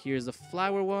 Okay, here's the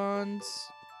flower ones.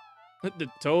 The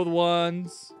toad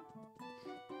ones.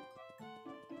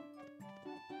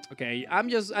 Okay, I'm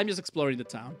just exploring the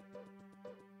town.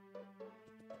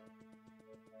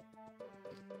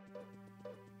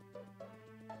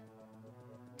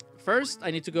 First, I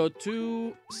need to go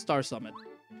to Star Summit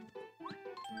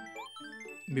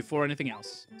before anything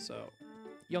else. So,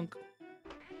 yonk.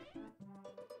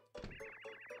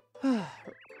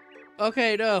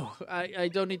 Okay, no, I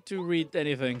don't need to read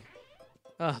anything.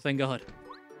 Ah, thank God.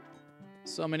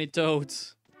 So many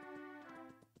toads.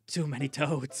 Too many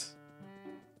toads.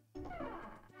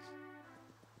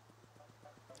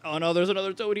 Oh no, there's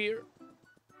another toad here.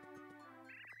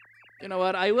 You know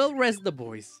what? I will rest the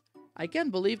boys. I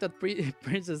can't believe that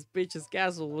Princess Peach's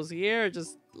castle was here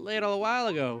just a little while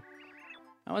ago.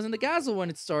 I was in the castle when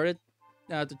it started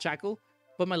to chuckle,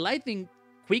 but my lightning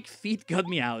quick feet got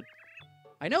me out.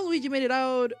 I know Luigi made it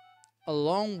out a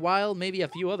long while, maybe a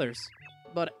few others,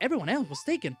 but everyone else was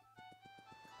taken.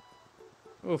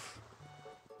 Oof.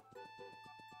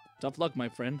 Tough luck, my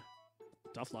friend.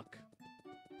 Tough luck.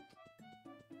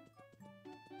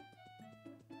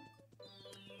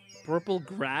 Purple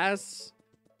grass.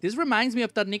 This reminds me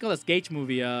of that Nicolas Cage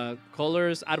movie,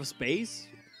 Colors Out of Space,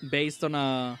 based on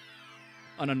a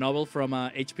novel from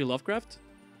H.P. Lovecraft.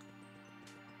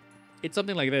 It's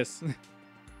something like this.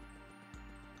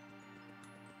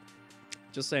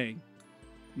 Just saying.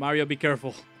 Mario, be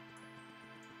careful.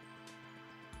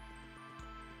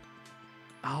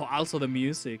 Oh, also the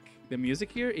music. The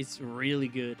music here is really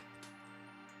good.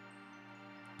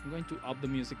 I'm going to up the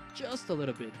music just a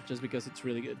little bit, just because it's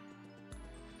really good.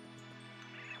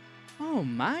 Oh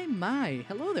my.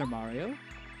 Hello there, Mario.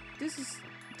 This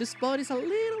spot is a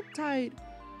little tight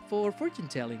for fortune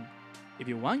telling. If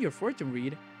you want your fortune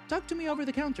read, talk to me over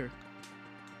the counter.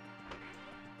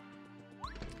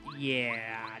 Yeah,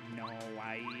 no,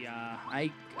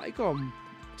 I come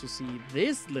to see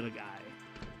this little guy.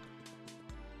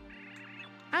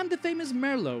 I'm the famous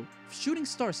Merlo of Shooting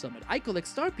Star Summit. I collect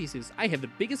star pieces. I have the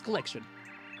biggest collection.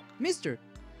 Mister,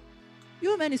 You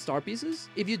have any star pieces?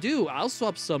 If you do, I'll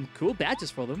swap some cool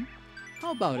badges for them.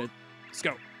 How about it? Let's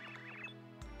go.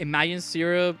 Imagine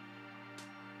syrup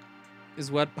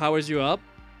is what powers you up.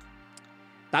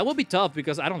 That would be tough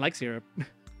because I don't like syrup.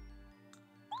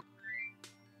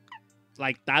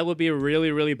 Like, that would be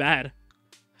really, really bad.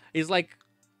 It's like,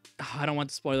 I don't want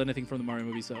to spoil anything from the Mario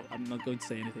movie, so I'm not going to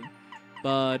say anything.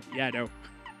 But yeah, no.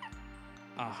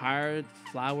 A hard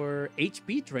flower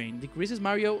HP drain decreases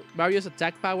Mario's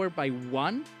attack power by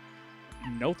 1.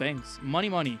 No thanks. Money,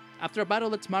 money. After a battle,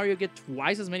 lets Mario get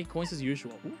twice as many coins as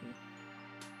usual. Ooh.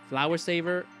 Flower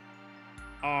saver.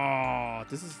 Oh,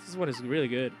 this is what is really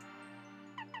good.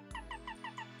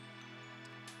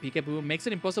 Peekaboo makes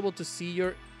it impossible to see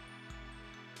your.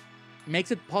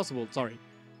 Makes it possible. Sorry.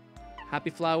 Happy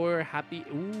flower. Happy.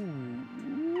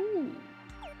 Ooh.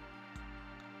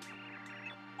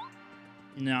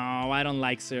 No, I don't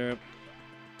like syrup.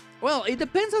 Well, it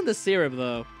depends on the syrup,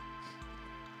 though.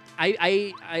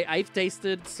 I've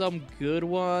tasted some good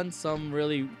ones, some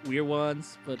really weird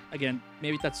ones, but again,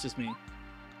 maybe that's just me.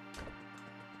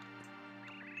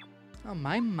 Oh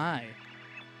my.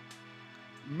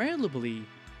 Merlubly,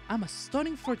 I'm a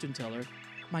stunning fortune teller.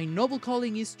 My noble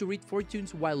calling is to read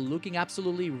fortunes while looking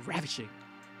absolutely ravishing.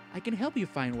 I can help you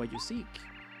find what you seek.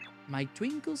 My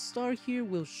twinkle star here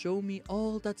will show me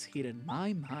all that's hidden.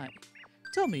 My.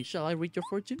 Tell me, shall I read your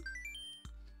fortune?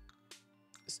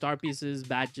 Star pieces,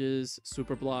 badges,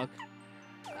 super block.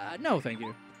 No, thank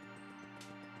you.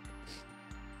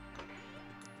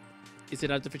 Is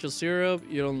it artificial syrup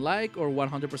you don't like or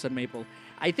 100% maple?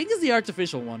 I think it's the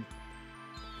artificial one.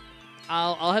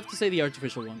 I'll have to say the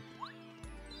artificial one.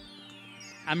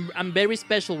 I'm very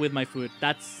special with my food.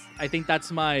 I think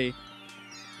that's my.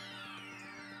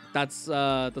 That's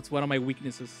one of my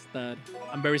weaknesses, that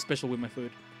I'm very special with my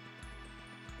food.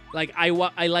 Like, I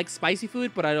like spicy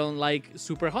food, but I don't like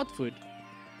super hot food.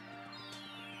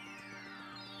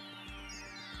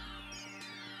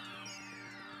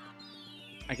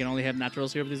 I can only have natural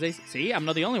syrup these days. See, I'm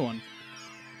not the only one.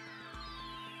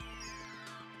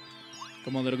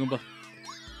 Come on, little Goomba.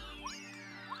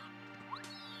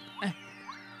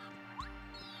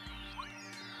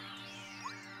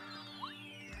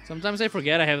 Sometimes I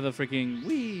forget I have the freaking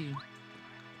wee.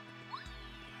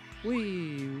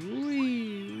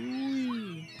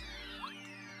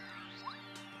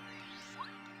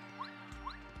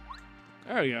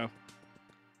 There we go.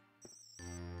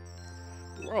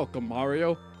 Welcome,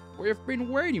 Mario. We've been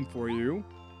waiting for you.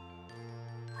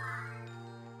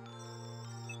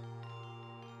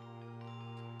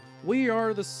 We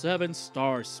are the 7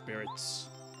 star spirits.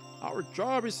 Our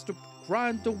job is to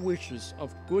grant the wishes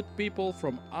of good people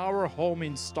from our home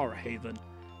in Starhaven,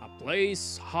 a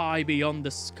place high beyond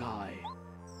the sky.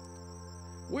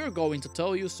 We're going to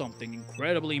tell you something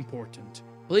incredibly important.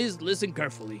 Please listen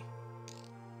carefully.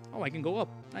 Oh, I can go up.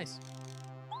 Nice.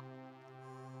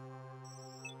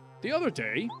 The other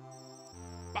day,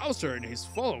 Bowser and his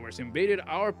followers invaded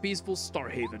our peaceful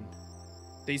Starhaven.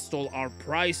 They stole our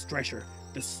prized treasure,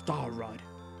 the Star Rod,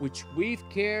 which we've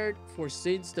cared for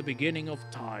since the beginning of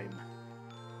time.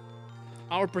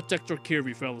 Our protector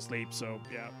Kirby fell asleep, so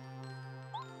yeah.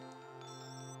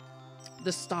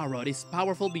 The Star Rod is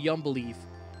powerful beyond belief.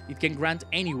 It can grant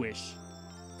any wish.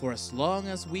 For as long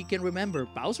as we can remember,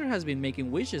 Bowser has been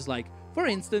making wishes like, for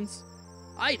instance,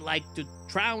 I'd like to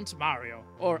trounce Mario,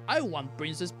 or I want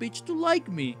Princess Peach to like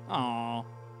me. Aww.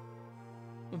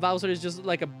 Bowser is just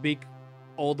like a big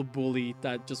old bully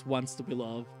that just wants to be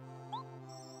loved.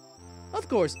 Of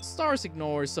course, Stars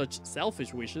ignore such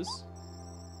selfish wishes.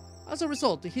 As a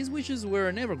result, his wishes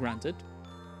were never granted.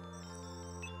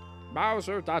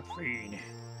 Bowser, that fiend.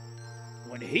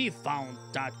 When he found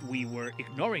that we were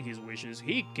ignoring his wishes,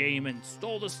 he came and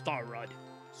stole the Star Rod,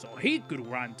 so he could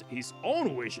grant his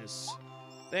own wishes.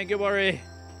 Thank you, Murray.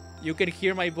 You can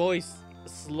hear my voice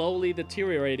slowly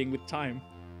deteriorating with time.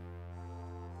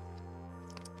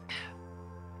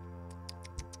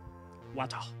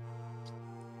 Water.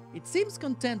 It seems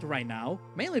content right now,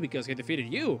 mainly because he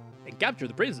defeated you and captured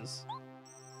the princess.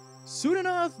 Soon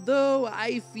enough, though,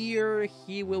 I fear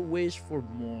he will wish for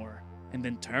more, and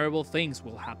then terrible things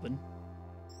will happen.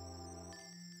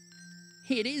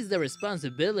 It is the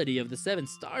responsibility of the 7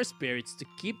 star spirits to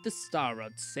keep the Star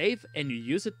Rod safe and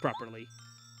use it properly.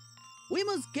 We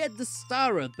must get the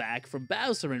Star Rod back from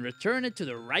Bowser and return it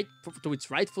to its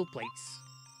rightful place.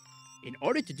 In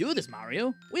order to do this,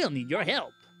 Mario, we'll need your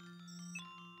help.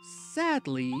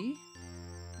 Sadly,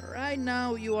 right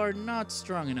now you are not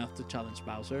strong enough to challenge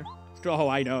Bowser. Oh,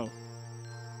 I know.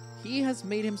 He has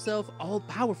made himself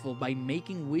all-powerful by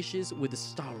making wishes with the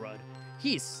Star Rod.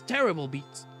 He is terrible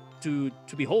to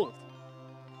behold.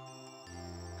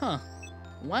 Huh.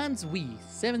 Once we,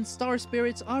 7 star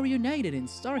spirits, are united in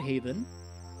Starhaven,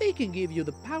 they can give you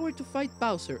the power to fight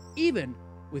Bowser, even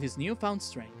with his newfound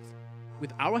strength.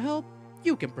 With our help,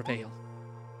 you can prevail.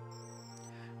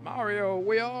 Mario,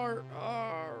 we are,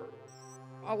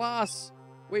 alas,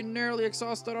 we nearly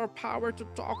exhausted our power to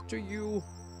talk to you.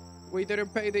 We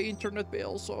didn't pay the internet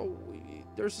bill, so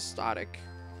there's a static.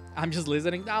 I'm just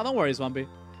listening. No, don't worry, Swampy.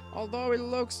 Although it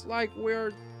looks like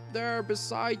we're there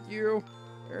beside you,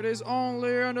 it is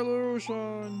only an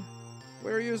illusion.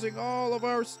 We're using all of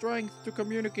our strength to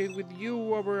communicate with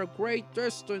you over a great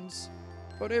distance,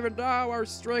 but even now our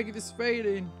strength is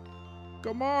fading.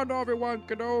 Come on, Obi-Wan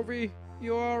Kenobi,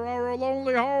 you are our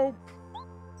only hope.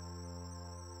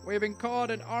 We've been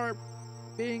caught and are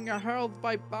being held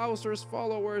by Bowser's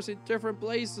followers in different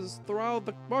places throughout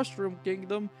the Mushroom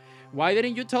Kingdom. Why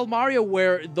didn't you tell Mario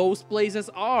where those places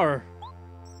are?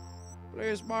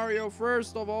 Please, Mario,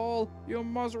 first of all, you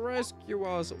must rescue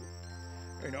us.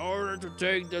 In order to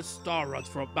take the Star Rod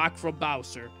back from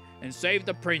Bowser and save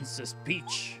the Princess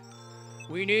Peach,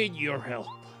 we need your help.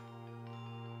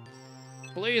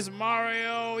 Please,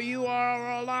 Mario, you are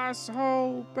our last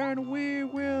hope, and we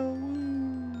will.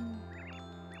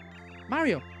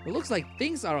 Mario, it looks like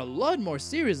things are a lot more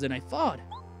serious than I thought.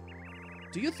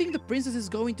 Do you think the princess is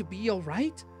going to be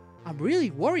alright? I'm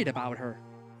really worried about her.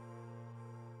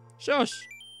 Shush!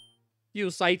 You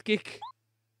sidekick.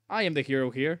 I am the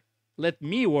hero here. Let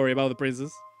me worry about the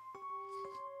princess.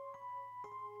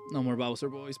 No more Bowser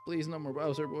boys, please. No more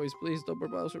Bowser boys, please. No more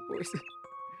Bowser boys.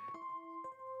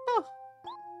 Oh.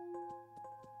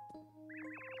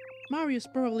 Mario's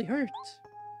probably hurt.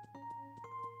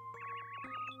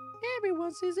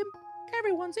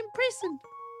 Everyone's imprisoned.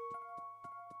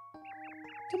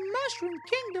 The Mushroom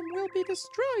Kingdom will be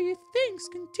destroyed if things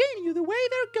continue the way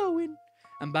they're going.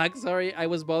 I'm back. Sorry, I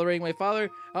was bothering my father.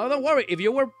 Oh, don't worry. If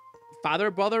you were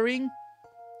father bothering,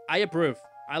 I approve.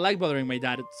 I like bothering my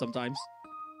dad sometimes.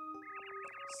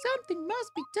 Something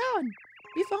must be done.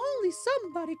 If only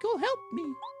somebody could help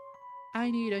me.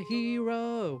 I need a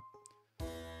hero.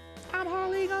 I'm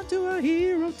holding on to a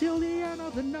hero till the end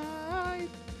of the night.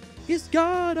 He's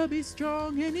gotta be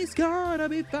strong and he's gotta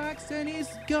be fast and he's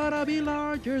gotta be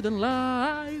larger than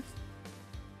life.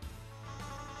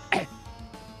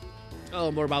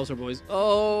 Oh, more Bowser boys.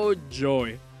 Oh,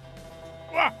 joy.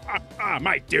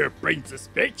 My dear Princess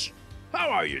Peach, how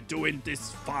are you doing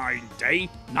this fine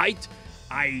night?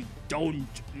 I don't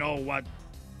know what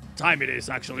time it is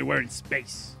actually. We're in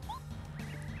space.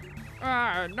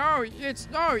 No, it's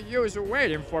no use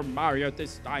waiting for Mario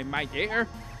this time, my dear.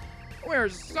 We're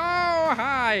so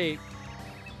high.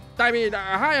 I mean,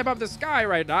 high above the sky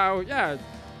right now. Yeah,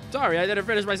 sorry, I didn't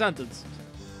finish my sentence.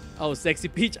 Oh, sexy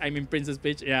Peach. I mean Princess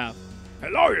Peach. Yeah.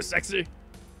 Hello, you sexy.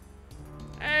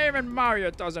 Even Mario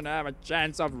doesn't have a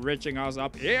chance of reaching us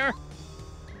up here.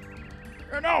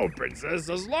 You know, Princess,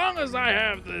 as long as I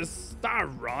have this Star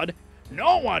Rod,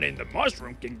 no one in the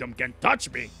Mushroom Kingdom can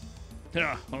touch me.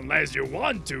 Unless you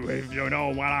want to, if you know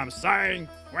what I'm saying.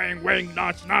 Wing, wing,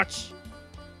 notch, notch.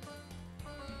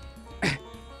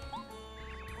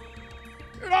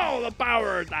 You know, the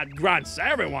power that grants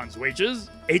everyone's wishes,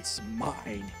 it's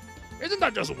mine. Isn't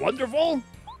that just wonderful?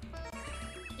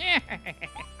 Yeah.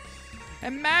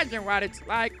 Imagine what it's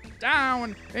like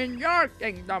down in your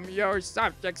kingdom. Your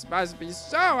subjects must be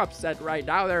so upset right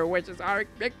now their wishes are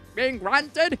being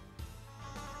granted.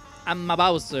 I'm a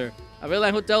Bowser, a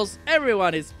villain who tells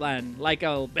everyone his plan, like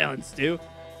all villains do.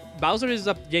 Bowser is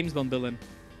a James Bond villain,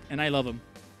 and I love him.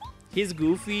 He's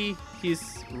goofy,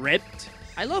 he's ripped.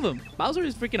 I love him. Bowser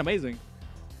is freaking amazing.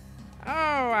 Oh,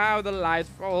 how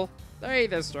delightful. They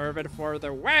deserve it for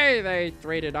the way they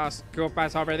treated us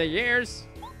Koopas over the years.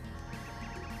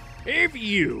 If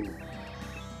you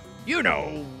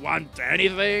want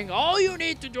anything, all you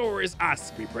need to do is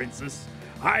ask me, Princess.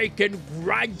 I can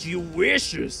grant you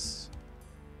wishes.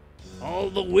 All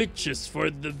the witches for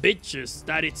the bitches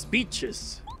that it's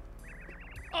peaches.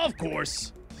 Of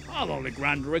course, I'll only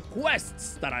grant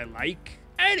requests that I like.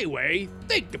 Anyway,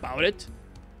 think about it.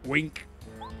 Wink.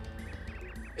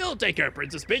 You'll take care,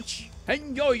 Princess Peach.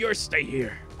 Enjoy your stay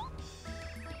here.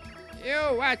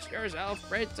 You watch yourself,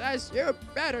 Princess. You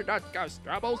better not cause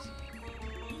troubles.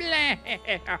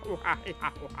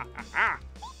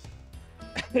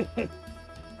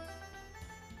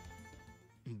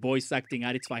 Voice acting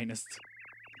at its finest.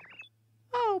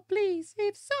 Oh, please,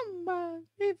 if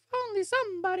only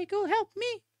somebody could help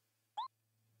me.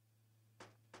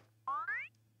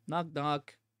 Knock,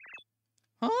 knock.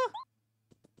 Huh?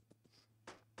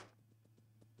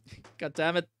 God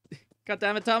damn it. God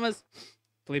damn it, Thomas.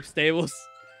 Flip Stables.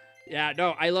 Yeah,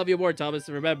 no, I love you more, Thomas,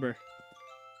 remember.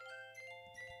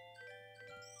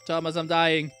 Thomas, I'm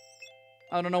dying.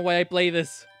 I don't know why I play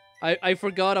this. I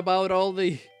forgot about all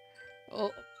the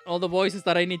voices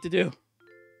that I need to do.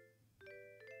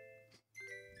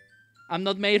 I'm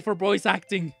not made for voice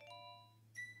acting.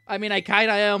 I mean, I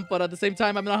kinda am, but at the same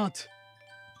time, I'm not.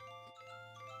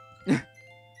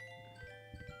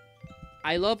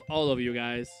 I love all of you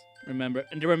guys. Remember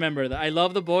that. I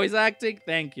love the voice acting.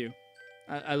 Thank you.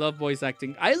 I love voice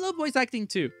acting. I love voice acting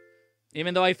too.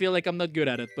 Even though I feel like I'm not good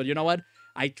at it. But you know what?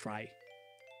 I try.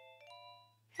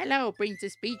 Hello,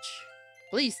 Princess Peach.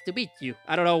 Pleased to meet you.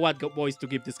 I don't know what voice to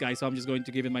give this guy, so I'm just going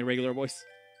to give it my regular voice.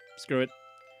 Screw it.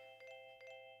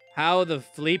 How the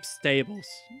flip stables.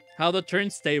 How the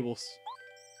turntables.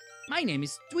 My name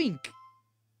is Twink.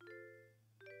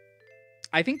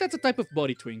 I think that's a type of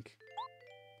body, Twink.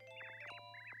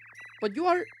 But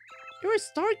you're a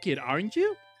Star Kid, aren't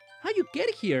you? How'd you get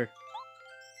here?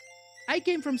 I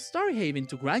came from Starhaven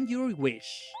to grant your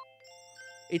wish.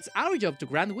 It's our job to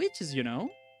grant wishes, you know.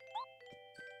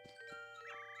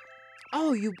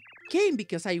 Oh, you came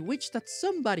because I wished that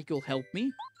somebody could help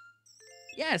me.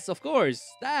 Yes, of course,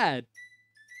 Dad.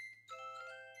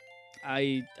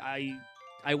 I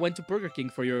went to Burger King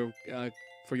for your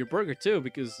burger too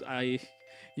because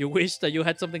you wished that you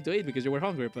had something to eat because you were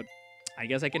hungry, but I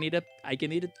guess I can eat it. I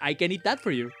can eat that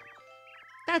for you.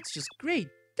 That's just great.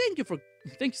 Thank you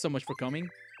so much for coming.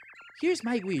 Here's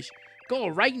my wish. Go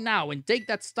right now and take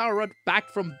that Star Rod back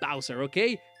from Bowser,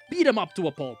 okay? Beat him up to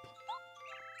a pulp.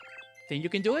 Think you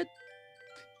can do it?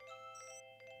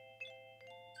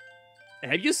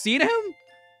 Have you seen him?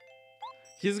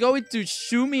 He's going to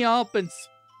chew me up and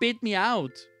spit me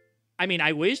out. I mean,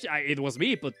 I wish it was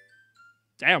me, but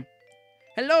damn.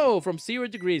 Hello from 0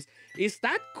 degrees. Is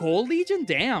that Cold Legion?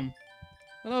 Damn.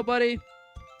 Hello, buddy.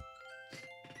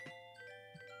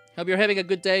 Hope you're having a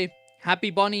good day.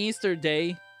 Happy Bunny Easter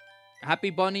Day.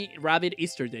 Happy Bunny Rabbit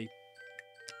Easter Day.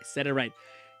 I said it right.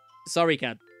 Sorry,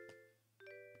 cat.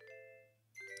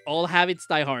 All habits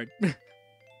die hard.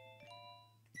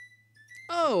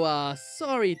 Oh,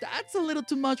 sorry. That's a little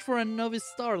too much for a novice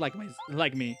star like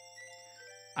me.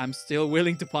 I'm still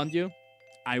willing to punt you.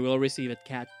 I will receive it,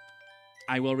 cat.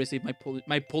 I will receive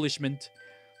my punishment.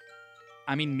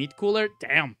 I mean, meat cooler?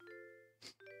 Damn.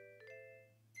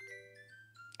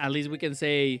 At least we can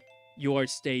say you are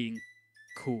staying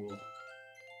cool.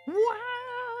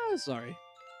 Wow. Sorry.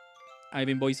 I've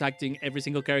been voice acting every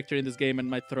single character in this game and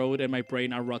my throat and my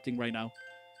brain are rotting right now.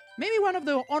 Maybe one of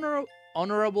the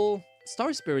honorable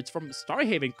star spirits from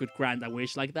Starhaven could grant a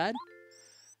wish like that.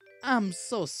 I'm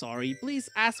so sorry. Please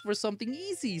ask for something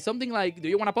easy. Something like, do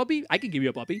you want a puppy? I can give you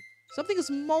a puppy. Something a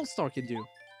small star can do.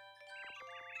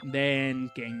 Then,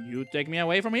 can you take me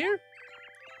away from here?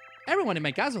 Everyone in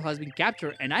my castle has been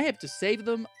captured and I have to save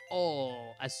them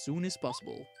all as soon as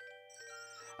possible.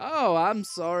 Oh, I'm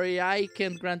sorry. I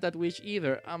can't grant that wish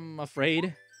either, I'm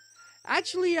afraid.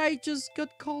 Actually, I just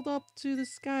got called up to the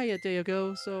sky a day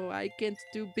ago, so I can't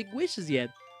do big wishes yet.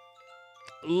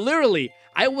 Literally,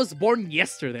 I was born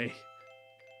yesterday.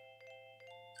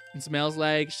 It smells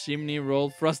like chimney roll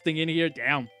frosting in here.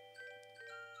 Damn.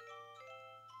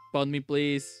 Put me,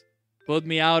 please. Put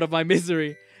me out of my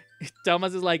misery.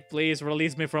 Thomas is like, please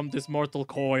release me from this mortal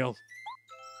coil.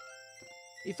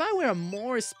 If I were a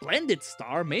more splendid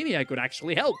star, maybe I could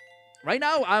actually help. Right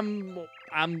now,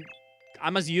 I'm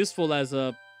as useful as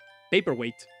a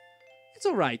paperweight. It's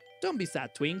alright. Don't be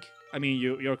sad, Twink. I mean,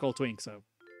 you're called Twink, so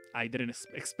I didn't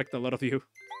expect a lot of you.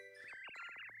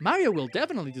 Mario will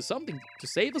definitely do something to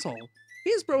save us all.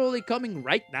 He's probably coming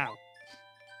right now.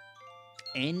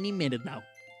 Any minute now.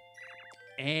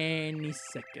 Any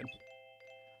second.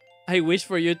 I wish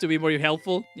for you to be more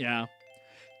helpful. Yeah.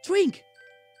 Twink!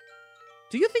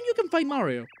 Do you think you can find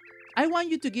Mario? I want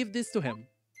you to give this to him.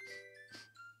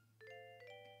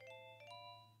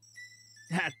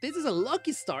 This is a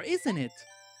lucky star, isn't it?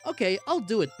 Okay, I'll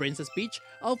do it, Princess Peach.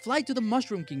 I'll fly to the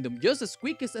Mushroom Kingdom just as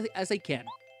quick as I can.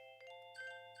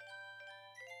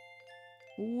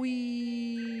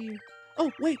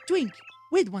 Oh, wait, Twink!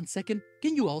 Wait 1 second.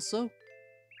 Can you also?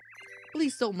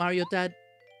 Please tell Mario, Dad.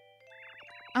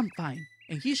 I'm fine,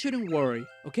 and he shouldn't worry,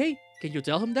 okay? Can you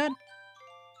tell him that?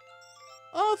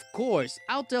 Of course,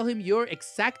 I'll tell him your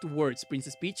exact words,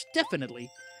 Princess Peach, definitely.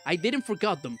 I didn't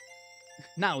forget them.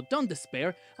 Now, don't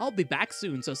despair. I'll be back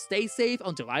soon, so stay safe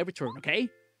until I return, okay?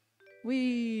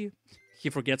 He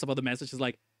forgets about the message. He's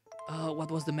like,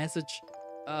 what was the message?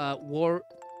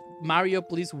 Mario,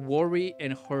 please worry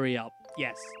and hurry up.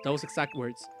 Yes, those exact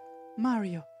words.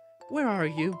 Mario, where are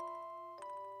you?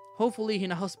 Hopefully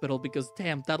in a hospital, because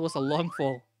damn, that was a long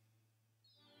fall.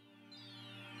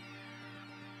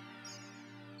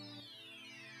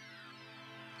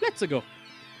 Let's go.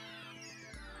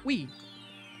 Wee.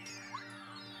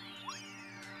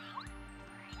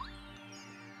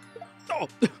 Oh.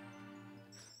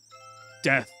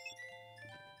 Death.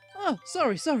 Oh,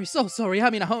 sorry, so sorry.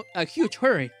 I'm in a huge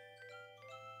hurry.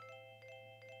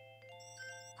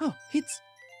 Oh,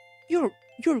 you're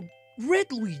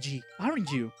Red Luigi,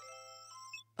 aren't you?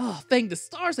 Oh, thank the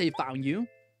stars I found you.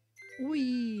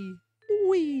 Wee.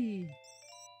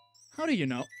 How do you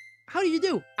know? How do you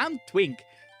do? I'm Twink.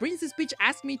 Princess Peach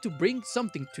asked me to bring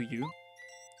something to you.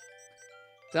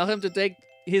 Tell him to take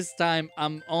his time.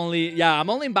 I'm only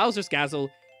in Bowser's castle.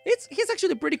 He's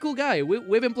actually a pretty cool guy.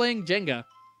 We've been playing Jenga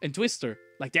and Twister.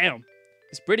 Like, damn,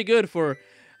 it's pretty good for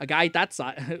a guy that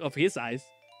size of his size.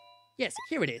 Yes,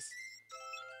 here it is.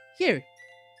 Here,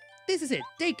 this is it.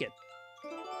 Take it.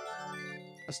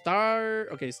 A star.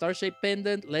 Okay, star-shaped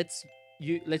pendant. Lets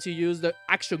you use the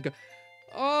action.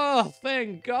 Oh,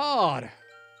 thank God.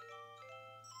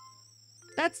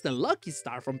 That's the lucky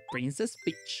star from Princess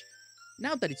Peach.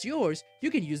 Now that it's yours,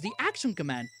 you can use the action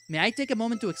command. May I take a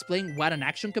moment to explain what an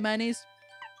action command is?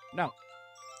 No.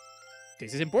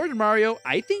 This is important, Mario.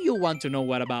 I think you'll want to know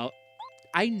what about.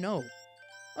 I know.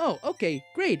 Oh, okay,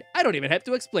 great. I don't even have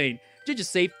to explain. You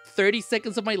just saved 30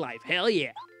 seconds of my life. Hell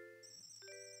yeah.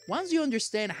 Once you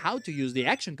understand how to use the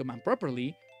action command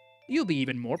properly, you'll be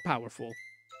even more powerful.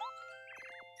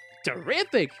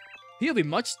 Terrific! You'll be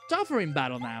much tougher in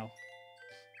battle now.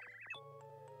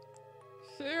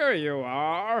 Here you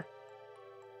are.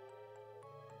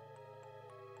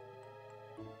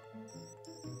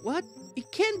 What?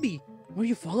 It can't be. Were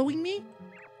you following me?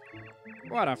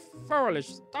 What a foolish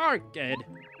start, kid.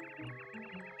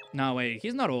 No, wait.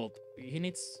 He's not old. He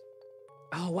needs...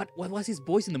 Oh, what was his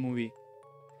voice in the movie?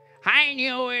 I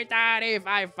knew it that if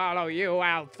I follow you,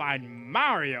 I'll find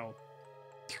Mario.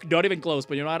 Not even close,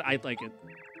 but you know what? I like it.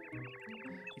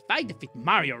 If I defeat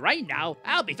Mario right now,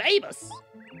 I'll be famous.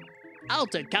 I'll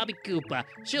tell Kabi Koopa.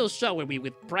 She'll shower me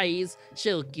with praise.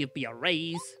 She'll give me a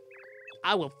raise.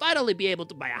 I will finally be able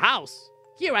to buy a house.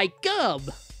 Here I come.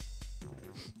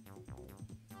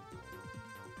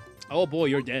 Oh boy,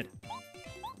 you're dead.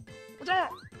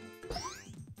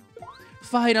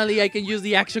 Finally, I can use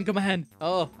the action command.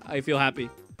 Oh, I feel happy.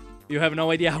 You have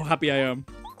no idea how happy I am.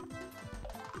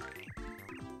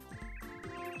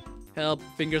 Help,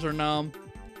 fingers are numb.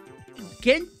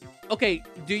 Okay,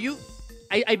 do you...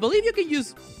 I believe you can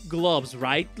use gloves,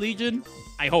 right, Legion?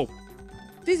 I hope.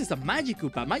 This is a Magic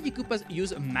Koopa. Magic Koopas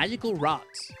use magical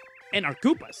rods. And are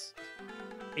Koopas.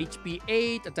 HP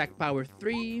 8, attack power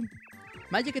 3.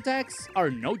 Magic attacks are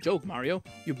no joke, Mario.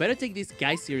 You better take this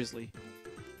guy seriously.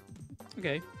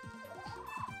 Okay.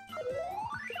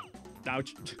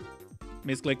 Ouch.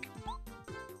 Misclick.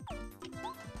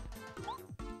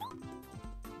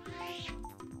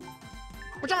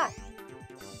 Watch out!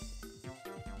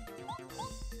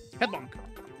 Headbonk.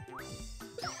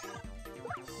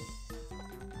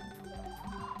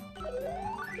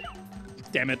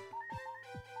 Damn it.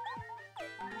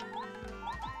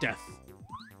 Death.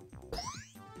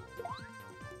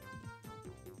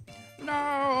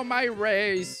 No, my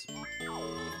race.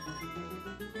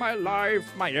 My life,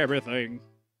 my everything.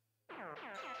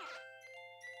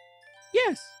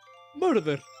 Yes,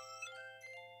 murder.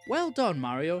 Well done,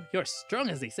 Mario. You're strong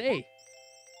as they say.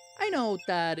 I know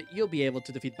that you'll be able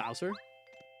to defeat Bowser.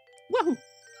 Wahoo!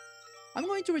 I'm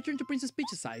going to return to Princess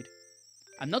Peach's side.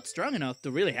 I'm not strong enough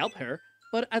to really help her,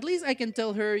 but at least I can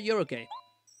tell her you're okay.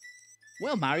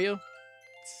 Well, Mario,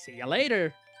 see ya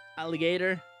later,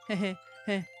 alligator. Heh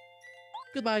heh.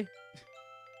 Goodbye.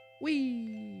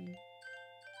 Whee!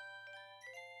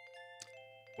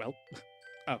 Well,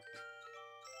 oh.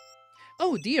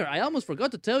 Oh dear, I almost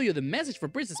forgot to tell you the message for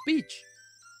Princess Peach.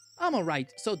 I'm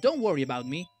alright, so don't worry about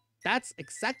me. That's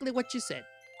exactly what you said.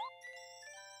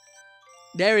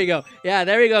 There we go. Yeah,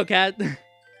 there we go, Cat.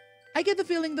 I get the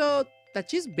feeling, though,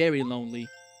 that she's very lonely.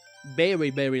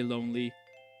 Very, very lonely.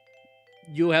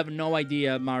 You have no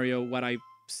idea, Mario, what I've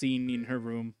seen in her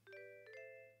room.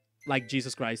 Like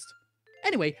Jesus Christ.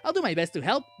 Anyway, I'll do my best to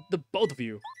help the both of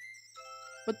you.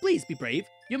 But please be brave.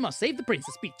 You must save the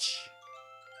Princess Peach.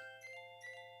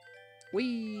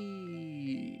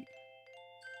 Whee!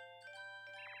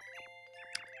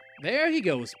 There he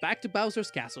goes, back to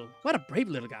Bowser's castle. What a brave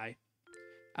little guy.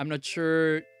 I'm not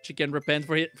sure she can repent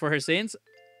for her sins.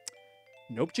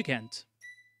 Nope, she can't.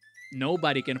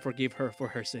 Nobody can forgive her for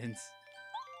her sins.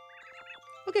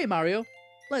 Okay, Mario,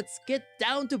 let's get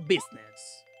down to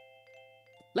business.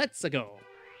 Let's go.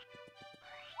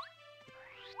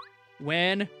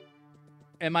 When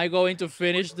am I going to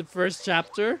finish the first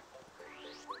chapter?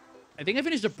 I think I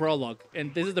finished the prologue,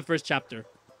 and this is the first chapter.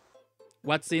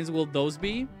 What scenes will those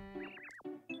be?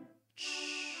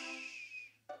 Shh.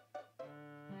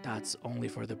 That's only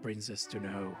for the princess to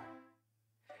know.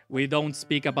 We don't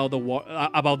speak about the war.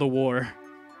 About the war.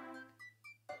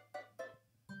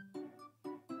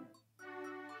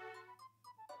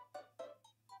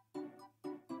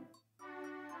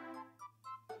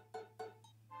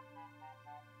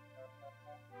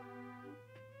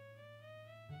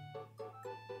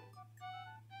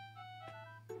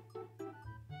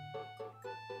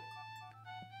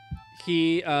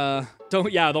 He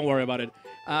don't worry about it.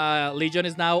 Legion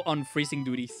is now on freezing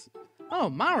duties. Oh,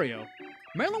 Mario.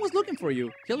 Merlin was looking for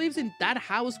you. He lives in that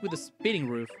house with the spinning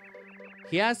roof.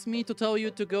 He asked me to tell you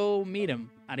to go meet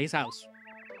him at his house.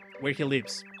 Where he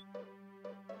lives.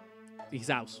 His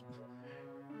house.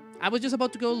 I was just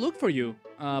about to go look for you,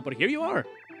 but here you are.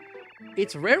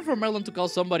 It's rare for Merlin to call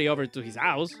somebody over to his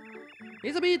house.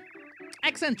 He's a bit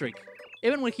eccentric,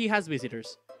 even when he has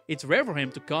visitors. It's rare for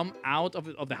him to come out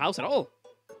of the house at all.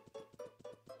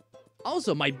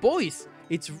 Also, my boys.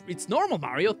 It's normal,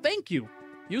 Mario. Thank you.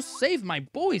 You saved my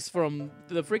boys from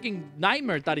the freaking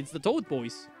nightmare that it's the Toad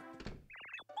Boys.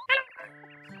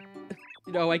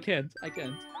 No, I can't.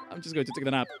 I'm just going to take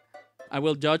the nap. I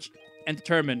will judge and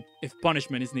determine if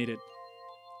punishment is needed.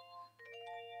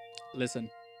 Listen.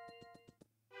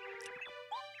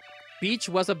 Peach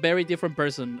was a very different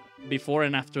person before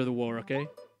and after the war, okay?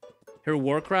 Her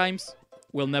war crimes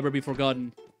will never be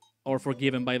forgotten or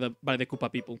forgiven by the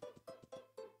Koopa people.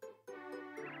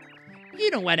 You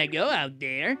don't want to go out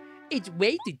there. It's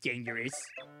way too dangerous.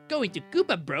 Going to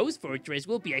Koopa Bros Fortress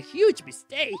will be a huge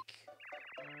mistake.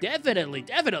 Definitely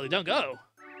don't go.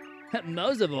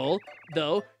 Most of all,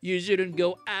 though, you shouldn't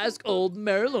go ask old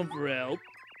Merlin for help.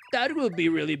 That would be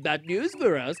really bad news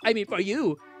for us. I mean, for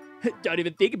you. Don't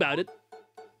even think about it.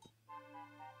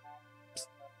 Psst.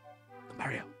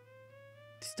 Mario.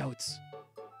 These toads.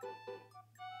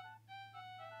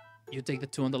 You take the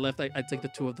two on the left, I take the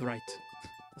two on the right.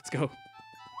 Let's go.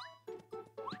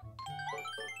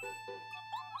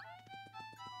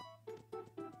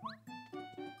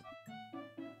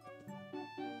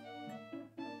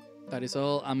 That is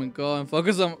all. I'm gonna go and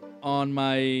focus on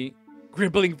my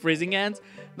crippling freezing hands.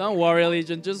 Don't worry,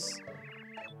 Legion. Just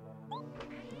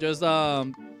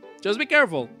be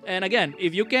careful. And again,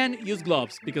 if you can, use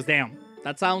gloves, because damn,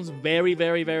 that sounds very,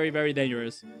 very, very, very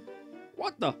dangerous.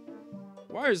 What the?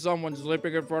 Why is someone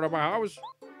sleeping in front of my house?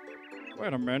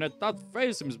 Wait a minute, that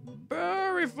face seems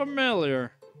very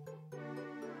familiar.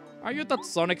 Are you that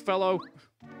Sonic fellow?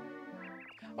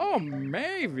 Oh,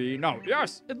 maybe. No,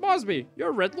 yes, it must be.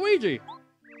 You're Red Luigi.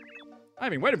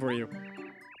 I've been waiting for you.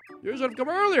 You should have come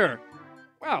earlier.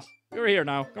 Well, you're here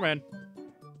now. Come in.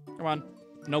 Come on.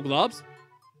 No gloves?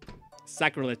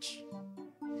 Sacrilege.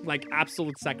 Like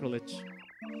absolute sacrilege.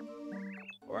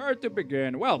 Where to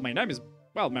begin? Well, my name is,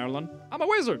 Merlin. I'm a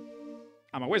wizard.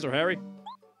 I'm a wizard, Harry.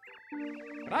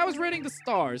 When I was reading the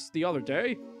stars the other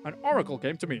day, an oracle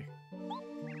came to me.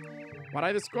 What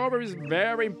I discovered is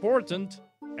very important,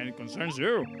 and it concerns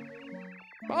you.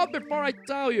 But before I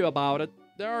tell you about it,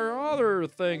 there are other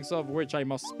things of which I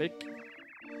must speak.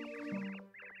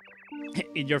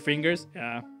 In your fingers?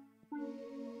 Yeah.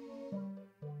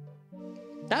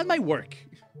 That might work.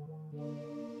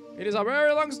 It is a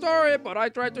very long story, but I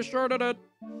tried to shorten it.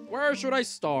 Where should I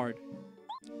start?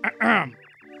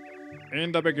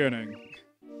 In the beginning.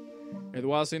 It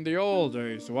was in the old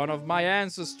days. One of my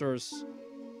ancestors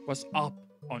was up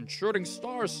on Shooting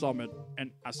Star Summit,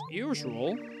 and as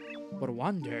usual, but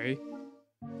one day,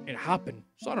 it happened.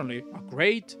 Suddenly, a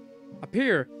great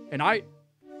appeared, and I,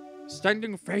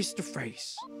 standing face to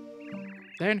face.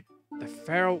 Then the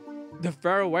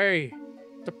faraway,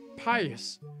 the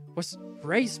pious, was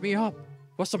raised me up.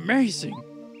 Was amazing.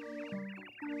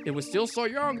 It was still so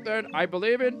young then, I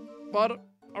believe it, but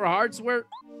our hearts were.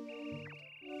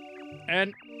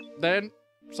 And then,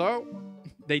 so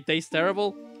they taste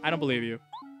terrible. I don't believe you.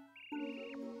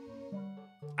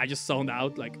 I just zoned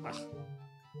out like, ugh.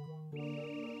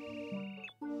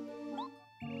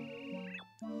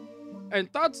 And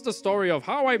that's the story of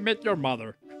how I met your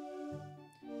mother.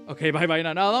 Okay, bye-bye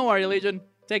now. No, don't worry, Legion.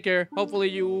 Take care. Hopefully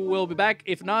you will be back.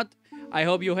 If not, I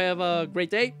hope you have a great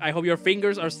day. I hope your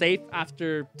fingers are safe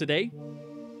after today.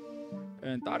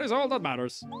 And that is all that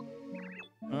matters.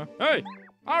 Hey,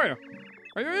 Mario,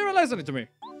 are you even listening to me?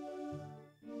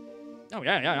 Oh,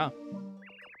 yeah.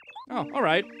 Oh,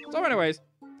 alright. So anyways,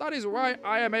 that is why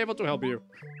I am able to help you.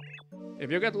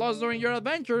 If you get lost during your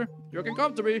adventure, you can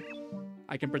come to me.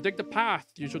 I can predict the path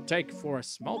you should take for a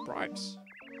small price.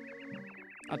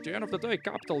 At the end of the day,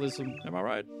 capitalism, am I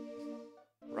right?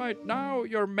 Right now,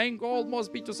 your main goal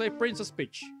must be to save Princess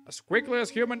Peach as quickly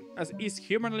as is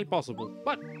humanly possible.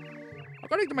 But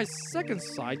According to my second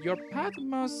sight, your path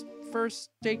must first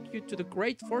take you to the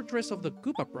great fortress of the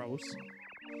Koopa Bros.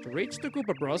 To reach the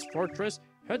Koopa Bros fortress,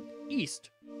 head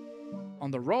east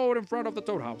on the road in front of the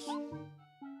Toad House.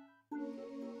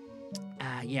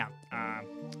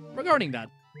 Regarding that,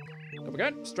 come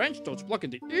again, strange toads blocking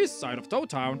the east side of Toad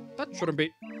Town. That shouldn't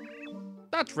be.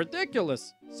 That's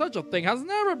ridiculous. Such a thing has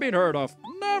never been heard of.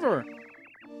 Never.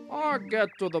 I'll get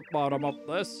to the bottom of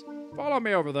this. Follow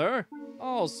me over there.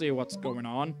 I'll see what's going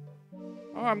on.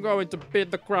 I'm going to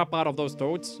beat the crap out of those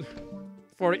toads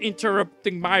for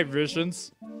interrupting my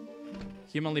visions.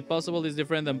 Humanly possible is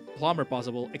different than plumber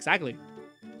possible. Exactly.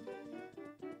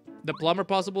 The plumber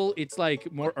possible, it's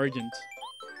like more urgent.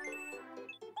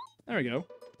 There we go.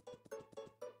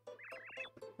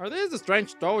 Are these the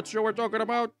strange toads you were talking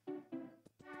about?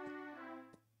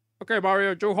 Okay,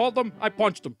 Mario, you hold them. I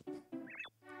punched them.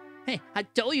 Hey, I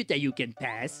told you that you can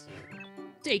pass.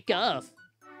 Take off.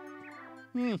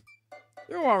 You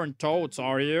aren't toads,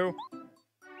 are you?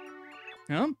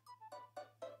 Huh?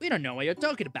 We don't know what you're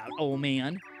talking about, old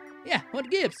man. Yeah,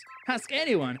 what gives? Ask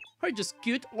anyone. We're just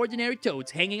cute, ordinary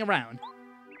toads hanging around.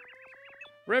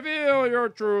 Reveal your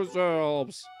true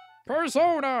selves.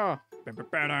 Persona!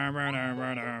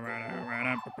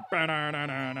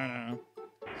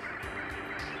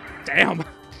 Damn!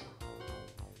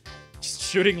 Just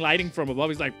shooting lightning from above.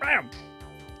 He's like, bam!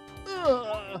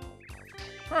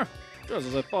 Huh, just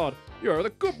as I thought. You're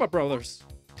the Koopa Brothers.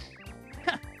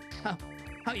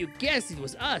 How you guessed it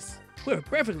was us? We were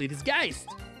perfectly disguised.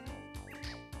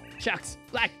 Shucks,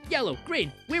 black, yellow,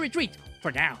 green, we retreat,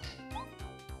 for now.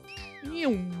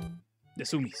 The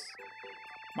Sumis.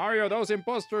 Mario, those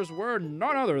imposters were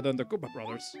none other than the Koopa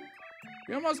Brothers.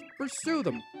 You must pursue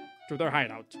them to their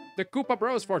hideout, the Koopa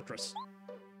Bros Fortress.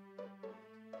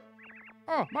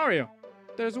 Oh, Mario,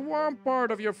 there's one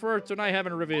part of your fortune I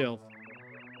haven't revealed.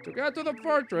 To get to the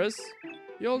fortress,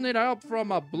 you'll need help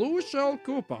from a Blue Shell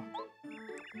Koopa.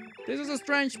 This is a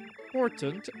strange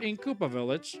portent in Koopa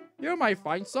Village. You might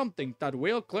find something that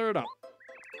will clear it up.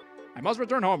 I must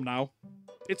return home now.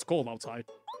 It's cold outside.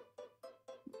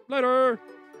 Later!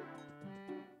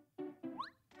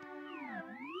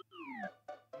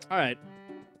 Alright.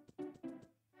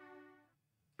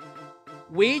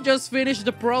 We just finished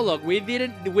the prologue. We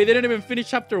didn't even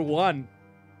finish chapter 1.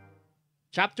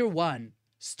 Chapter 1.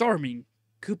 Storming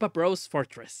Koopa Bros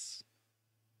Fortress.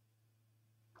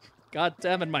 God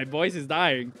damn it, my voice is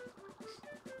dying.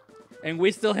 And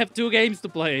we still have 2 games to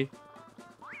play.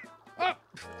 Oh!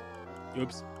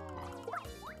 Oops.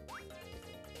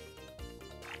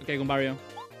 Okay, Goombario.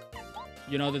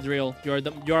 You know the drill. You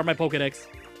are my Pokedex.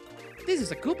 This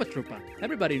is a Koopa Troopa.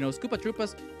 Everybody knows Koopa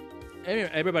Troopas.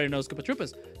 Everybody knows Koopa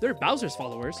Troopas. They're Bowser's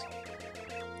followers.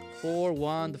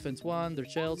 4-1, defense 1, they're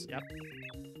shells. Yep.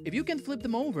 If you can flip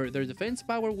them over, their defense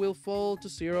power will fall to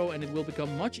 0 and it will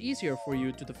become much easier for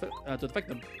you to defect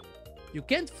them. You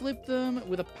can't flip them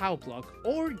with a POW block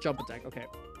or jump attack. Okay.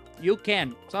 You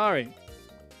can. Sorry.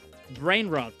 Brain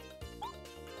rot.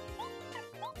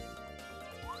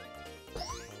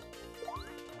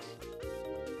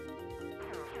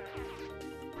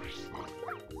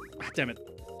 Damn it.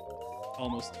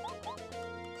 Almost.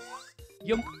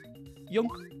 Yunk.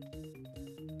 Yunk.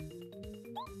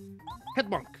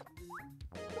 Headbonk.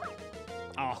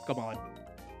 Oh, come on.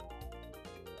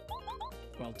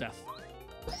 Well, death.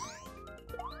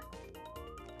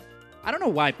 I don't know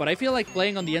why, but I feel like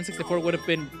playing on the N64 would have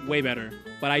been way better.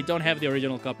 But I don't have the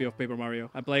original copy of Paper Mario.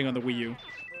 I'm playing on the Wii U.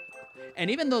 And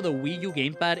even though the Wii U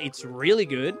gamepad, it's really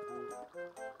good,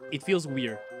 it feels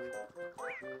weird.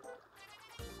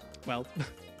 Well.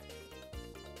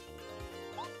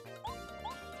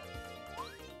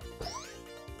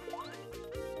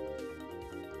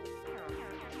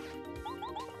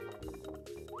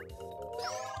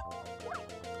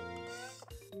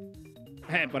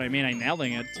 But I mean, I'm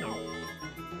nailing it, so.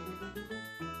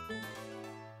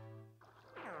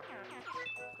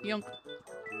 Yunk.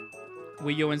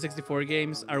 Wii U and 64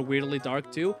 games are weirdly dark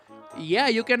too. Yeah,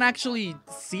 you can actually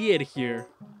see it here.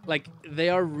 Like, they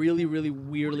are really, really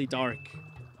weirdly dark.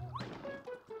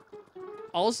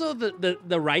 Also,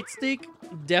 the right stick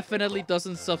definitely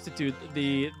doesn't substitute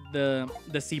the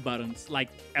C buttons, like,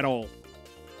 at all.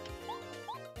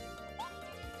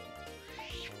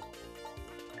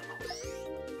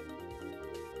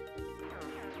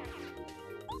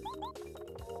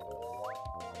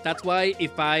 That's why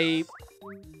if I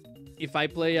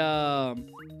play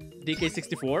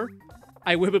DK64,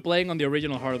 I will be playing on the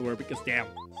original hardware because damn.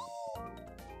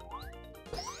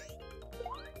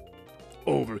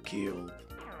 Overkill.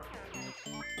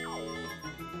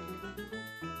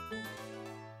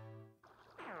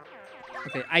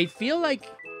 Okay, I feel like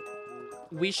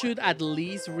we should at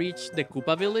least reach the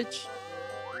Koopa village,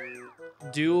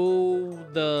 do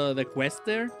the quest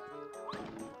there,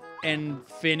 and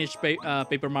finish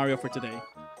Paper Mario for today.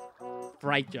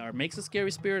 Fright jar makes a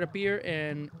scary spirit appear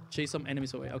and chase some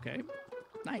enemies away. Okay,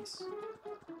 nice.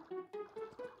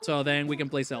 So then we can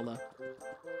play Zelda.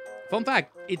 Fun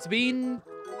fact, it's been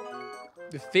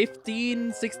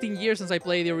 15, 16 years since I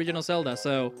played the original Zelda,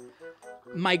 so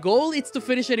my goal is to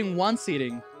finish it in one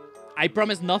sitting. I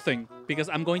promise nothing, because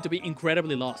I'm going to be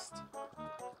incredibly lost.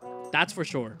 That's for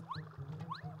sure.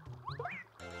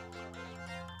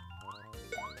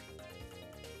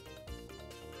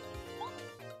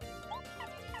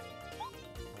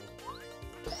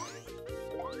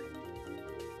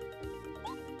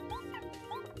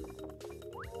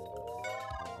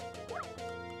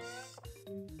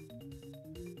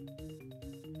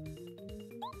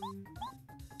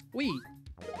 Wee.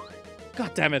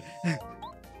 God damn it.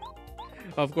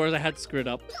 Of course, I had to screw it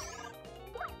up.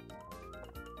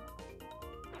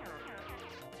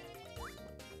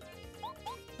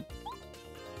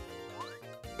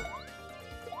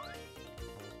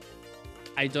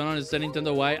 I don't understand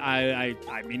Nintendo why. I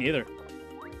mean neither.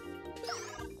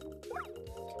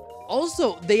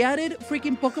 Also, they added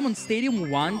freaking Pokemon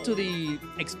Stadium 1 to the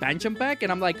expansion pack,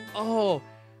 and I'm like, oh,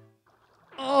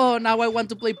 now I want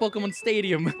to play Pokemon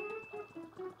Stadium.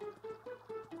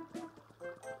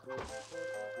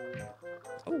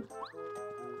 Oh.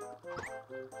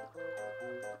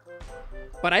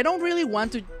 But I don't really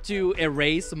want to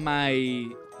erase my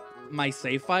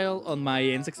save file on my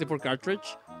N64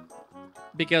 cartridge,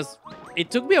 because it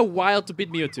took me a while to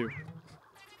beat Mewtwo.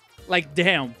 Like,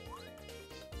 damn.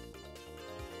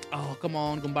 Oh, come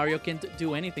on. Goombario can't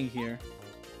do anything here.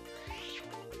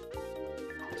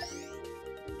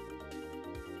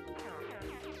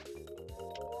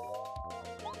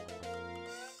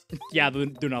 Yeah,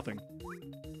 do nothing.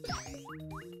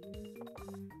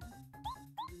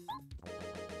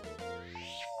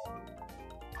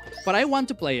 But I want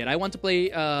to play it. I want to play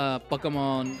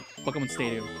Pokemon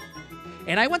Stadium.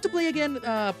 And I want to play again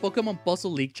Pokemon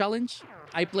Puzzle League Challenge.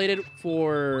 I played it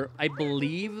for, I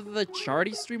believe, the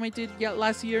Charity stream I did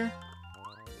last year.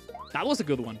 That was a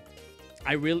good one.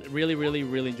 I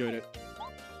really enjoyed it.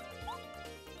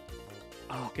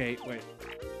 Oh, okay, wait.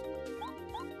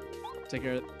 Take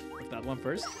care of that one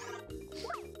first.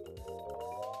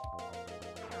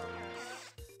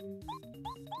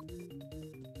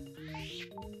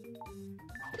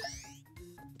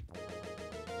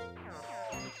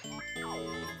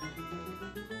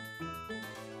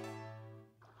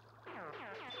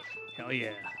 Hell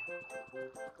yeah.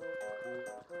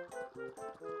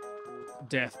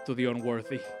 Death to the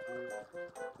unworthy.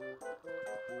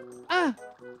 Ah!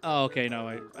 Oh, okay,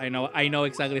 no, I know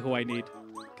exactly who I need.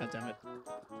 God damn it.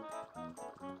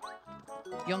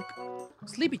 Yunk.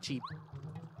 Sleepy Cheap.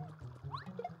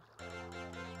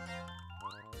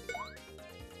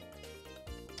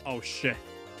 Oh shit.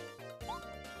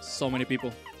 So many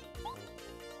people.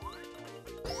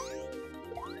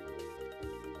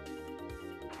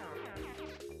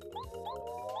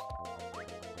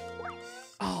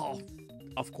 Oh,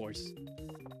 of course.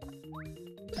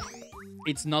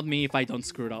 It's not me if I don't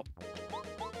screw it up.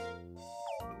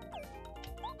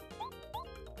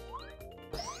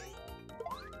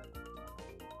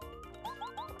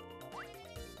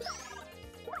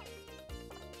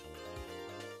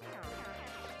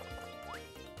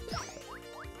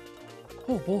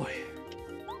 Oh boy.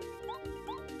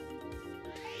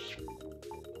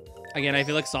 Again, I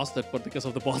feel exhausted, but because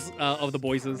of the boss of the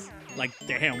voices. Like,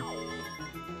 damn.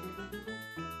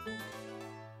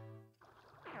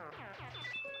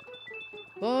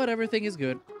 But everything is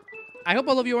good. I hope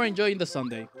all of you are enjoying the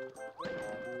Sunday.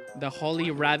 The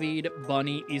Holy Rabbit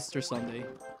Bunny Easter Sunday.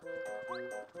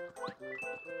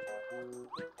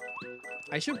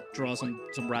 I should draw some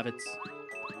rabbits.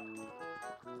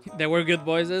 They were good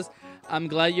voices. I'm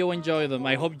glad you enjoy them.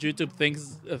 I hope YouTube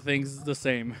thinks the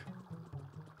same.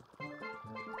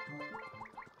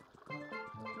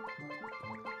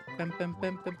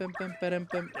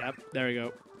 Yep, there we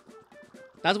go.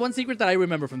 That's one secret that I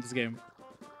remember from this game.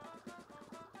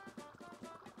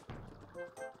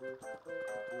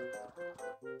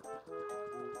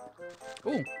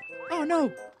 Oh, oh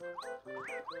no!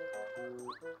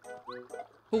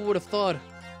 Who would have thought?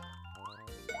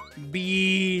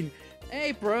 Bean!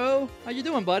 Hey, bro! How you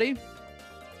doing, buddy?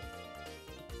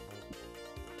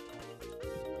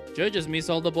 You just missed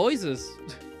all the voices.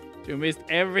 You missed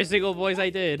every single voice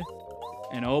I did.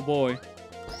 And oh boy.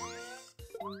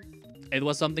 It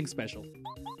was something special.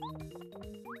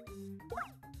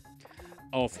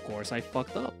 Of course I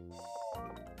fucked up.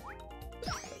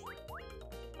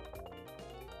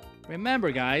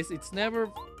 Remember, guys, it's never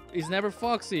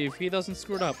Foxy if he doesn't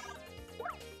screw it up.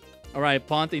 All right,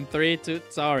 punt in 3, 2.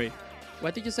 Sorry.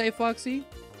 What did you say, Foxy?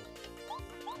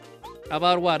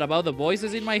 About what? About the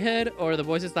voices in my head or the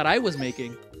voices that I was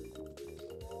making?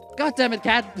 God damn it,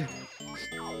 cat!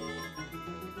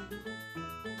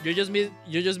 You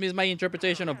just missed my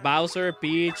interpretation of Bowser,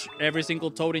 Peach, every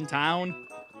single Toad in town,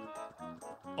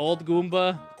 Old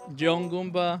Goomba, Young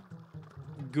Goomba,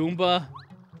 Goomba.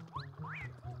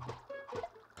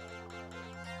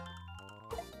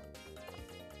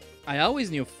 I always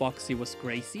knew Foxy was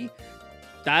crazy.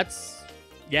 That's...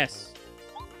 yes.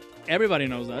 Everybody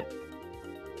knows that.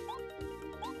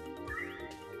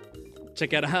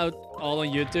 Check it out all on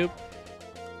YouTube.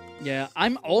 Yeah,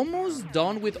 I'm almost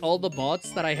done with all the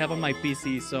bots that I have on my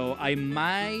PC, so I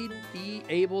might be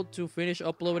able to finish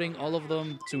uploading all of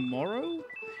them tomorrow.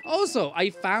 Also,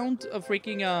 I found a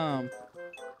freaking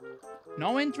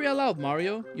no entry allowed,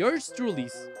 Mario. Yours truly,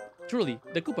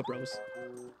 the Koopa Bros.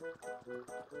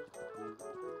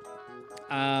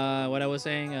 What I was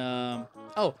saying,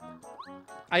 oh,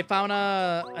 I found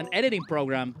an editing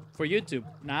program for YouTube.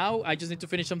 Now I just need to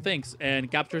finish some things and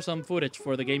capture some footage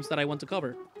for the games that I want to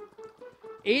cover.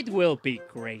 It will be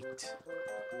great.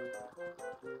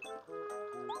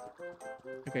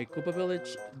 Okay, Koopa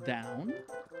Village down.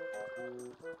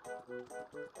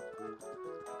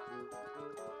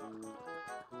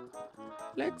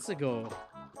 Let's go.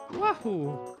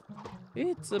 Wahoo!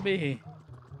 It's a me.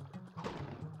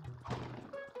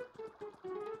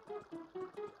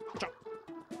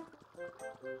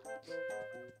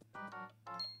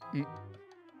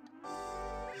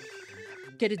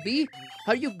 Can it be?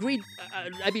 Are you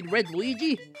Red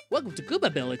Luigi? Welcome to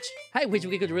Koopa Village. I wish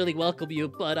we could really welcome you,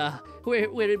 but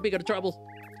we're in bigger trouble.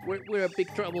 We're in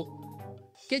big trouble.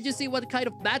 Can't you see what kind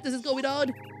of madness is going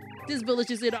on? This village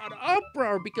is in an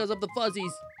uproar because of the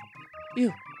fuzzies.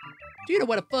 Ew. Do you know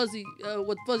what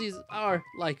what fuzzies are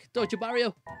like, don't you,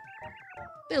 Mario?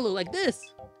 They look like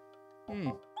this.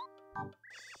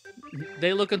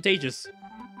 They look contagious.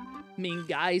 Mean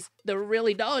guys, they're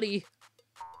really naughty.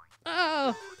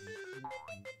 Oh!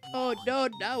 Oh no,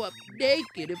 now I'm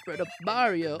naked in front of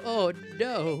Mario. Oh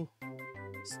no.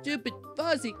 Stupid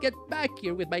Fuzzy, get back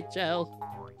here with my gel.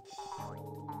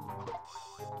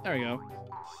 There we go.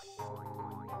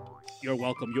 You're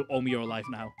welcome. You owe me your life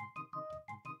now.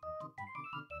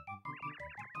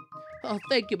 Oh,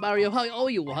 thank you, Mario. I owe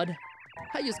you one.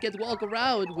 I just can't walk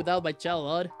around without my gel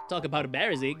on. Talk about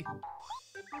embarrassing.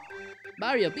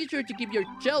 Mario, be sure to keep your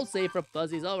gel safe from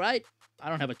fuzzies, alright? I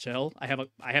don't have a gel. I have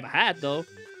a hat, though.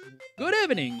 Good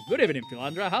evening. Good evening,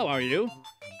 Philandra. How are you?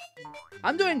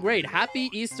 I'm doing great. Happy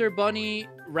Easter Bunny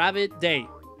Rabbit Day.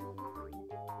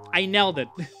 I nailed it.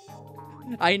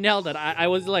 I nailed it. I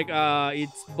was like,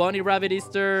 it's Bunny Rabbit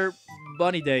Easter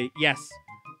Bunny Day. Yes.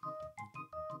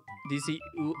 DC.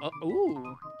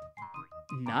 Ooh.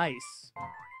 Nice.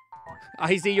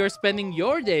 I see you're spending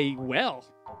your day well.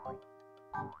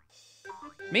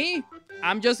 Me?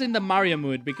 I'm just in the Mario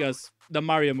mood because the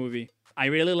Mario movie. I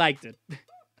really liked it.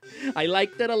 I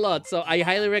liked it a lot, so I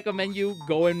highly recommend you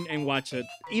go and watch it.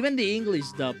 Even the English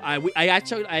dub. I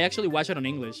actually watched it on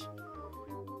English.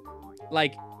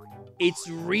 Like, it's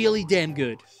really damn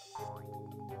good.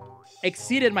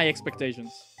 Exceeded my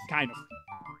expectations, kind of.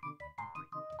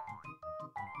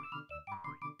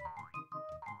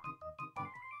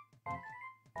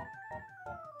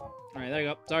 All right, there you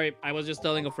go. Sorry, I was just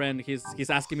telling a friend. He's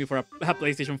asking me for a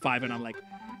PlayStation 5, and I'm like,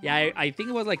 yeah, I think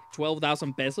it was like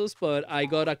 12,000 pesos, but I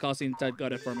got a cousin that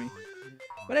got it for me.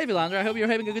 But hey, Philandra, I hope you're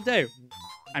having a good day.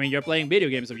 I mean, you're playing video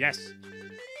games, so yes.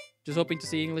 Just hoping to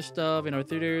see English dub in our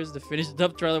theaters. The finished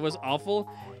dub trailer was awful.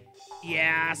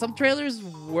 Yeah, some trailers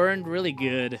weren't really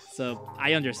good, so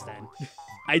I understand.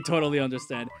 I totally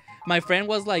understand. My friend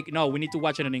was like, no, we need to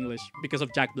watch it in English because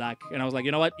of Jack Black. And I was like,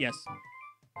 you know what? Yes.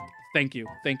 Thank you.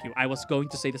 Thank you. I was going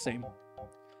to say the same.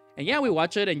 And yeah, we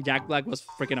watched it, and Jack Black was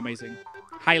freaking amazing.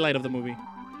 Highlight of the movie.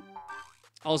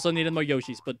 Also needed more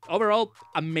Yoshis, but overall,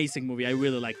 amazing movie. I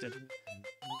really liked it.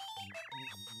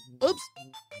 Oops.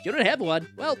 You don't have one.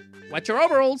 Well, watch your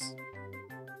overalls.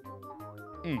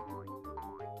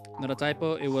 Not a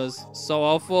typo. It was so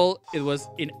awful. It was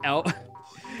in L.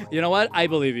 You know what? I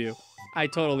believe you. I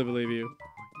totally believe you.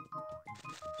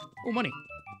 Oh, money.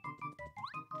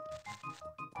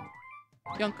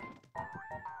 Yunk.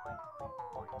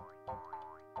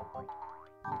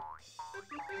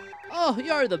 Oh,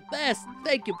 you're the best.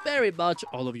 Thank you very much.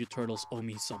 All of you turtles owe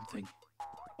me something.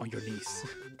 On your knees.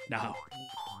 Now.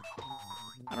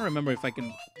 I don't remember if I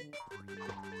can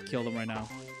kill them right now.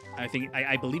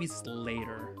 I believe it's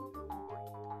later.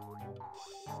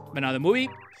 But now the movie.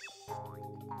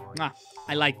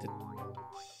 I liked it.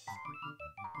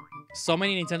 So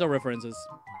many Nintendo references.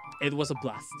 It was a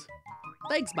blast.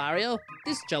 Thanks, Mario.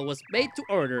 This shell was made to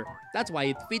order. That's why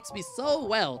it fits me so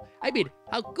well. I mean,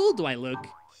 how cool do I look?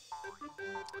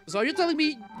 So are you telling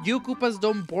me you Koopas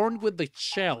don't born with the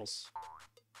shells?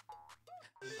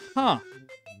 Huh.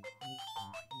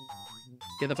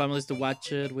 Get the families to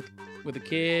watch it with the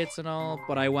kids and all,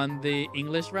 but I want the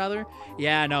English rather.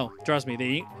 Yeah, no, trust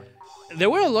me. There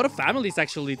were a lot of families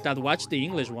actually that watched the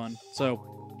English one. So,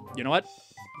 you know what?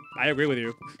 I agree with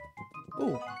you.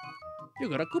 Ooh, you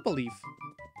got a Koopa leaf.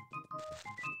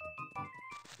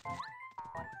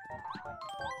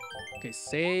 Okay,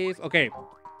 save. Okay,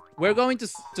 we're going to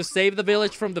save the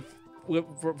village from the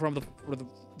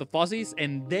Fozzies,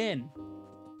 and then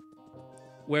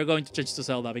we're going to change to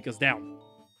Zelda because damn.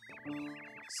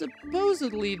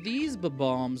 Supposedly, these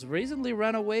bombs recently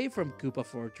ran away from Koopa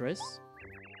Fortress.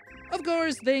 Of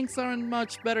course, things aren't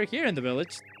much better here in the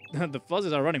village. The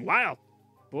Fuzzies are running wild.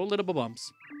 Poor little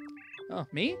bombs. Oh,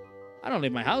 me? I don't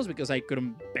leave my house because I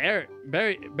couldn't bear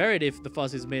it if the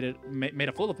Fuzzies made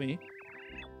a fool of me.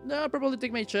 No, I'll probably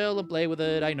take my shell and play with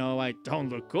it. I know I don't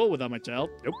look cool without my shell.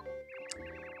 Nope.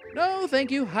 No,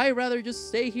 thank you. I'd rather just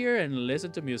stay here and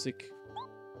listen to music.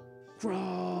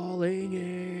 Crawling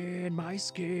in my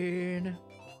skin.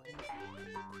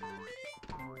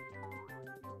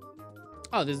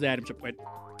 Oh, this is the item shop. Wait,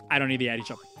 I don't need the item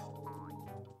shop.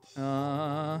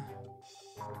 Oh,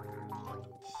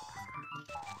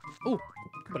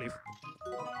 I believe.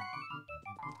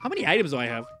 How many items do I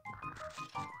have?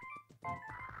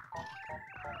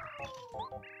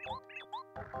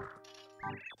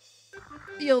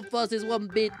 You Fuzzies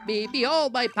won't beat me.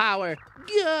 Behold my power.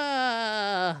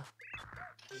 Gah!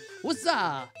 What's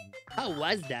up? How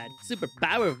was that? Super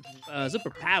power,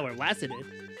 wasn't it?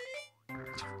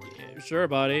 Yeah, sure,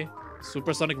 buddy.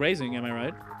 Supersonic racing, am I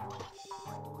right?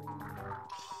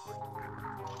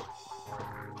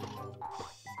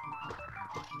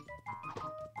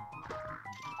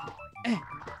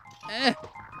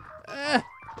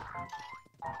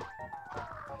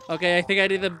 Okay, I think I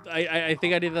did the I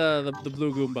think I did the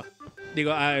blue Goomba.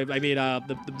 I mean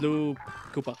the blue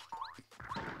Koopa.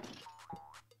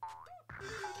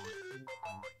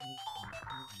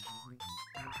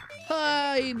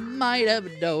 I might have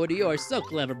known you are so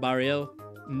clever, Mario.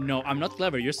 No, I'm not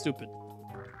clever. You're stupid.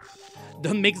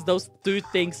 Don't mix those two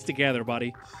things together,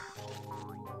 buddy.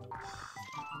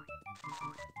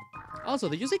 Also,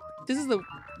 did you see this is the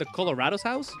Colorado's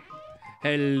house?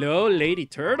 Hello, Lady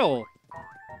Turtle.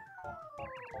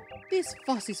 These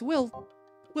Fuzzies will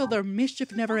their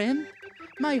mischief never end?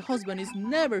 My husband is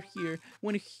never here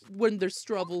when there's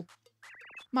trouble.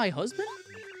 My husband?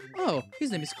 Oh,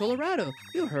 his name is Colorado.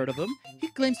 You heard of him. He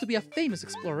claims to be a famous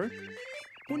explorer.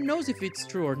 Who knows if it's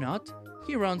true or not?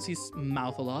 He runs his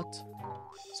mouth a lot.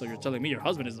 So you're telling me your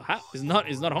husband is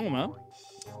not home, huh?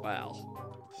 Well,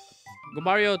 go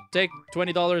Mario, take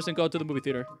 $20 and go to the movie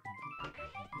theater.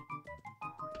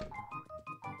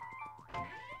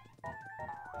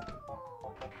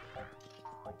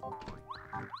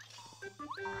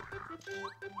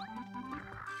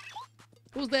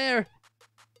 Who's there?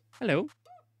 Hello?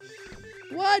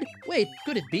 What? Wait,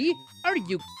 could it be? Are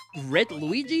you Red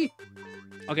Luigi?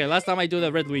 Okay, last time I do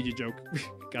the Red Luigi joke.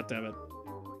 God damn it.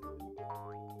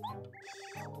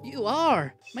 You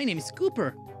are! My name is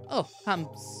Cooper. Oh, I'm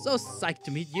so psyched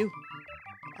to meet you.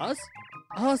 Us?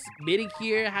 Us meeting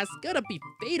here has gotta be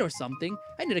fate or something.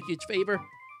 I need a huge favor.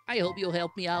 I hope you'll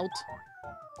help me out.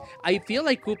 I feel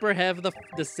like Cooper have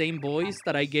the same voice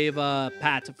that I gave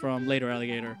Pat from Later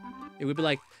Alligator. It would be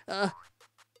like,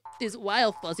 this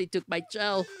wild Fuzzy took my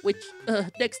shell, which,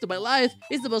 next to my life,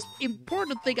 is the most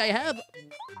important thing I have.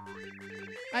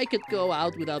 I could go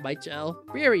out without my shell,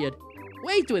 period.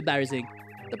 Way too embarrassing.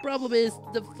 The problem is,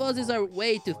 the Fuzzies are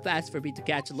way too fast for me to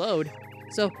catch a load.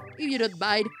 So, if you don't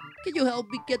mind, can you help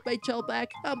me get my shell back?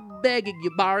 I'm begging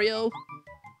you, Mario.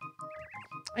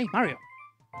 Hey, Mario.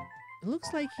 It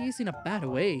looks like he's in a bad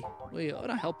way. We ought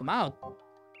to help him out.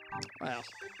 Well,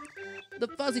 the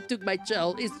Fuzzy took my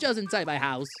shell. It's just inside my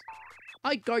house.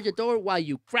 I guard your door while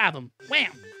you grab him.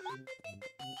 Wham!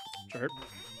 Sure.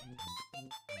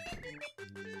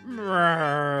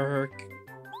 Merk.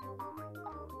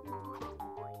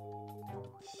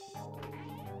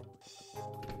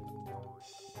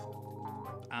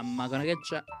 I'm gonna get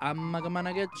ya. I'm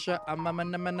gonna get ya. I'm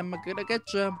gonna get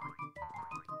ya.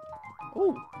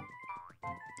 Ooh.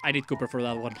 I need Cooper for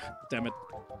that one. Damn it.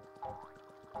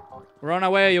 Run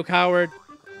away, you coward.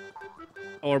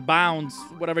 Or bounce.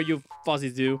 Whatever you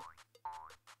Fuzzies do.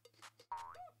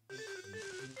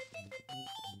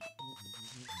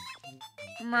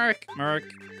 Merk. Merk.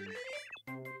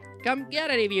 Come get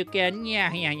it if you can.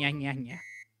 Yeah, yeah, yeah, yeah, yeah.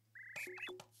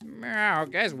 Now,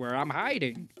 guess where I'm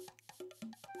hiding?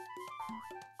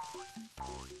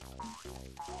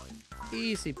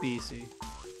 Easy peasy.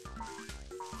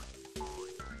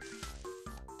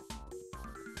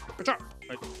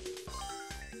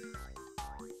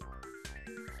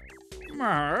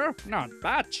 Not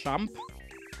bad, chump.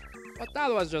 But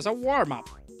that was just a warm-up.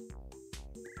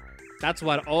 That's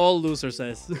what all losers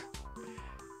says.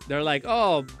 They're like,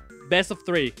 oh, best of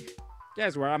 3.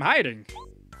 Guess where I'm hiding?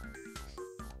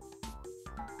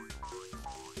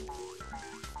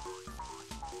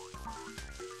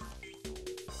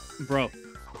 Bro.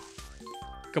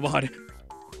 Come on.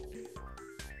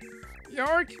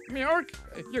 York,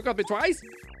 you got me twice?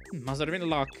 Must have been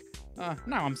luck.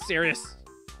 Now I'm serious.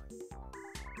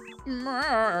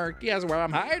 Guess where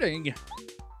I'm hiding?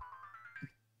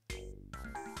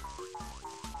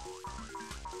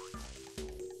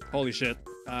 Holy shit.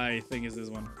 I think it's this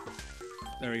one.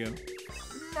 There we go.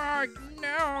 Mark,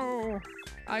 no!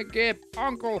 I gave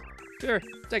Uncle. Here,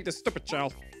 take the stupid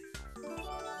shell.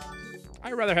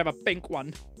 I'd rather have a pink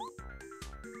one.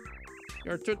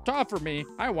 You're too tough for me.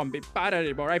 I won't be bad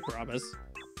anymore, I promise.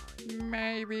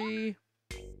 Maybe.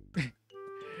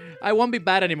 I won't be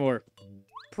bad anymore.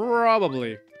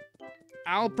 Probably.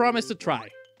 I'll promise to try.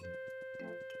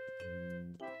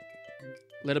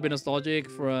 Little bit nostalgic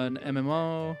for an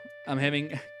MMO. I'm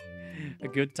having a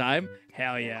good time.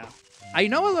 Hell yeah. I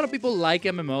know a lot of people like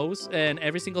MMOs, and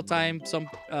every single time some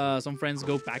friends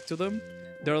go back to them,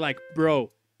 they're like,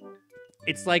 bro,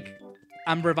 it's like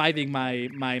I'm reviving my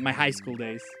high school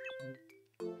days.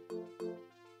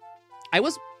 I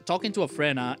was talking to a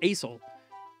friend, Asol,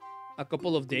 a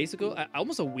couple of days ago,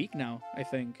 almost a week now, I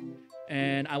think.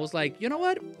 And I was like, you know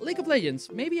what? League of Legends,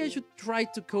 maybe I should try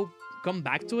to come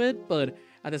back to it, but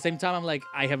at the same time, I'm like,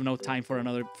 I have no time for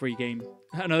another free game,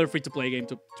 another free-to-play game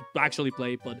to actually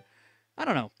play, but I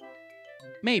don't know.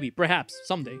 Maybe, perhaps,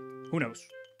 someday. Who knows?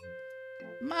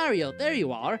 Mario, there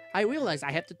you are. I realize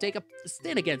I have to take a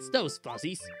stand against those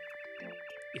fuzzies.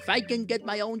 If I can get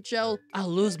my own shell, I'll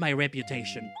lose my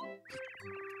reputation.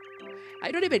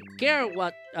 I don't even care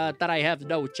what that I have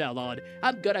no shell on.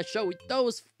 I'm gonna show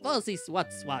those fuzzies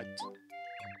what's what.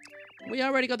 We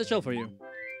already got the shell for you.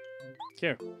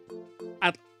 Here.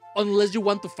 Unless you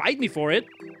want to fight me for it,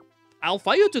 I'll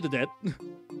fight you to the death.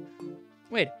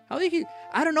 Wait, how did he...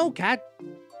 I don't know, cat.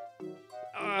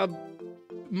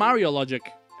 Mario logic.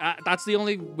 That's the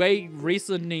only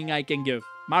reasoning I can give.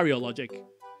 Mario logic.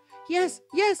 Yes,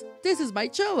 this is my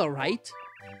shell, alright.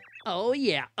 Oh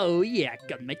yeah,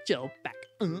 got my shell back.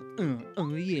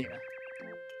 Oh yeah.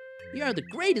 You're the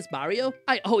greatest, Mario.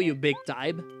 I owe you big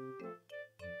time.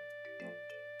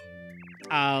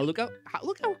 Look how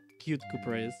cute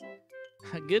Cooper is.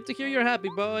 Good to hear you're happy,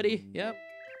 buddy. Yep.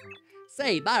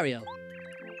 Say, Mario,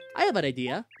 I have an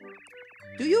idea.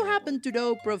 Do you happen to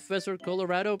know Professor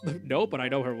Colorado? No, but I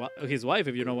know his wife,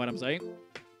 if you know what I'm saying.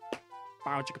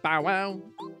 Bow chicka bow wow.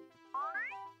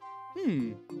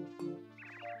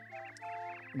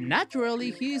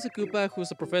 Naturally, he is a Koopa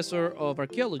who's a professor of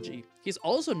archaeology. He's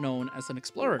also known as an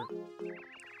explorer.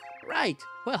 Right,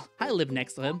 well, I live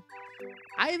next to him.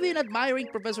 I've been admiring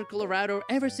Professor Colorado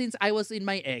ever since I was in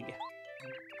my egg.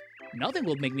 Nothing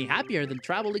will make me happier than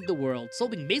traveling the world,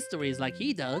 solving mysteries like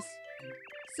he does.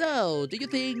 So, do you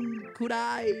think, could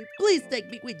I please take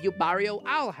me with you, Mario?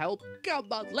 I'll help. Come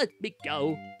on, let me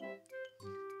go.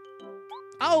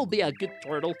 I'll be a good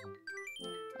turtle.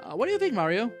 What do you think,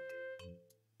 Mario?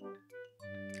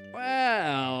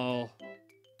 Well...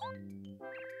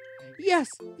 Yes,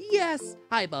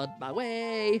 I'm on my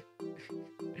way.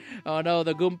 Oh no,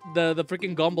 the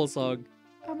freaking Gumball song.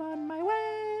 I'm on my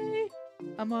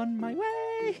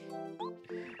way.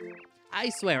 I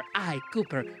swear,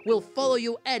 Cooper, will follow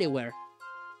you anywhere.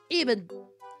 Even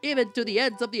to the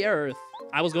ends of the earth.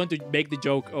 I was going to make the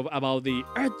joke about the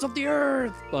ends of the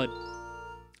earth, but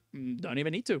don't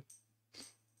even need to.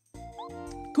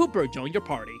 Cooper, join your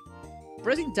party.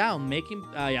 Pressing down, making,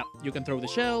 yeah, you can throw the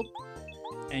shell,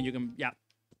 and you can, yeah.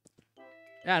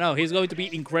 Yeah, no, he's going to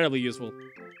be incredibly useful.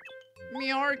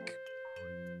 Mjork.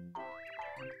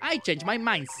 I changed my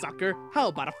mind, sucker. How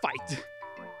about a fight?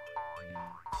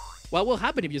 What will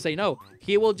happen if you say no?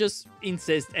 He will just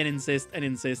insist and insist and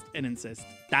insist and insist.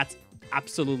 That's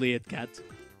absolutely it, cat.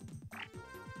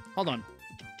 Hold on.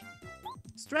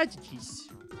 Strategies.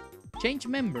 Change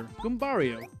member.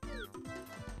 Goombario.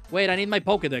 Wait, I need my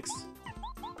Pokedex.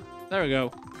 There we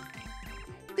go.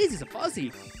 This is a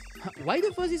fuzzy. Why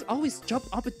do fuzzies always jump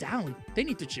up and down? They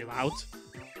need to chill out.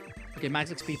 Okay, max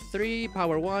XP 3,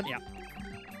 power 1, yeah.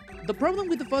 The problem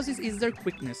with the Fuzzies is their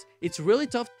quickness. It's really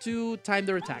tough to time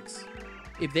their attacks.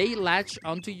 If they latch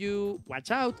onto you,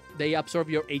 watch out, they absorb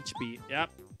your HP. Yep.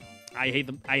 I hate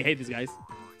them. I hate these guys.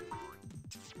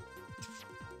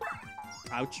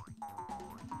 Ouch.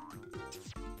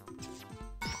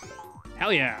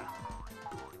 Hell yeah.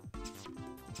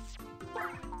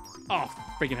 Oh,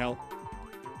 freaking hell.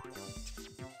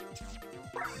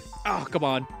 Oh, come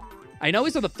on. I know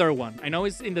it's on the third one. I know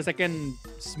it's in the second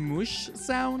smoosh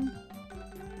sound.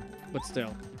 But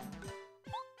still.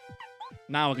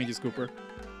 Now I can use Cooper.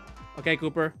 Okay,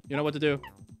 Cooper. You know what to do.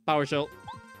 Power Shell.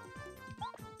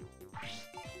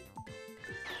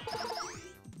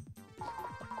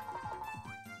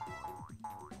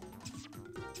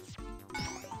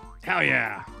 Hell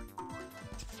yeah.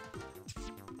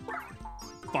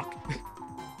 Fuck.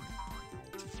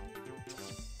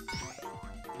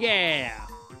 Yeah.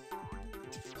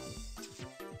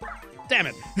 Damn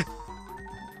it.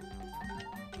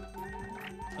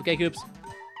 Okay, Coops.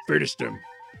 Finished him.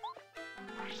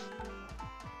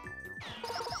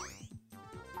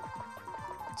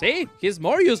 See? He's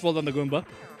more useful than the Goomba.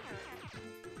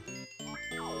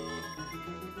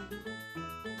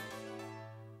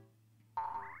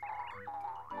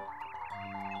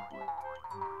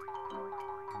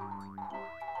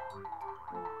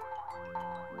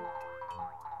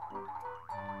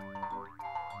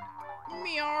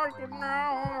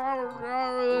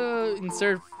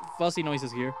 Insert fussy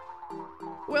noises here.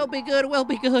 We'll be good, we'll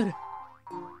be good.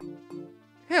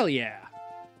 Hell yeah.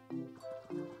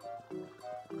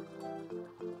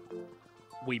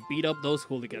 We beat up those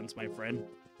hooligans, my friend.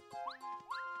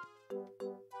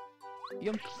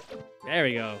 Yum. There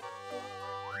we go.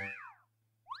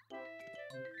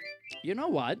 You know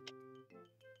what?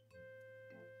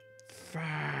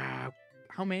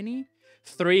 How many?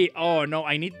 3. Oh no,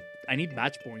 I need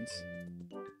match points.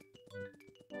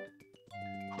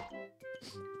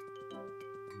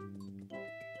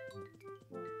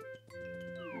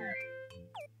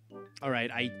 All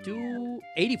right, I do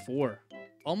 84.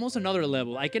 Almost another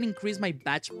level. I can increase my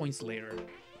batch points later.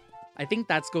 I think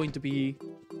that's going to be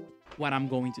what I'm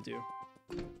going to do.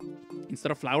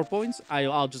 Instead of flower points,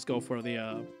 I'll just go for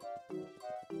the...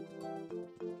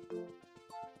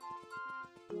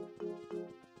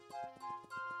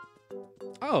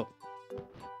 Oh.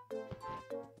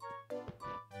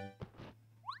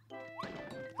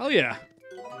 Oh yeah.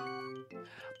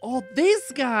 Oh,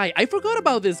 this guy! I forgot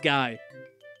about this guy.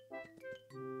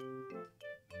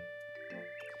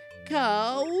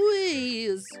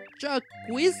 Quiz!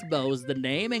 Quizbo's the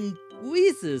name, and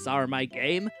quizzes are my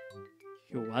game.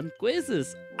 You want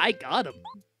quizzes? I got them.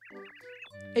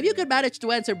 If you can manage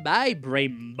to answer my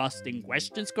brain-busting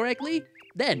questions correctly,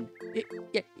 then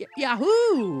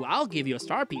yahoo! I'll give you a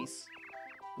star piece.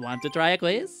 Want to try a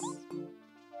quiz?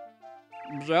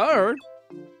 Sure.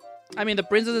 I mean, the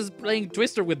princess is playing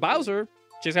Twister with Bowser.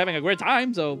 She's having a great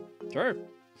time, so sure.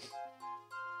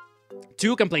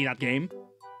 2 can play that game.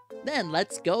 Then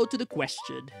let's go to the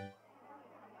question.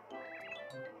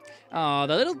 Oh,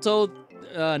 the little toad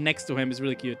next to him is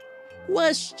really cute.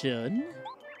 Question.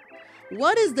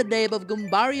 What is the name of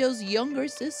Goombario's younger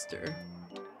sister?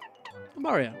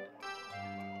 Goombario.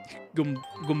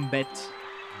 Goombet.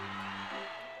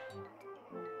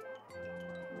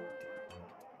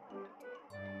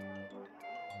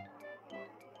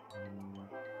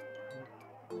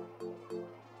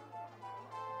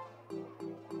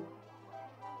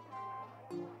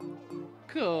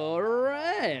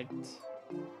 Correct.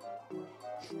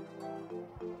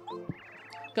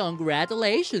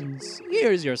 Congratulations.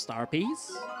 Here's your star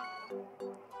piece.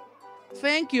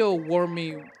 Thank you,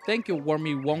 Wormy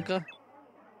Wonka.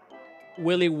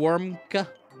 Willy Wormka.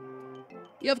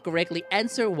 You have correctly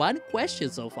answered 1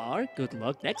 question so far. Good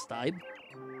luck next time.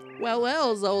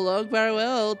 Well, so long,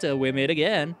 farewell, till we meet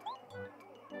again.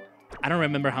 I don't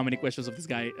remember how many questions of this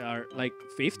guy are, like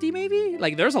 50 maybe?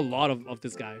 Like there's a lot of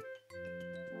this guy.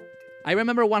 I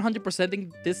remember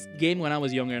 100%ing this game when I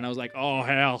was younger and I was like, oh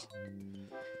hell.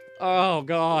 Oh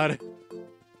god.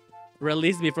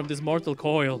 Release me from this mortal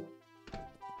coil.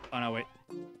 Oh no, wait.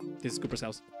 This is Cooper's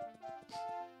house.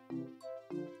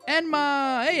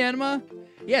 Enma! Hey Enma!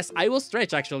 Yes, I will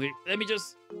stretch actually. Let me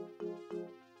just...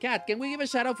 Cat, can we give a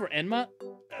shout out for Enma?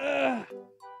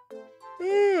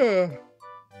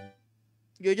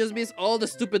 You just miss all the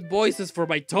stupid voices for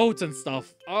my toads and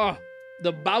stuff. Oh,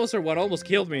 the Bowser one almost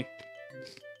killed me.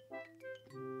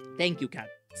 Thank you, Cat.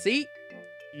 See?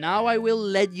 Now I will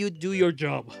let you do your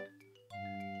job.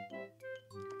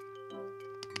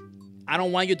 I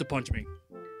don't want you to punch me.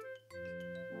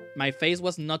 My face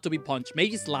was not to be punched.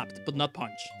 Maybe slapped, but not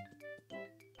punched.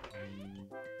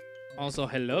 Also,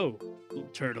 hello,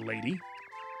 turtle lady.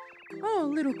 Oh,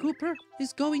 little Cooper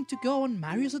is going to go on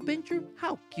Mario's adventure?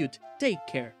 How cute. Take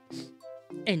care.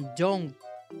 And don't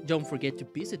forget to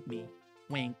visit me.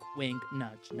 Wink, wink,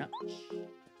 nudge, nudge.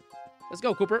 Let's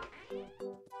go, Cooper.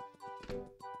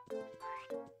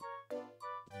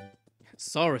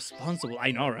 So responsible.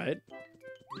 I know, right?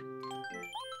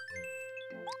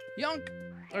 Yonk.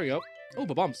 There you go. Oh,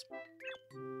 bombs.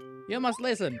 You must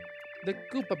listen. The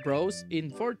Koopa Bros in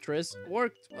Fortress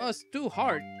worked us too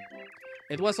hard.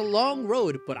 It was a long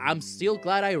road, but I'm still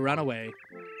glad I ran away.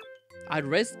 I'd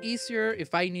rest easier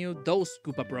if I knew those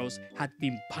Koopa Bros had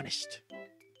been punished.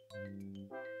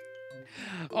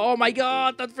 Oh my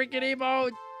god, that freaking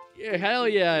emote! Yeah, hell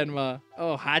yeah, Enma.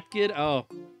 Oh, Hat Kid? Oh.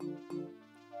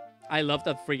 I love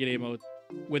that freaking emote.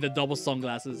 With the double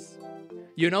sunglasses.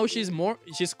 You know she's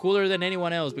cooler than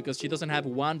anyone else because she doesn't have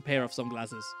one pair of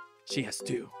sunglasses. She has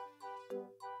two.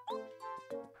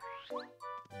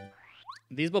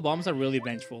 These bombs are really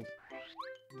vengeful.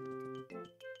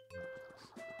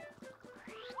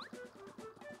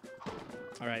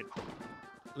 Alright.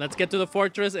 Let's get to the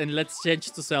fortress and let's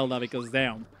change to Zelda because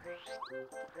damn.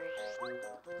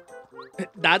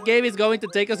 That game is going to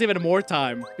take us even more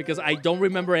time because I don't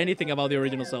remember anything about the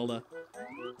original Zelda.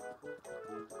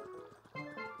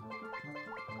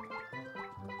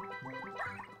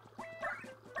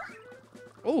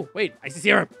 Oh, wait, I see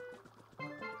syrup.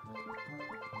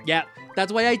 Yeah,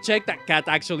 that's why I checked that cat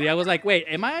actually. I was like, wait,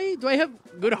 do I have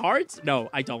good hearts? No,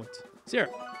 I don't.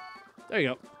 Syrup. There you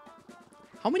go.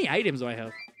 How many items do I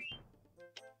have?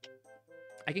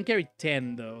 I can carry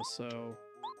 10 though, so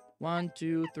 1,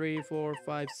 2, 3, 4,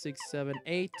 5, 6, 7,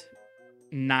 8,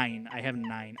 9. I have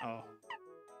 9. Oh, all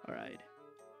right.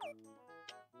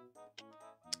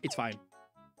 It's fine.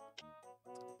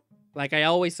 Like I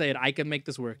always said, I can make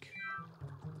this work.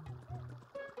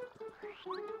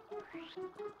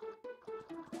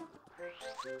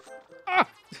 Ah!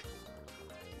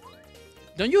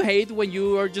 Don't you hate when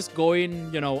you are just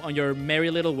going, you know, on your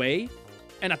merry little way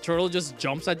and a turtle just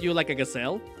jumps at you like a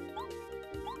gazelle?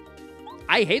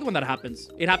 I hate when that happens.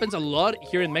 It happens a lot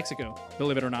here in Mexico,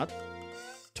 believe it or not.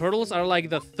 Turtles are like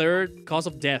the 3rd cause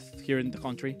of death here in the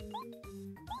country.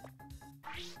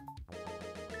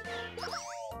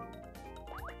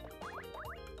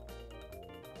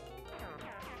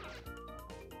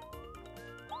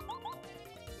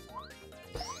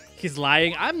 He's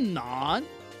lying. I'm not.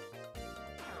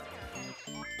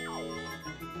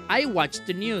 I watch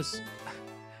the news.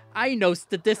 I know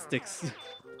statistics.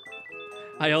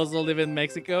 I also live in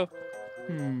Mexico.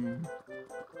 And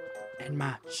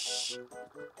shh.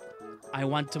 I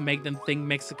want to make them think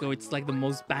Mexico it's like the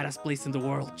most badass place in the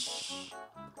world. Shh.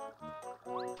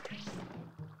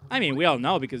 I mean, we all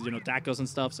know because, you know, tacos and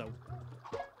stuff, so.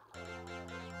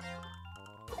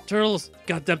 Turtles.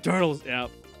 Goddamn turtles. Yeah.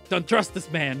 Don't trust this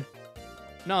man.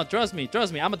 No, trust me.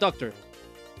 Trust me. I'm a doctor.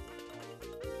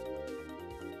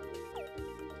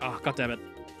 Oh, god damn it.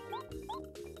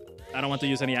 I don't want to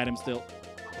use any items still.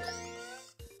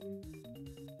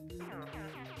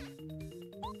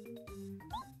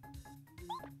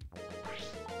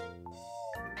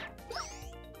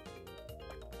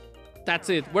 That's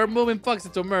it. We're moving Foxy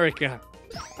to America.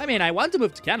 I mean, I want to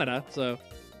move to Canada, so.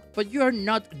 But you're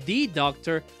not the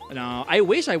doctor. No, I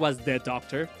wish I was the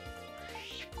doctor.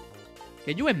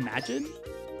 Can you imagine?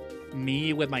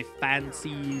 Me with my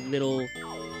fancy little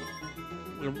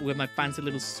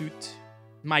suit.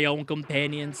 My own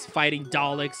companions fighting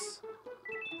Daleks.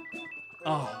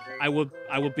 Oh, I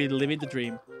would be living the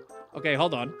dream. Okay,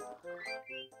 hold on.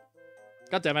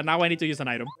 God damn it, now I need to use an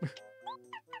item.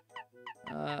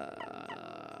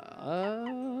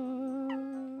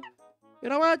 You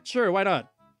know what? Sure, why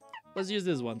not? Let's use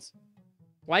these ones.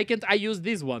 Why can't I use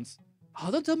these ones? Oh,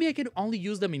 don't tell me I can only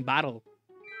use them in battle.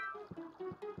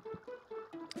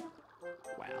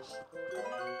 Well.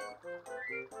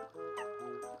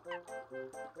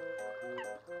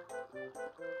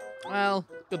 Well,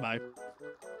 goodbye.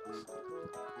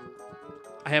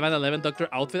 I have an 11 Doctor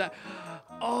outfit.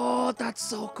 Oh, that's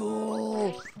so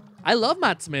cool. I love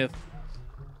Matt Smith.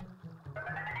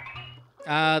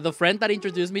 The friend that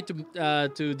introduced me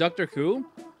to Doctor Who,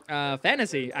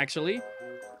 Fantasy, actually.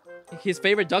 His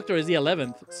favorite Doctor is the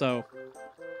 11th, so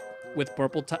with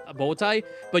purple bow tie.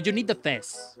 But you need the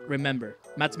fez. Remember,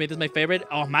 Matt Smith is my favorite.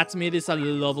 Oh, Matt Smith is a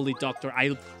lovely Doctor.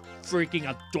 I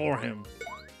freaking adore him.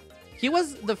 He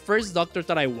was the first Doctor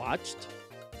that I watched,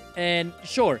 and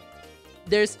sure,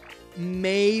 there's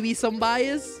maybe some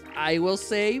bias, I will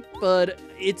say, but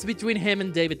it's between him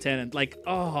and David Tennant. Like,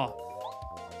 oh.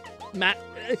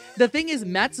 The thing is,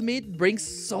 Matt Smith brings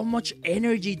so much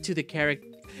energy to the character.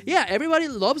 Yeah, everybody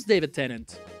loves David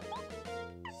Tennant.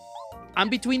 I'm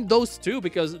between those two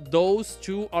because those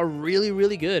two are really,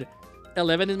 really good.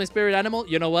 11 is my spirit animal.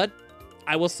 You know what?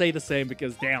 I will say the same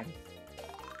because damn.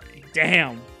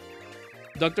 Damn.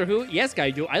 Doctor Who? Yes,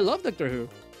 Kaiju. I love Doctor Who.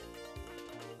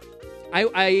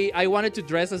 I wanted to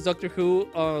dress as Doctor Who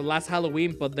last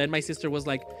Halloween, but then my sister was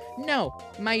like, "No,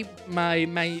 my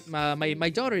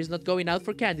daughter is not going out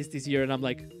for candies this year," and I'm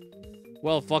like,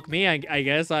 "Well, fuck me. I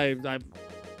guess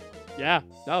yeah,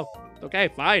 no, okay,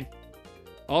 fine.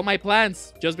 All my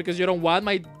plans just because you don't want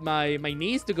my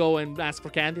niece to go and ask for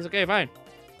candies. Okay, fine.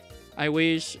 I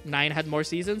wish 9 had more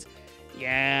seasons."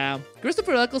 Yeah,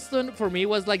 Christopher Eccleston for me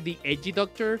was like the edgy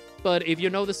Doctor, but if you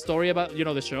know the story about, you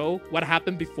know, the show, what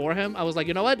happened before him, I was like,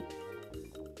 you know what?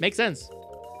 Makes sense.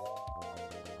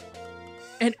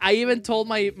 And I even told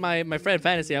my friend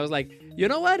Fantasy, I was like, you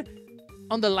know what?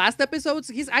 On the last episodes,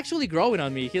 he's actually growing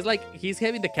on me. He's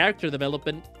having the character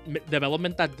development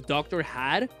that the Doctor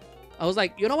had. I was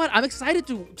like, you know what? I'm excited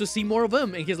to see more of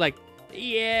him. And he's like,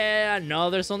 yeah, no,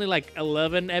 there's only like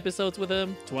 11 episodes with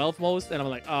him, 12 most. And I'm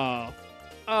like, oh,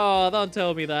 don't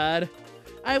tell me that.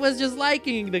 I was just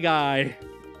liking the guy.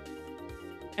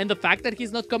 And the fact that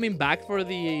he's not coming back for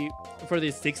the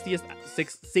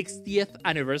 60th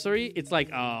anniversary, it's like,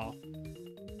 oh,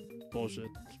 bullshit.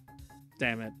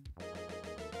 Damn it.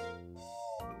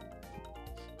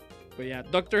 But yeah,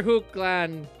 Doctor Who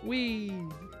clan,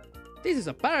 this is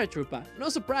a paratrooper. No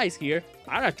surprise here.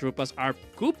 Paratroopers are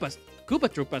Koopa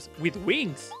Troopas with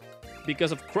wings.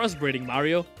 Because of crossbreeding,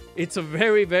 Mario. It's a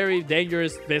very, very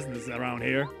dangerous business around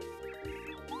here.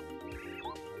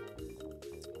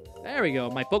 There we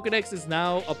go. My Pokedex is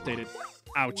now updated.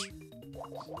 Ouch.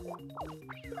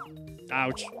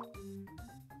 Ouch.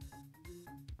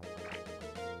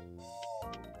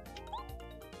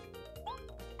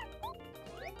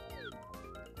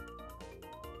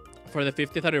 For the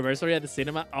 50th anniversary at the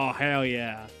cinema? Oh, hell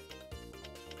yeah.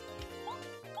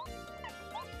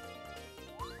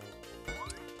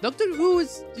 Doctor Who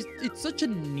it's such a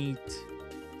neat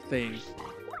thing.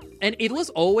 And it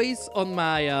was always on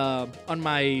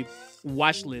my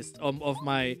watch list of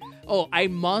my, oh, I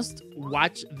must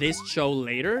watch this show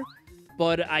later,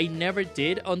 but I never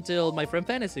did until my friend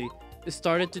Fantasy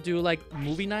started to do like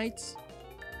movie nights.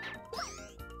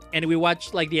 And we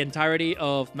watched like the entirety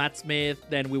of Matt Smith,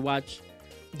 then we watched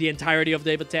the entirety of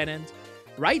David Tennant.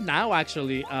 Right now,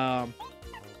 actually,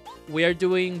 we are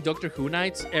doing Doctor Who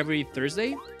nights every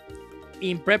Thursday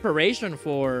in preparation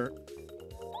for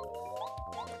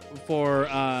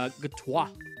Gatwa,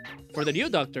 for the new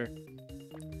Doctor.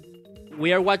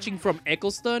 We are watching from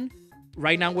Eccleston.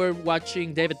 Right now, we're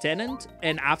watching David Tennant,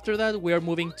 and after that, we are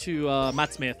moving to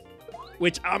Matt Smith,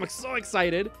 which I'm so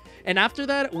excited. And after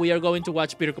that, we are going to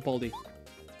watch Peter Capaldi.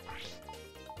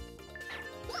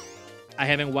 I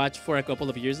haven't watched for a couple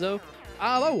of years though.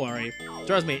 Oh, don't worry.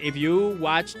 Trust me, if you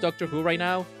watch Doctor Who right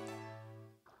now,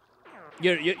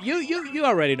 you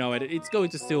already know it. It's going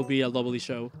to still be a lovely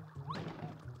show.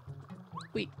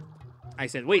 Wait. I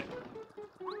said wait.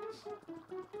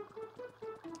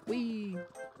 Wee.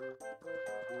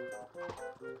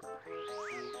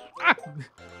 Ah!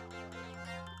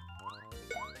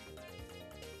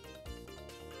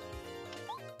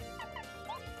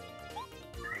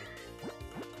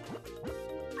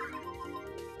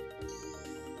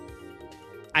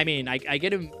 I mean, I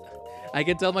get him. I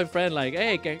can tell my friend like,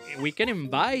 hey, we can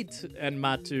invite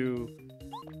Enma to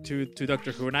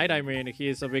Doctor Who night. I mean,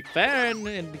 he's a big fan,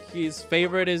 and his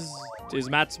favorite is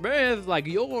Matt Smith, like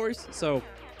yours. So,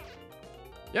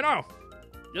 you know,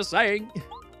 just saying.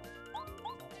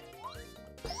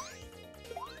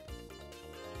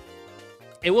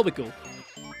 It will be cool.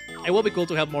 It will be cool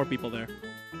to have more people there.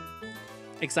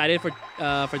 Excited for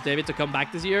David to come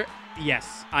back this year?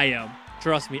 Yes, I am.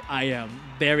 Trust me, I am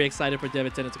very excited for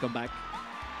David Tennant to come back.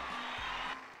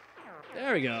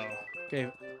 There we go.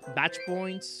 Okay, batch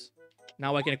points.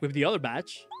 Now I can equip the other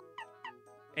batch.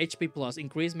 HP plus.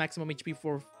 Increase maximum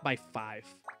HP by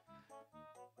 5.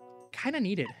 Kind of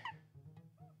needed.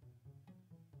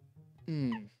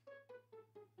 I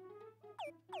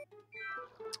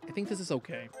think this is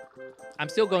okay. I'm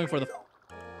still going for the...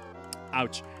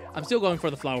 Ouch. I'm still going for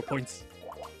the flower points.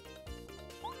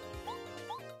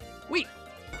 Wait.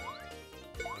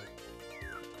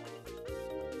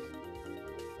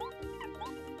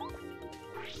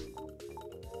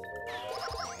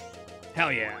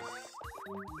 Hell yeah.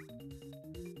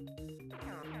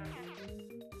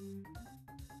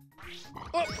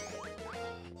 Oh.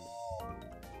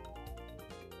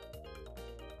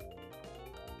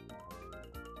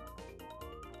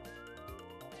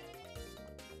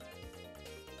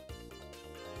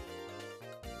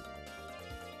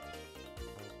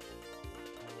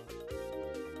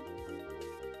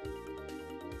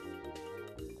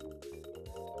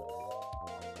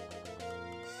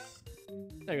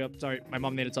 There you go. Sorry, my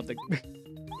mom needed something.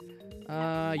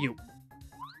 You.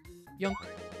 Yonk.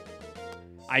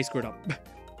 I screwed up.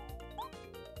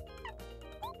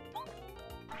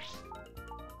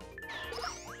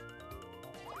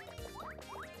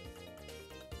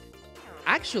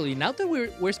 Actually, now that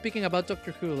we're speaking about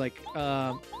Doctor Who, like,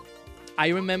 I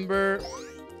remember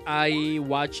I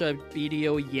watched a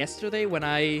video yesterday when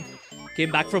I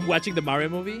came back from watching the Mario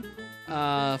movie,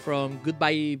 from Good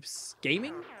Vibes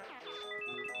Gaming.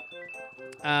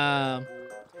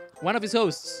 One of his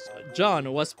hosts,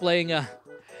 John, was played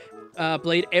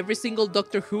every single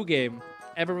Doctor Who game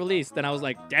ever released, and I was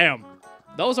like, damn,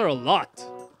 those are a lot.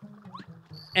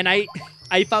 And I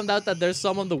found out that there's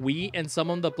some on the Wii and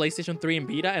some on the PlayStation 3 and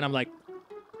Vita, and I'm like,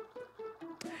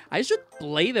 I should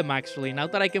play them actually, now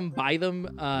that I can buy them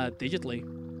digitally.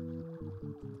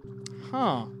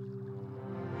 Huh.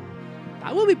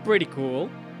 That would be pretty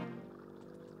cool.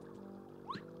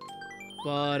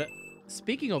 But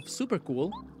speaking of super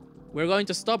cool, we're going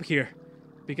to stop here.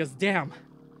 Because damn,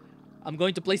 I'm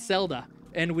going to play Zelda.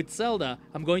 And with Zelda,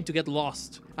 I'm going to get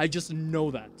lost. I just know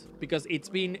that. Because it's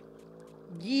been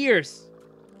years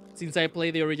since I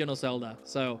played the original Zelda.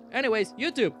 So anyways,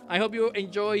 YouTube, I hope you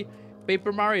enjoy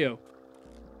Paper Mario.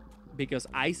 Because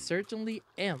I certainly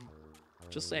am.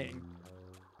 Just saying.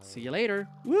 See you later.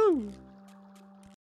 Woo!